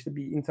bilgisayarda ya da işte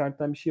bir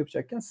internetten bir şey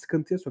yapacakken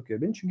sıkıntıya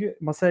sokuyor beni. Çünkü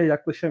masaya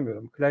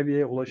yaklaşamıyorum.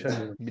 Klavyeye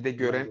ulaşamıyorum. Bir de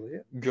Bundan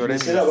dolayı. Mesela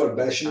göremiyorsun bak bir ben de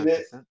kanka şimdi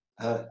sen.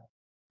 ha,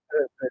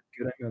 Evet,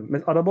 göremiyorum.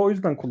 Mesela araba o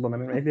yüzden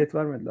kullanamıyorum. Ehliyet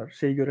vermediler.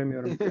 Şey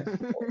göremiyorum diye.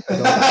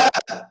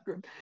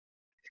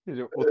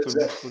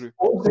 Oturmuş duruyor.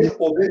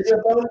 obez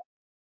yatağı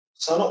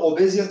sana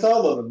obez yatağı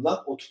alalım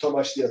lan o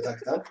tutamaçlı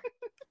yataktan.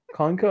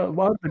 Kanka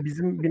var da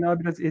bizim bina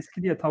biraz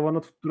eski diye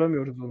tavana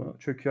tutturamıyoruz onu.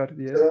 Çöker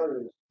diye.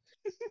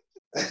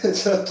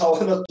 Sen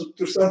tavana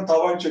tuttursan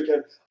tavan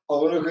çöker.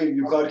 Amına koyayım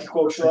yukarıki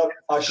komşular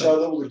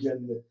aşağıda bulur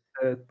kendini.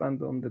 Evet ben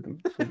de onu dedim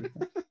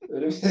çocukken.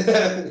 Öyle mi?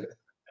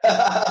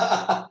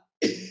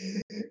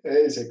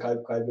 Neyse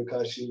kalp kalbe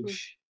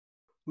karşıymış.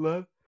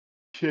 Lan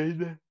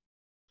şeyde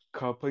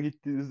kampa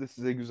gittiğinizde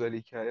size güzel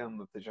hikaye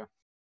anlatacağım.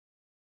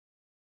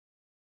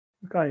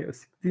 Kanka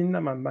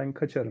dinlemem ben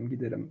kaçarım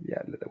giderim bir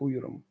yerlere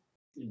uyurum.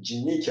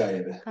 Cinli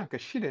hikaye be. Kanka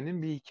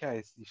Şile'nin bir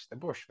hikayesi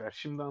işte. Boş ver.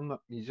 Şimdi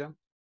anlatmayacağım.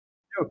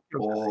 Yok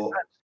yok. O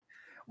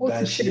O ben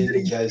tip Şile'nin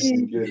şeyleri hikayesini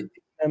hiç biliyorum.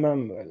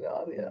 dinlemem böyle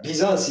abi ya.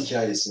 Bizans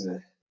hikayesi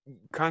mi?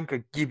 Kanka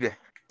gibi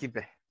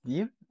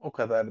diyeyim. O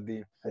kadar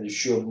diyeyim. Hani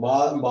şu Bu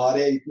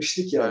mağaraya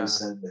gitmiştik ya biz ha,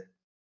 seninle.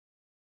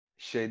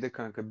 şeyde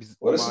kanka biz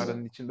Orası mağaranın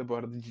mı? içinde bu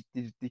arada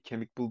ciddi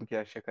kemik bulduk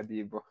ya, şaka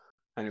değil bu.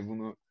 Hani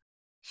bunu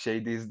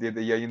şeydeyiz diye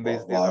de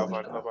yayındayız diye de Vardır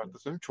abartı kanka. abartı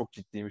söylüyorum. Çok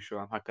ciddiyim şu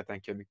an. Hakikaten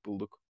kemik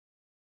bulduk.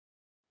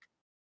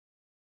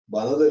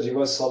 Bana da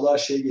Riva Salah'a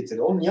şey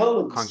getirdi. Oğlum niye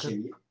almadınız Kanka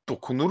kemiği?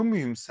 dokunur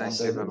muyum sence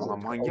ben Alsaydınız ona?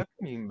 zaten.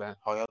 Manyak mıyım ben?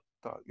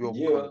 Hayatta yok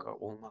Niye ya? kanka,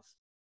 olmaz.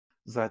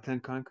 Zaten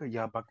kanka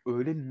ya bak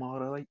öyle bir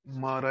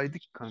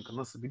mağaraydık kanka,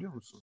 nasıl biliyor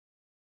musun?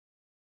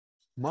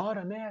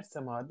 Mağara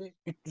meğersem abi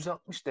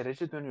 360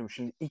 derece dönüyormuş.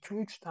 Şimdi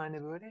 2-3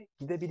 tane böyle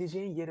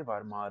gidebileceğin yeri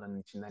var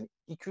mağaranın içinde. Hani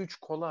 2-3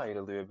 kola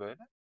ayrılıyor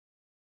böyle.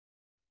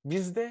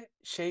 Biz de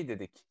şey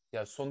dedik.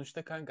 Ya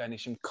sonuçta kanka hani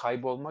şimdi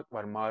kaybolmak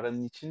var.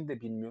 Mağaranın içini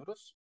de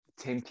bilmiyoruz.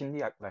 Temkinli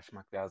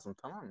yaklaşmak lazım,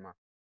 tamam mı?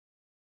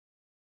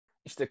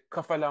 İşte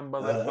kafa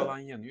lambaları Ha? falan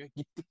yanıyor.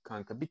 Gittik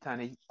kanka. Bir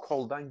tane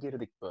koldan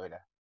girdik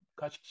böyle.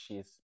 Kaç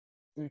kişiyiz?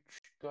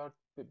 3, 4,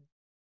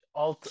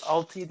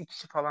 6-7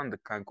 kişi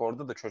falandık kanka.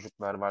 Orada da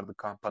çocuklar vardı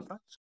kampada.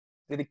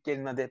 Dedik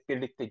gelin hadi hep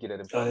birlikte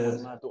girelim falan. Aynen.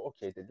 Onlar da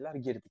okey dediler.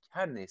 Girdik.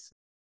 Her neyse.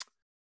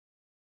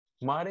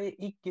 Mağaraya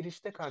ilk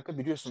girişte kanka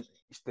biliyorsun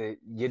işte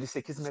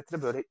 7-8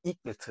 metre böyle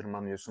iple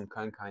tırmanıyorsun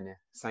kanka hani.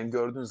 Sen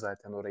gördün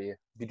zaten orayı,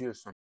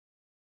 biliyorsun.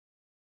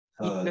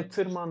 Ha, İple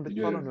tırmandık falan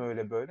biliyorum.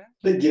 öyle böyle.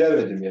 De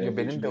giremedim Yo, yani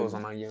benim de götüm o yemedi.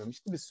 zaman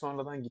yememişti. Biz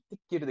sonradan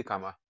gittik girdik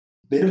ama.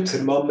 Benim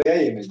tırmanmaya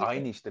yemedi Aynı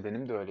yani. işte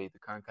benim de öyleydi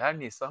kanka. Her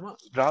neyse ama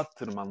rahat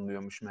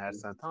tırmanılıyormuş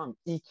meğerse. Tamam mı?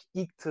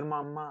 İlk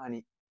tırmanma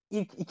hani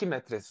ilk 2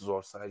 metresi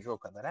zor sadece, o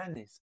kadar. Her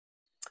neyse.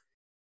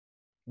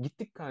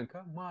 Gittik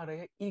kanka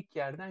mağaraya, ilk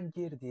yerden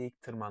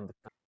girdik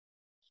tırmandıktan.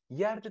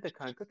 Yerde de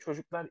kanka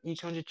çocuklar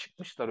ilk önce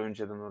çıkmışlar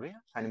önceden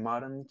oraya. Hani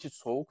mağaranın içi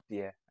soğuk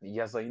diye. Hani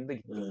yaz ayında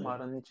gittik, Hı.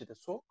 mağaranın içi de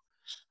soğuk.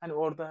 Hani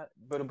orada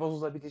böyle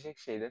bozulabilecek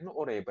şeylerini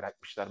oraya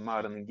bırakmışlar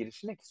mağaranın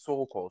girişine ki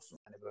soğuk olsun.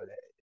 Hani böyle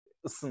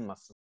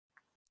ısınmasın.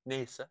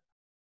 Neyse.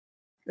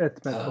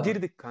 Etme. Ha.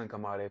 Girdik kanka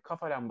mağaraya.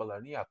 Kafa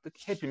lambalarını yaktık.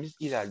 Hepimiz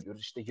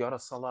ilerliyoruz. İşte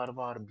yarasalar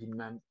var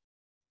bilmem.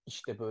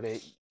 İşte böyle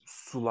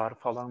sular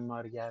falan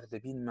var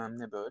yerde bilmem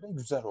ne böyle.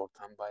 Güzel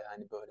ortam bayağı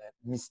hani böyle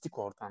mistik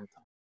ortam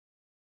tam.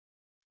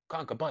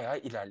 Kanka bayağı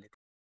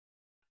ilerledik.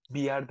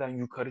 Bir yerden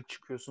yukarı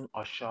çıkıyorsun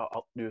aşağı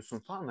atlıyorsun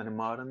falan. Hani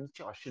mağaranın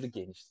içi aşırı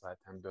geniş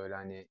zaten böyle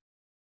hani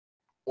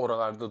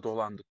oralarda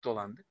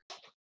dolandık.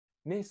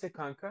 Neyse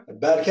kanka.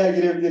 Berker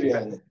girebilir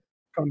yani.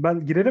 Tamam,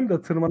 ben girerim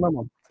de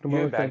tırmanamam. Yo,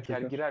 Tırmanırken Berker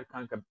çöker. girer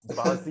kanka.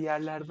 Bazı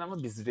yerlerde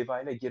ama biz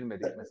Riva'yla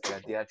girmedik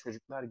mesela. Diğer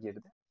çocuklar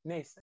girdi.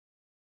 Neyse.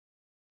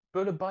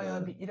 Böyle bayağı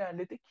Ha. bir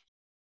ilerledik.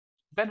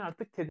 Ben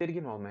artık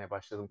tedirgin olmaya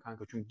başladım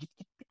kanka. Çünkü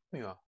git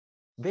bitmiyor.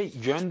 Ve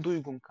yön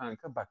duygum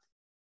kanka bak.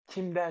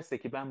 Kim derse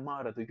ki ben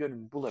mağarada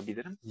yönümü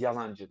bulabilirim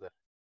yalancıdır.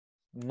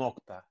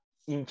 Nokta.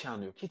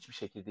 İmkanı yok. Hiçbir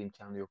şekilde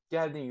imkanı yok.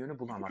 Geldiğin yönü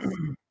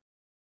bulamazsın.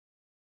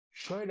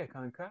 Şöyle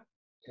kanka.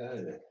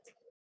 Yani.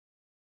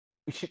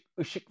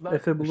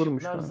 Efe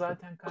bulurmuş Işıklar kanka.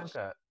 zaten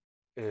kanka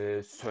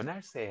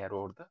sönerse eğer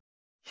orada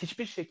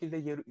hiçbir şekilde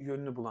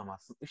yönünü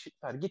bulamazsın.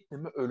 Işıklar gitti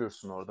mi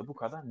ölürsün orada. Bu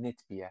kadar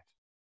net bir yer.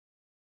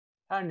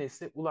 Her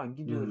neyse ulan Hı.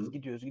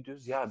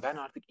 gidiyoruz. Ya ben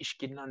artık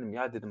işkillendim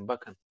ya dedim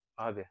bakın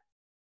abi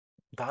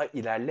daha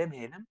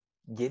ilerlemeyelim.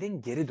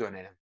 Gelin geri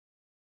dönelim.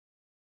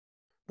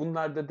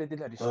 Bunlar da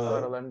dediler işte Ha.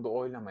 aralarında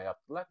oylama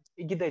yaptılar.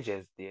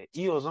 Gideceğiz diye.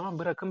 İyi o zaman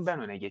bırakın ben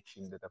öne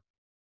geçeyim dedim.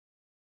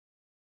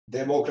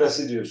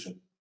 Demokrasi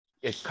diyorsun.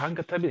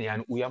 Kanka tabii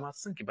yani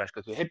uyamazsın ki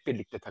başka türlü. Hep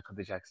birlikte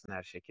takılacaksın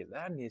her şekilde.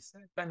 Her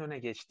neyse ben öne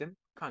geçtim.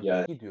 Kanka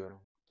Yani.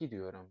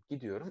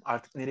 gidiyorum.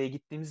 Artık nereye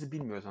gittiğimizi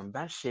bilmiyoruz ama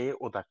ben şeye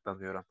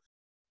odaklanıyorum.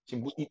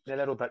 Şimdi bu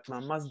ipneler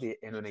odaklanmaz diye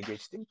en öne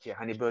geçtim ki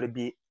hani böyle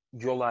bir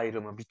yol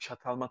ayrımı, bir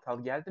çatal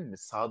matal geldim mi?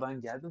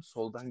 Sağdan geldim,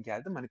 soldan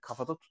geldim. Hani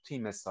kafada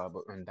tutayım hesabı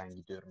önden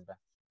gidiyorum ben.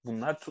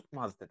 Bunlar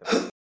tutmaz dedim.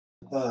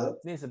 Ha.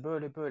 Neyse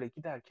böyle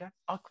giderken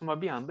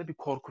aklıma bir anda bir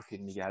korku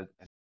filmi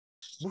geldi.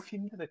 Bu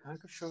filmde de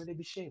kanka şöyle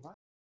bir şey var.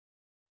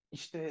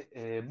 İşte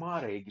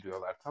mağaraya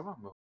giriyorlar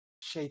tamam mı?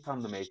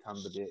 Şeytanlı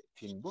meytanlı bir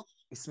film bu.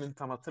 İsmini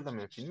tam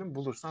hatırlamıyorum filmin.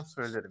 Bulursam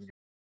söylerim.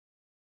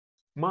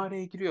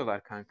 Mağaraya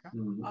giriyorlar kanka. Hı.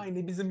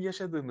 Aynı bizim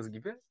yaşadığımız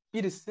gibi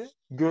birisi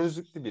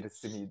gözlüklü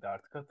birisi miydi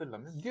artık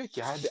hatırlamıyorum. Diyor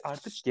ki hadi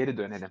artık geri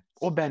dönelim.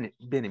 O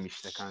benim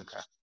işte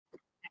kanka.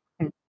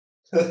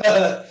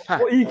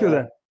 Heh. O ilk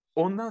ölen.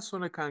 Ondan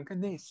sonra kanka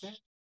neyse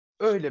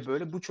öyle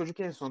böyle bu çocuk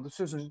en sonunda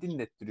sözünü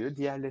dinlettiriyor.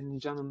 Diğerlerinin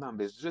canından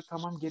bezdiriyor.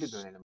 Tamam geri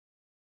dönelim.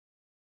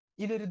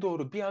 İleri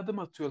doğru bir adım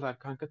atıyorlar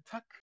kanka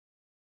tak.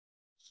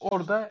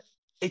 Orada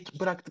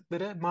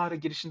bıraktıkları mağara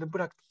girişinde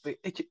bıraktıkları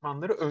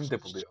ekipmanları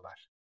önde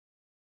buluyorlar.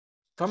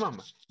 Tamam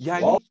mı? Wow.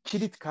 Yani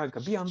kilit kanka.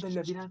 Bir anda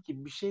labirent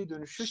gibi bir şeye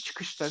dönüşüyor.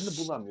 Çıkışlarını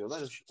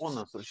bulamıyorlar.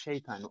 Ondan sonra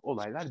şeytani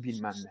olaylar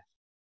bilmem ne.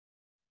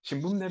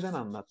 Şimdi bunu neden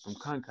anlattım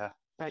kanka?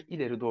 Ben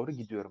ileri doğru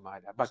gidiyorum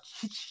hala. Bak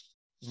hiç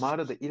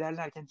mağarada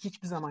ilerlerken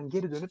hiçbir zaman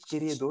geri dönüp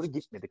geriye doğru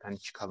gitmedik. Hani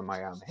çıkalım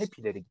ayağına. Hep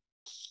ileri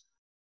gittik.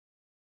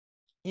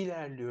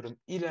 İlerliyorum.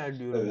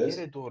 Evet.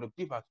 Yere doğru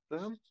bir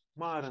baktım.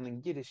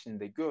 Mağaranın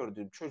girişinde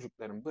gördüğüm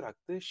çocukların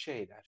bıraktığı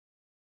şeyler.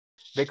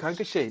 Ve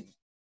kanka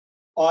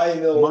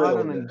Aynı olay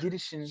mağaranın oluyor.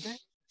 girişinde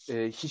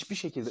hiçbir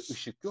şekilde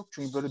ışık yok.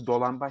 Çünkü böyle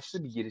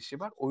dolambaçlı bir girişi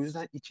var. O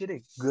yüzden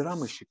içeri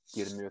gram ışık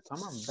girmiyor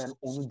tamam mı? Ben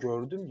onu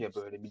gördüm ya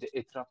böyle bir de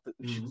etrafta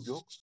Hı. ışık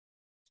yok.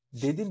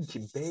 Dedim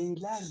ki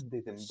beyler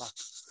dedim bak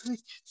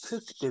sıç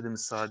tık dedim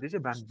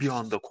sadece. Ben bir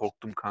anda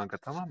korktum kanka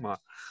tamam mı?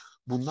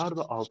 Bunlar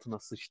da altına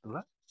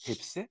sıçtılar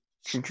hepsi.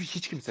 Çünkü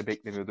hiç kimse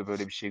beklemiyordu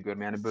böyle bir şey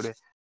görmeyi. Yani böyle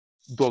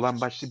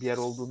dolambaçlı bir yer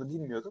olduğunu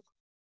bilmiyorduk.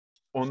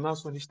 Ondan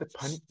sonra işte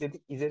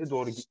panikledik ileri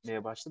doğru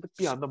gitmeye başladık.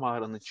 Bir anda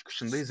mağaranın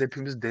çıkışındayız.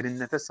 Hepimiz derin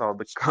nefes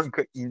aldık.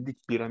 Kanka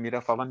indik bira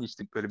mira falan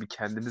içtik. Böyle bir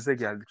kendimize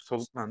geldik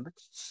soluklandık.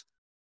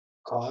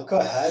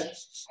 Kanka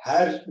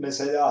her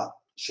mesela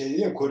şey değil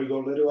ya,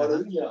 koridorları var Aha.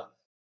 dedin ya.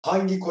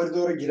 Hangi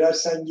koridora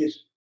girersen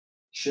gir.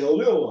 Şey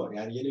oluyor mu?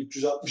 Yani yeni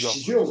 360 Yok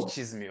çiziyor mu?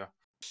 çizmiyor.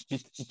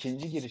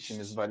 İkinci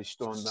girişimiz var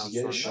işte ondan Siz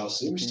gene sonra. İkinci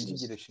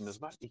şanslıymışsınız.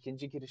 girişimiz var.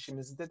 İkinci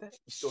girişimizde de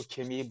işte o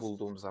kemiği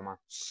bulduğum zaman.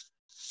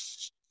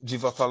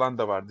 Civa falan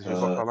da vardı.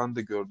 Civa Ha. falan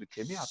da gördük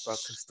kemiği. Hatta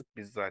tırstık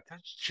biz zaten.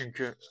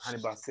 Çünkü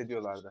hani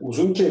bahsediyorlardı.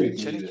 Uzun kemik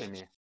Çene miydi?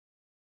 kemiği.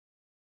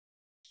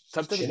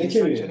 Tabii Çene insan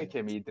çene kemiği.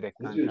 kemiği direkt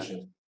Ne kanka.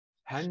 diyorsun?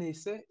 Her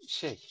neyse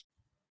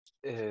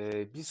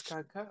biz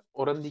kanka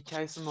oranın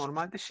hikayesi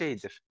normalde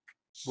şeydir.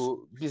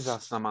 Bu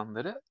Bizans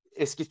zamanları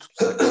eski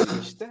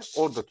tutsakları işte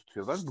orada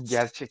tutuyorlar. Bu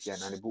gerçek yani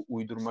hani bu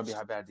uydurma bir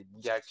haber değil.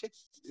 Bu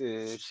gerçek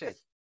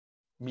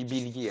bir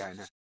bilgi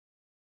yani.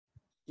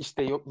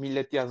 İşte yok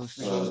millet yazmış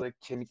biz Ha. orada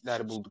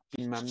kemikler bulduk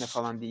bilmem ne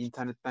falan diye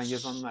internetten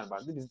yazanlar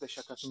vardı. Biz de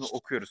şakasını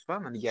okuyoruz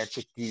falan hani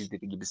gerçek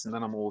değildir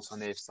gibisinden ama olsa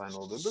ne efsane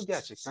olurdu.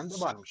 Gerçekten de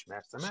varmış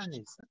meğersem her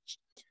neyse.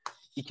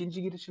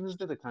 İkinci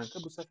girişimizde de kanka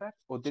bu sefer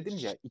o dedim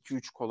ya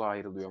 2-3 kola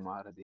ayrılıyor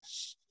mağara diye.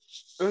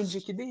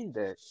 Önceki değil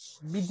de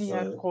bir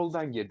diğer Ha.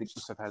 koldan girdik bu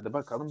sefer de.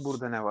 Bakalım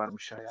burada ne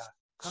varmış ya.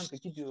 Kanka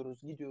gidiyoruz.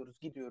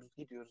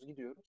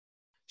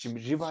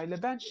 Şimdi Riva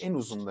ile ben en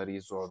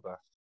uzunlarıyız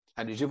orada.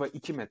 Hani Riva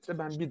 2 metre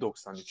ben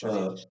 1,93 hani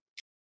Ha.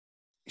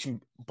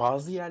 Şimdi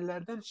bazı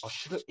yerlerden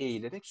aşırı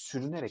eğilerek,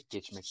 sürünerek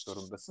geçmek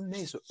zorundasın.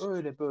 Neyse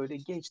öyle böyle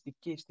geçtik.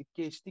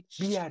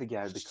 Bir yer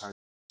geldi kanka.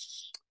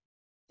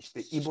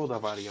 İşte İbo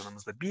da var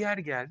yanımızda. Bir yer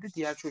geldi.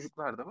 Diğer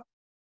çocuklar da var.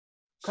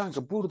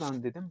 Kanka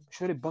buradan dedim.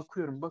 Şöyle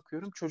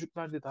bakıyorum.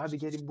 Çocuklar dedi hadi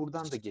gelin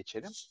buradan da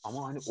geçelim.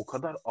 Ama hani o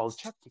kadar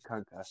alçak ki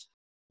kanka.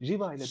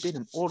 Riva ile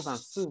benim oradan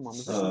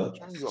sığmamıza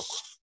imkan yok.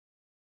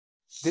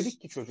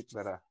 Dedik ki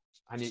çocuklara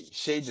hani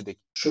şey dedik.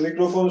 Şu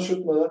mikrofonu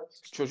sürtme lan.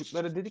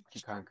 Çocuklara dedik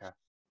ki kanka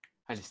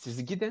hani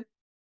siz gidin.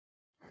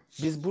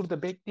 Biz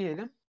burada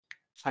bekleyelim.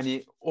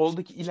 Hani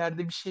oldu ki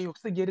ileride bir şey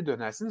yoksa geri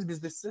dönersiniz.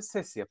 Biz de size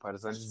ses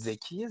yaparız. Hani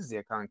zekiyiz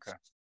ya kanka.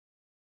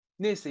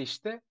 Neyse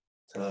işte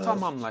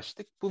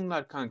tamamlaştık.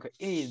 Bunlar kanka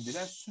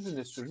eğildiler.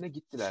 Sürüne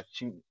gittiler.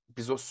 Şimdi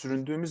biz o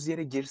süründüğümüz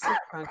yere girsek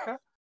kanka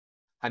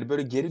hani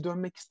böyle geri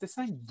dönmek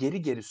istesen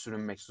geri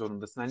sürünmek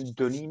zorundasın. Hani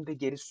döneyim de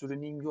geri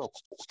sürüneyim yok.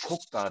 Çok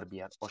dar bir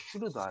yer.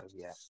 Aşırı dar bir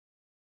yer.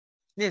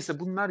 Neyse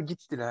bunlar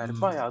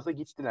gittiler. Bayağı da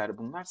gittiler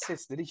bunlar.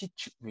 Sesleri hiç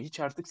çıkmıyor. Hiç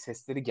artık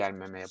sesleri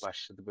gelmemeye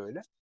başladı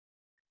böyle.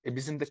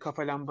 Bizim de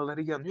kafa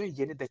lambaları yanıyor.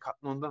 Yeni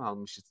Decathlon'dan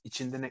almışız.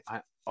 İçinde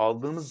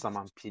aldığımız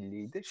zaman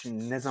pilliydi.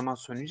 Şimdi ne zaman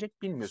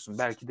sönecek bilmiyorsun.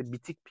 Belki de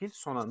bitik pil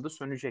son anda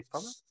sönecek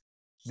falan.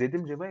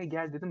 Dedim Riva'ya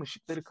gel dedim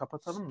ışıkları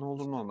kapatalım ne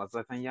olur ne olmaz.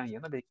 Zaten yan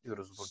yana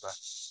bekliyoruz burada.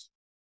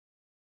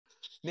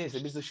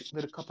 Neyse biz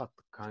ışıkları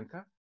kapattık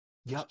kanka.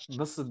 Ya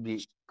nasıl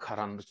bir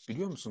karanlık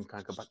biliyor musun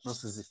kanka? Bak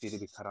nasıl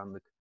zifiri bir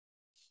karanlık.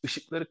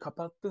 Işıkları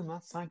kapattığın an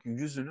sanki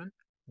yüzünün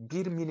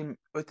 1 milim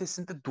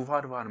ötesinde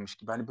duvar varmış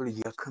gibi. Hani böyle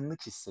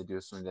yakınlık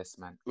hissediyorsun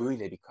resmen.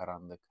 Öyle bir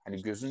karanlık.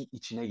 Hani gözün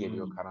içine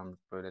geliyor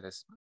karanlık böyle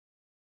resmen.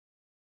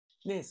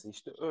 Neyse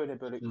işte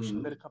öyle böyle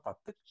ışıkları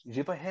kapattık.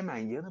 Riva hemen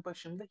yanı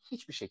başımda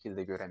hiçbir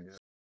şekilde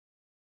göremiyorum.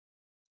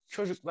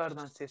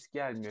 Çocuklardan ses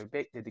gelmiyor.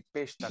 Bekledik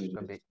 5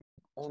 dakika bekledik.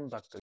 10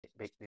 dakika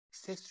bekledik.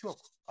 Ses yok.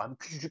 Abi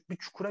küçücük bir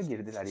çukura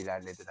girdiler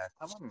ilerlediler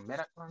tamam mı?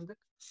 Meraklandık.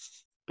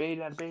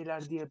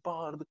 Beyler diye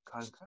bağırdık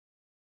kanka.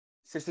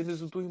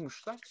 Sesimizi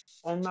duymuşlar.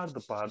 Onlar da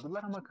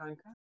bağırdılar ama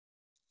kanka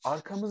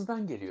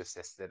arkamızdan geliyor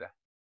sesleri.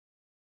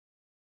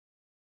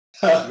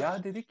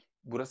 Ya dedik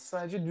burası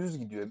sadece düz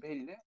gidiyor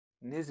belli.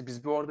 Neyse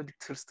biz bir orada bir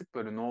tırstık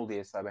böyle ne oldu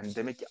hesabı. Yani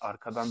demek ki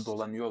arkadan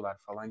dolanıyorlar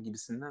falan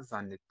gibisinden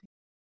zannettik.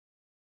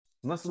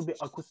 Nasıl bir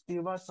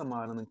akustiği varsa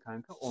mağaranın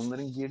kanka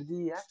onların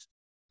girdiği yer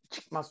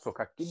çıkmaz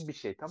sokak gibi bir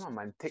şey tamam mı?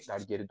 Hani tekrar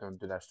geri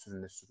döndüler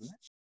sürüne.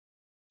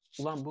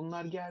 Ulan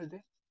bunlar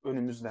geldi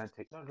önümüzden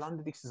tekrar. Lan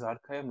dedik siz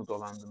arkaya mı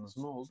dolandınız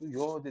ne oldu?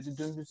 Yo dedi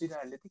dümdüz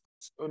ilerledik.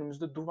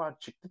 Önümüzde duvar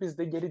çıktı biz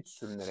de geri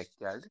sürünerek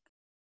geldik.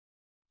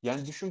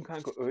 Yani düşün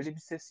kanka öyle bir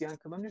ses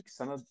yankılanıyor ki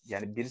sana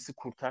yani birisi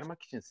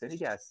kurtarmak için seni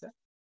gelse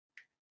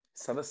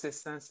sana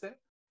seslense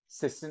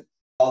sesin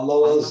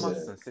anlamazsın.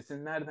 Yani.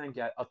 Sesin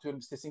nereden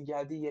atıyorum sesin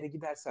geldiği yere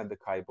gidersen de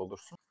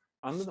kaybolursun.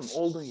 Anladın mı?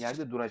 Olduğun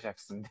yerde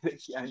duracaksın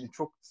direkt. Yani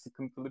çok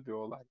sıkıntılı bir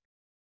olay.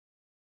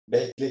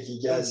 Bekle ki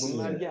gelsin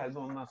Bunlar yani. geldi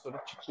ondan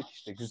sonra çıktık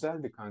işte.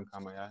 Güzeldi kanka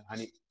ama ya.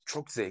 Hani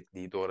çok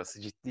zevkliydi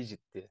orası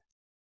ciddi.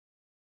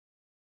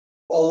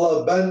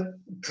 Vallahi ben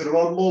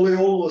tırmanma olayı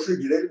olmasa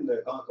giderim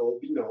de kanka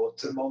o bilmiyorum. O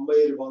tırmanma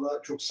yeri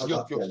bana çok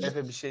sakat Yok geldi.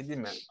 Efe bir şey değil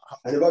mi?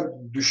 Hani bak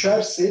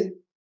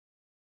düşersin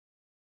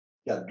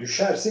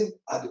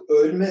hadi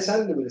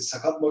ölmesen de böyle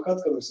sakat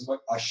makat kalırsın.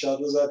 Bak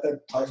aşağıda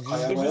zaten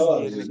kayamaya %100 bir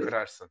var yerini böyle.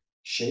 kırarsın.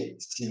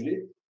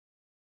 Sivri.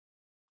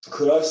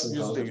 Kırarsın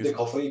kanka. Bir de %100.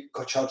 kafayı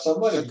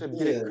çarpsan var ya Tabii gittin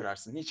direkt yani.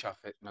 kırarsın. Hiç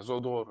affetmez.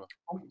 O doğru.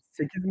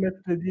 8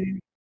 metre değil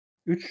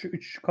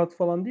 3 kat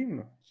falan değil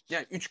mi?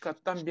 Yani 3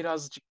 kattan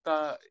birazcık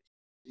daha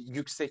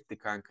yüksekti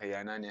kanka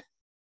yani hani.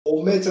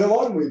 10 metre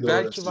var mıydı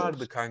Belki orası?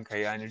 vardı kanka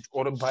yani.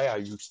 Orası bayağı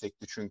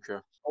yüksekti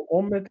çünkü.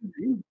 10 metre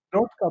değil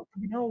 4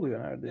 katlı bina oluyor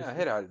Ya neredeyse.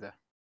 herhalde.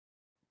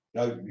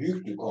 Ya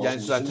büyüktü kanka. Yani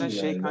zaten Uzundu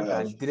şey yani, kanka bayağı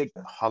hani uzun. direkt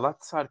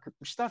halat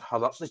sarkıtmışlar.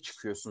 Halatla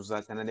çıkıyorsun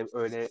zaten. Hani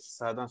öyle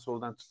sağdan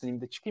soldan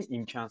tutunayım da çıkayım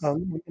imkansız.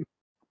 Anladın mı?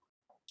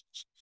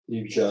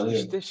 İmkanı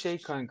yok. İşte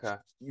şey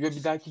kanka.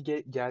 Bir dahaki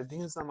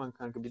geldiğin zaman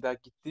kanka bir daha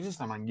gittiğiniz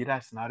zaman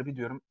girersin harbi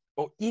diyorum.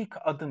 O ilk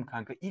adım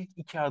kanka. İlk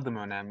 2 adım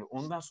önemli.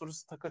 Ondan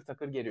sonrası takır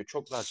takır geliyor.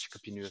 Çok rahat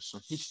çıkıp iniyorsun.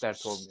 Hiç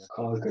dert olmuyor.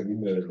 Kanka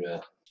bilmiyorum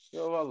ya.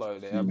 Yo vallahi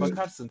öyle ya. Bilmiyorum.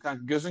 Bakarsın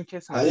kanka. Gözün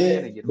kesmezse gene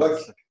Hani bak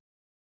girmezsin.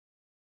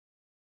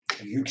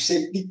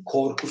 yükseklik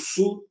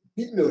korkusu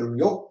bilmiyorum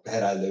yok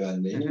herhalde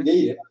bende emin Hı-hı.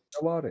 değilim.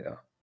 Var ya.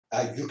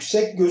 Yani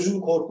yüksek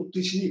gözümü korkuttuğu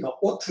için değil.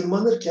 O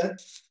tırmanırken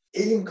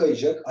elim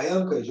kayacak,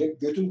 ayağım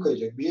kayacak, götüm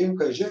kayacak, bir yerim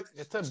kayacak.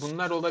 Tabii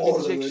bunlar Orada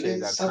olabilecek böyle şeyler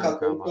kanka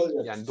sakatlanıp ama.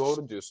 kalacak. Yani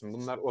doğru diyorsun.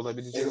 Bunlar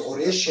olabilecek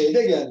Oraya şeyler. şey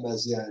de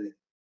gelmez yani.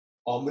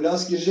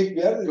 Ambulans girecek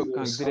bir yer de Yok değil kanka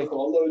orası. direkt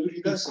Kanka vallahi ölür ilk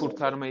gidersin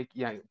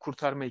orada.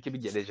 kurtarma ekibi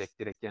gelecek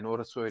direkt. Yani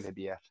orası öyle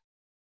bir yer.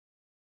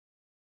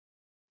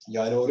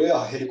 Yani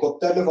oraya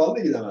helikopterle falan da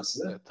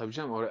gidemezsin ha. Ya, tabii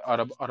canım oraya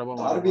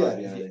Dar bir yer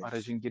bir yani.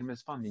 aracın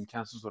girmesi falan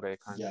imkansız oraya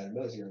kanka.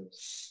 Gelmez.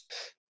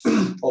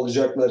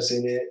 Alacaklar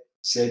seni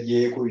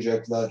sedyeye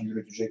koyacaklar,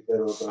 yürütecekler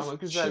oradan.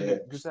 Ama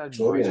Şeye. güzel bir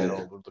Zor macera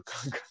yani. olurdu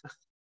kanka.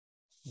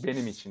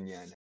 Benim için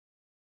yani.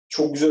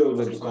 Çok güzel Tabii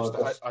olurdu sonuçta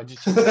kanka.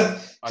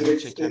 acı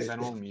çeken ben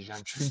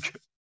olmayacağım çünkü.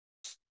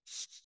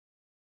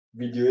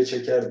 Videoya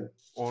çekerdim.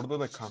 Orada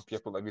da kamp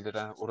yapılabilir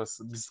ha.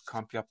 Orası biz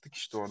kamp yaptık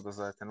işte orada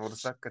zaten.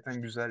 Orası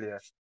hakikaten güzel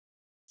yer.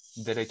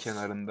 Dere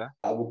kenarında.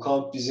 Ya bu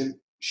kamp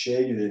bizim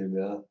şeye gidelim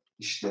ya.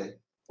 İşte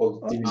o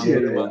gittiğimiz Abi, yere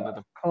Anladım ya.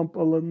 anladım. kamp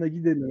alanına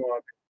gidelim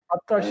abi.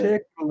 Hatta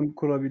Aynen.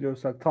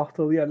 kurabiliyorsak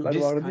tahtalı yerler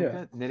Biz vardı ya.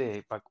 kanka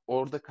nereye? Bak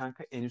orada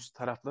kanka en üst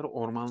tarafları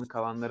ormanlık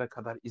alanlara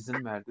kadar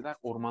izin verdiler.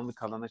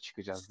 Ormanlık alana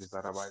çıkacağız biz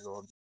arabayla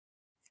orada.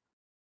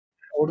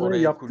 Orada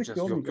Oraya yaptık ya kuracağız.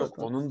 oğlum Yok yok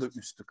zaten. onun da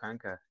üstü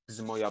kanka.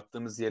 Bizim o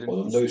yaptığımız yerin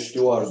Onun da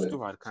üstü vardı. üstü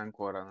var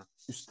kanka oranın.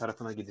 Üst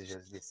tarafına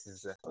gideceğiz biz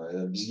sizle.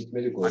 Aynen. Biz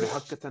gitmedik Hani oraya.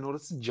 hakikaten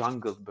orası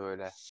jungle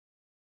böyle.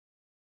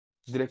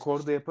 Direkt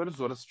orada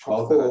yaparız. Orası çok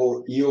Kanka sarar.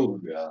 o iyi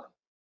olur ya.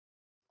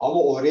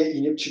 Ama oraya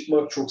inip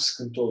çıkmak çok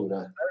sıkıntı olur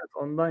ha. Evet,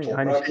 ondan ya.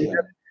 Hani Toprak şey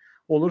ya.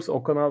 olursa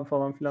Okan abi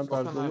falan filan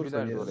Okan tarzı olursa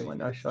abiler de gelelim. oraya Hani gelir.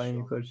 Bir aşağı in şey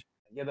yukarı olmaz.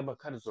 Ya da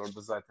bakarız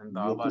orada zaten.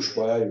 Daha var Yokuş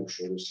ya. bayağı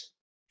yokuş orası.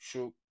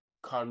 Şu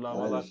karlı Aynen.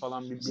 havalar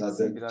falan bir bitsin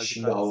Zaten birazcık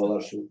şimdi artsın.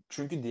 havalar soğuk.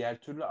 Çünkü diğer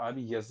türlü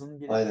abi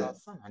yazın bile Aynen.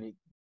 kalsan hani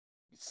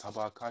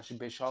sabaha karşı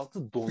 5-6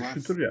 üşütür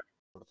donarsın ya.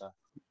 orada.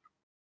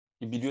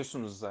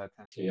 Biliyorsunuz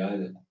zaten.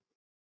 Yani.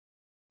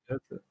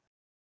 Evet. Evet.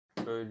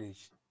 Öyle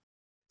işte.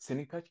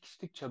 Senin kaç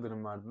kişilik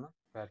çadırın vardı lan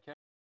Berker?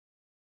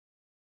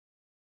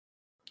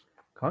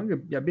 Kanka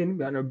ya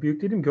benim yani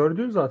büyük dedim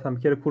gördüğün zaten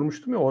bir kere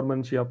kurmuştum ya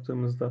orman içi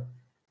yaptığımızda.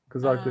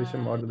 Kız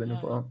arkadaşım vardı benim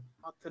falan.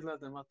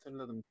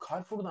 Hatırladım.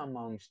 Carrefour'dan mı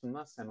almıştın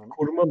lan sen onu?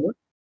 Kurmalı.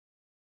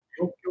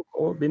 Yok yok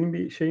o benim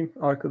bir şeyim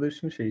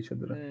arkadaşın şeyi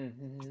çadırı.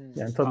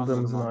 Yani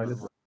tanıdığımızın ailesi.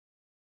 Anladım.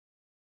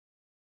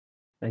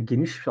 Yani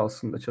geniş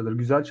aslında çadır.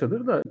 Güzel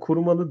çadır da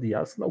kurmalı diye.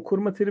 Aslında o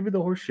kurma tribi de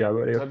hoş ya.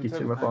 Böyle yok Tabii.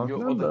 geçirme Ha, falan yo, o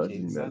filan da da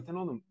keyif. bilmiyorum. Zaten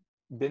oğlum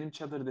benim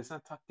çadır desen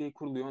tak diye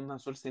kuruluyor. Ondan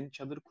sonra senin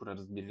çadır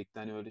kurarız birlikte.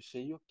 Hani öyle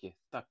şey yok ki.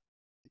 Tak.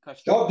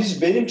 Birkaç Ya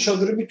biz benim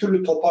çadırı bir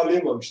türlü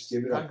toparlayamamıştık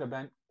Emirhan. Kanka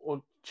ben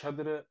o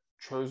çadırı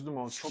çözdüm.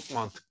 O çok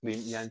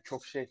mantıklıyım. Yani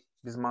çok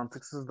biz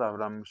mantıksız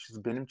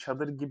davranmışız. Benim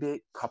çadır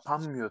gibi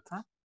kapanmıyor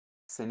tam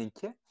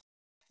seninki.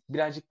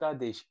 Birazcık daha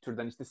değişik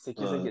türden işte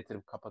 8'e Ha,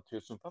 getirip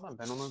kapatıyorsun falan.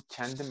 Ben onu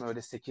kendim öyle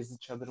 8'li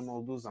çadırım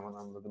olduğu zaman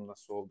anladım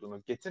nasıl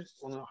olduğunu. Getir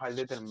onu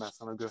hallederim ben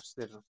sana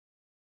gösteririm.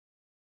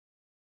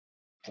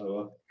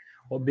 tamam.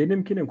 O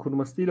benimkinin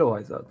kurması değil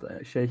olay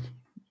zaten. Yani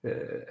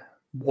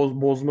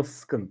bozması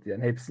sıkıntı.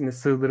 Yani hepsini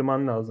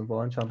sığdırman lazım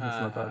falan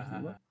çantasına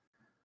tarzında.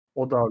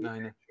 O da abi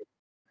Aynen.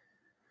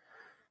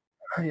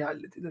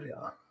 halledilir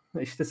ya.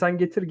 İşte sen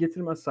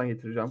getirmezsen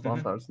getireceğim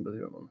falan tarzında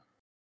diyorum onu.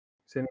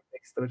 Senin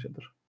ekstra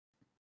çadır.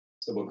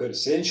 İşte bakarız.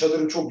 Senin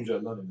çadırın çok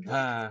güzel lan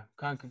Emirhan.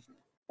 Kanka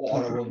O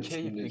arabanın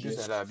keyifli üstündeki.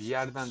 güzel abi.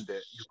 Yerden de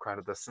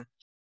yukarıdasın.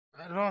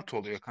 Rahat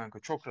oluyor kanka.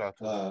 Çok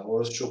rahat oluyor. Ha,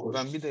 orası çok hoş.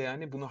 Ben bir de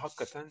yani bunu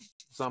hakikaten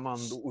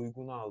zamanında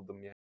uygunu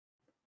aldım yani.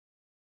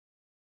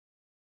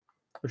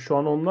 Şu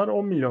an onlar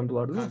 10 milyon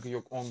dolar değil mi? Kanka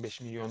yok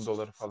 15 milyon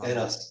doları falan. En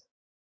az.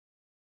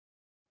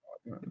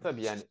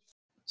 Tabii yani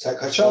Sen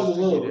kaça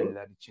aldın lan onu?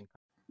 gelirler için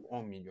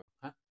 10 milyon.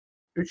 Ha?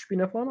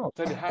 3000'e falan aldım.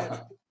 Tabii her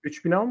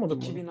 3000'e almadım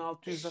mı?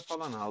 2600'e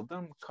falan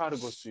aldım.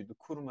 Kargosuydu,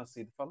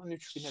 kurmasıydı falan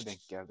 3000'e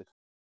denk geldik.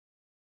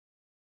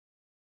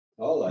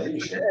 Vallahi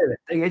iyiymiş ya. Evet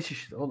de geç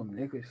işte oğlum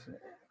ne geçsin.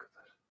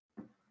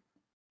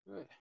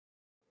 Öyle.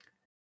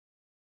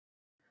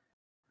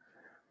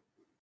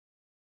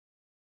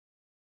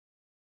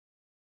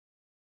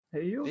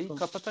 İyi o İyi zaman.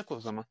 kapatak o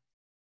zaman.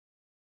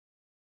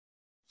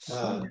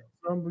 Ha,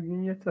 Tamam,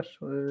 bugün yeter.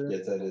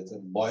 yeter.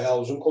 Bayağı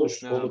uzun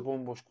konuştuk oğlum.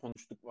 Bomboş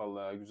konuştuk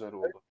vallahi güzel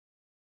oldu.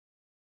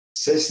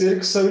 Sesleri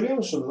kısabiliyor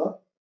musun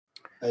lan?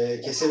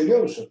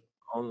 Kesebiliyor musun?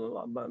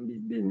 Allah ben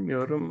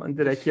bilmiyorum.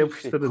 Direkt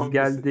yapıştırırız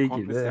geldiği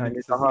Komple gibi. senin Hani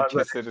sesini daha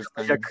keseriz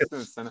kanka. yakın.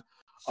 Düşünsene sana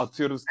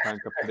atıyoruz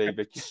kanka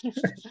playback.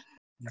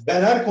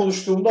 Ben her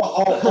konuştuğumda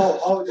hav hav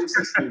hav diye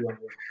ses geliyor.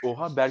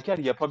 Oha Berker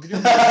yapabiliyor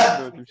musun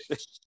böyle bir şey?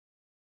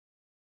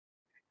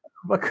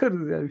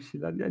 Bakarız yani bir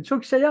şeyler. Yani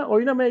çok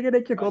oynamaya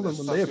gerek yok Aynen, oğlum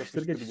bunda. saf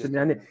Yapıştır geçiştir. geçelim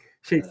Yani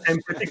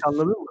sempatik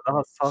anladın mı?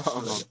 Daha saf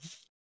Tamam. böyle.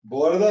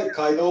 Bu arada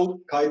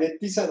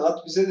kaydettiysen at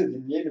bize de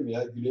dinleyelim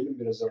ya. Gülelim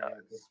biraz ama.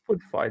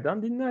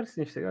 Spotify'dan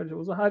dinlersin işte. Gerçi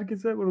o zaman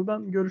herkese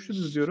buradan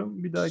görüşürüz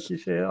diyorum. Bir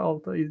dahaki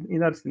alta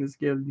inersiniz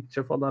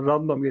geldikçe falan.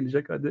 Random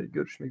gelecek. Hadi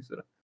görüşmek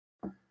üzere.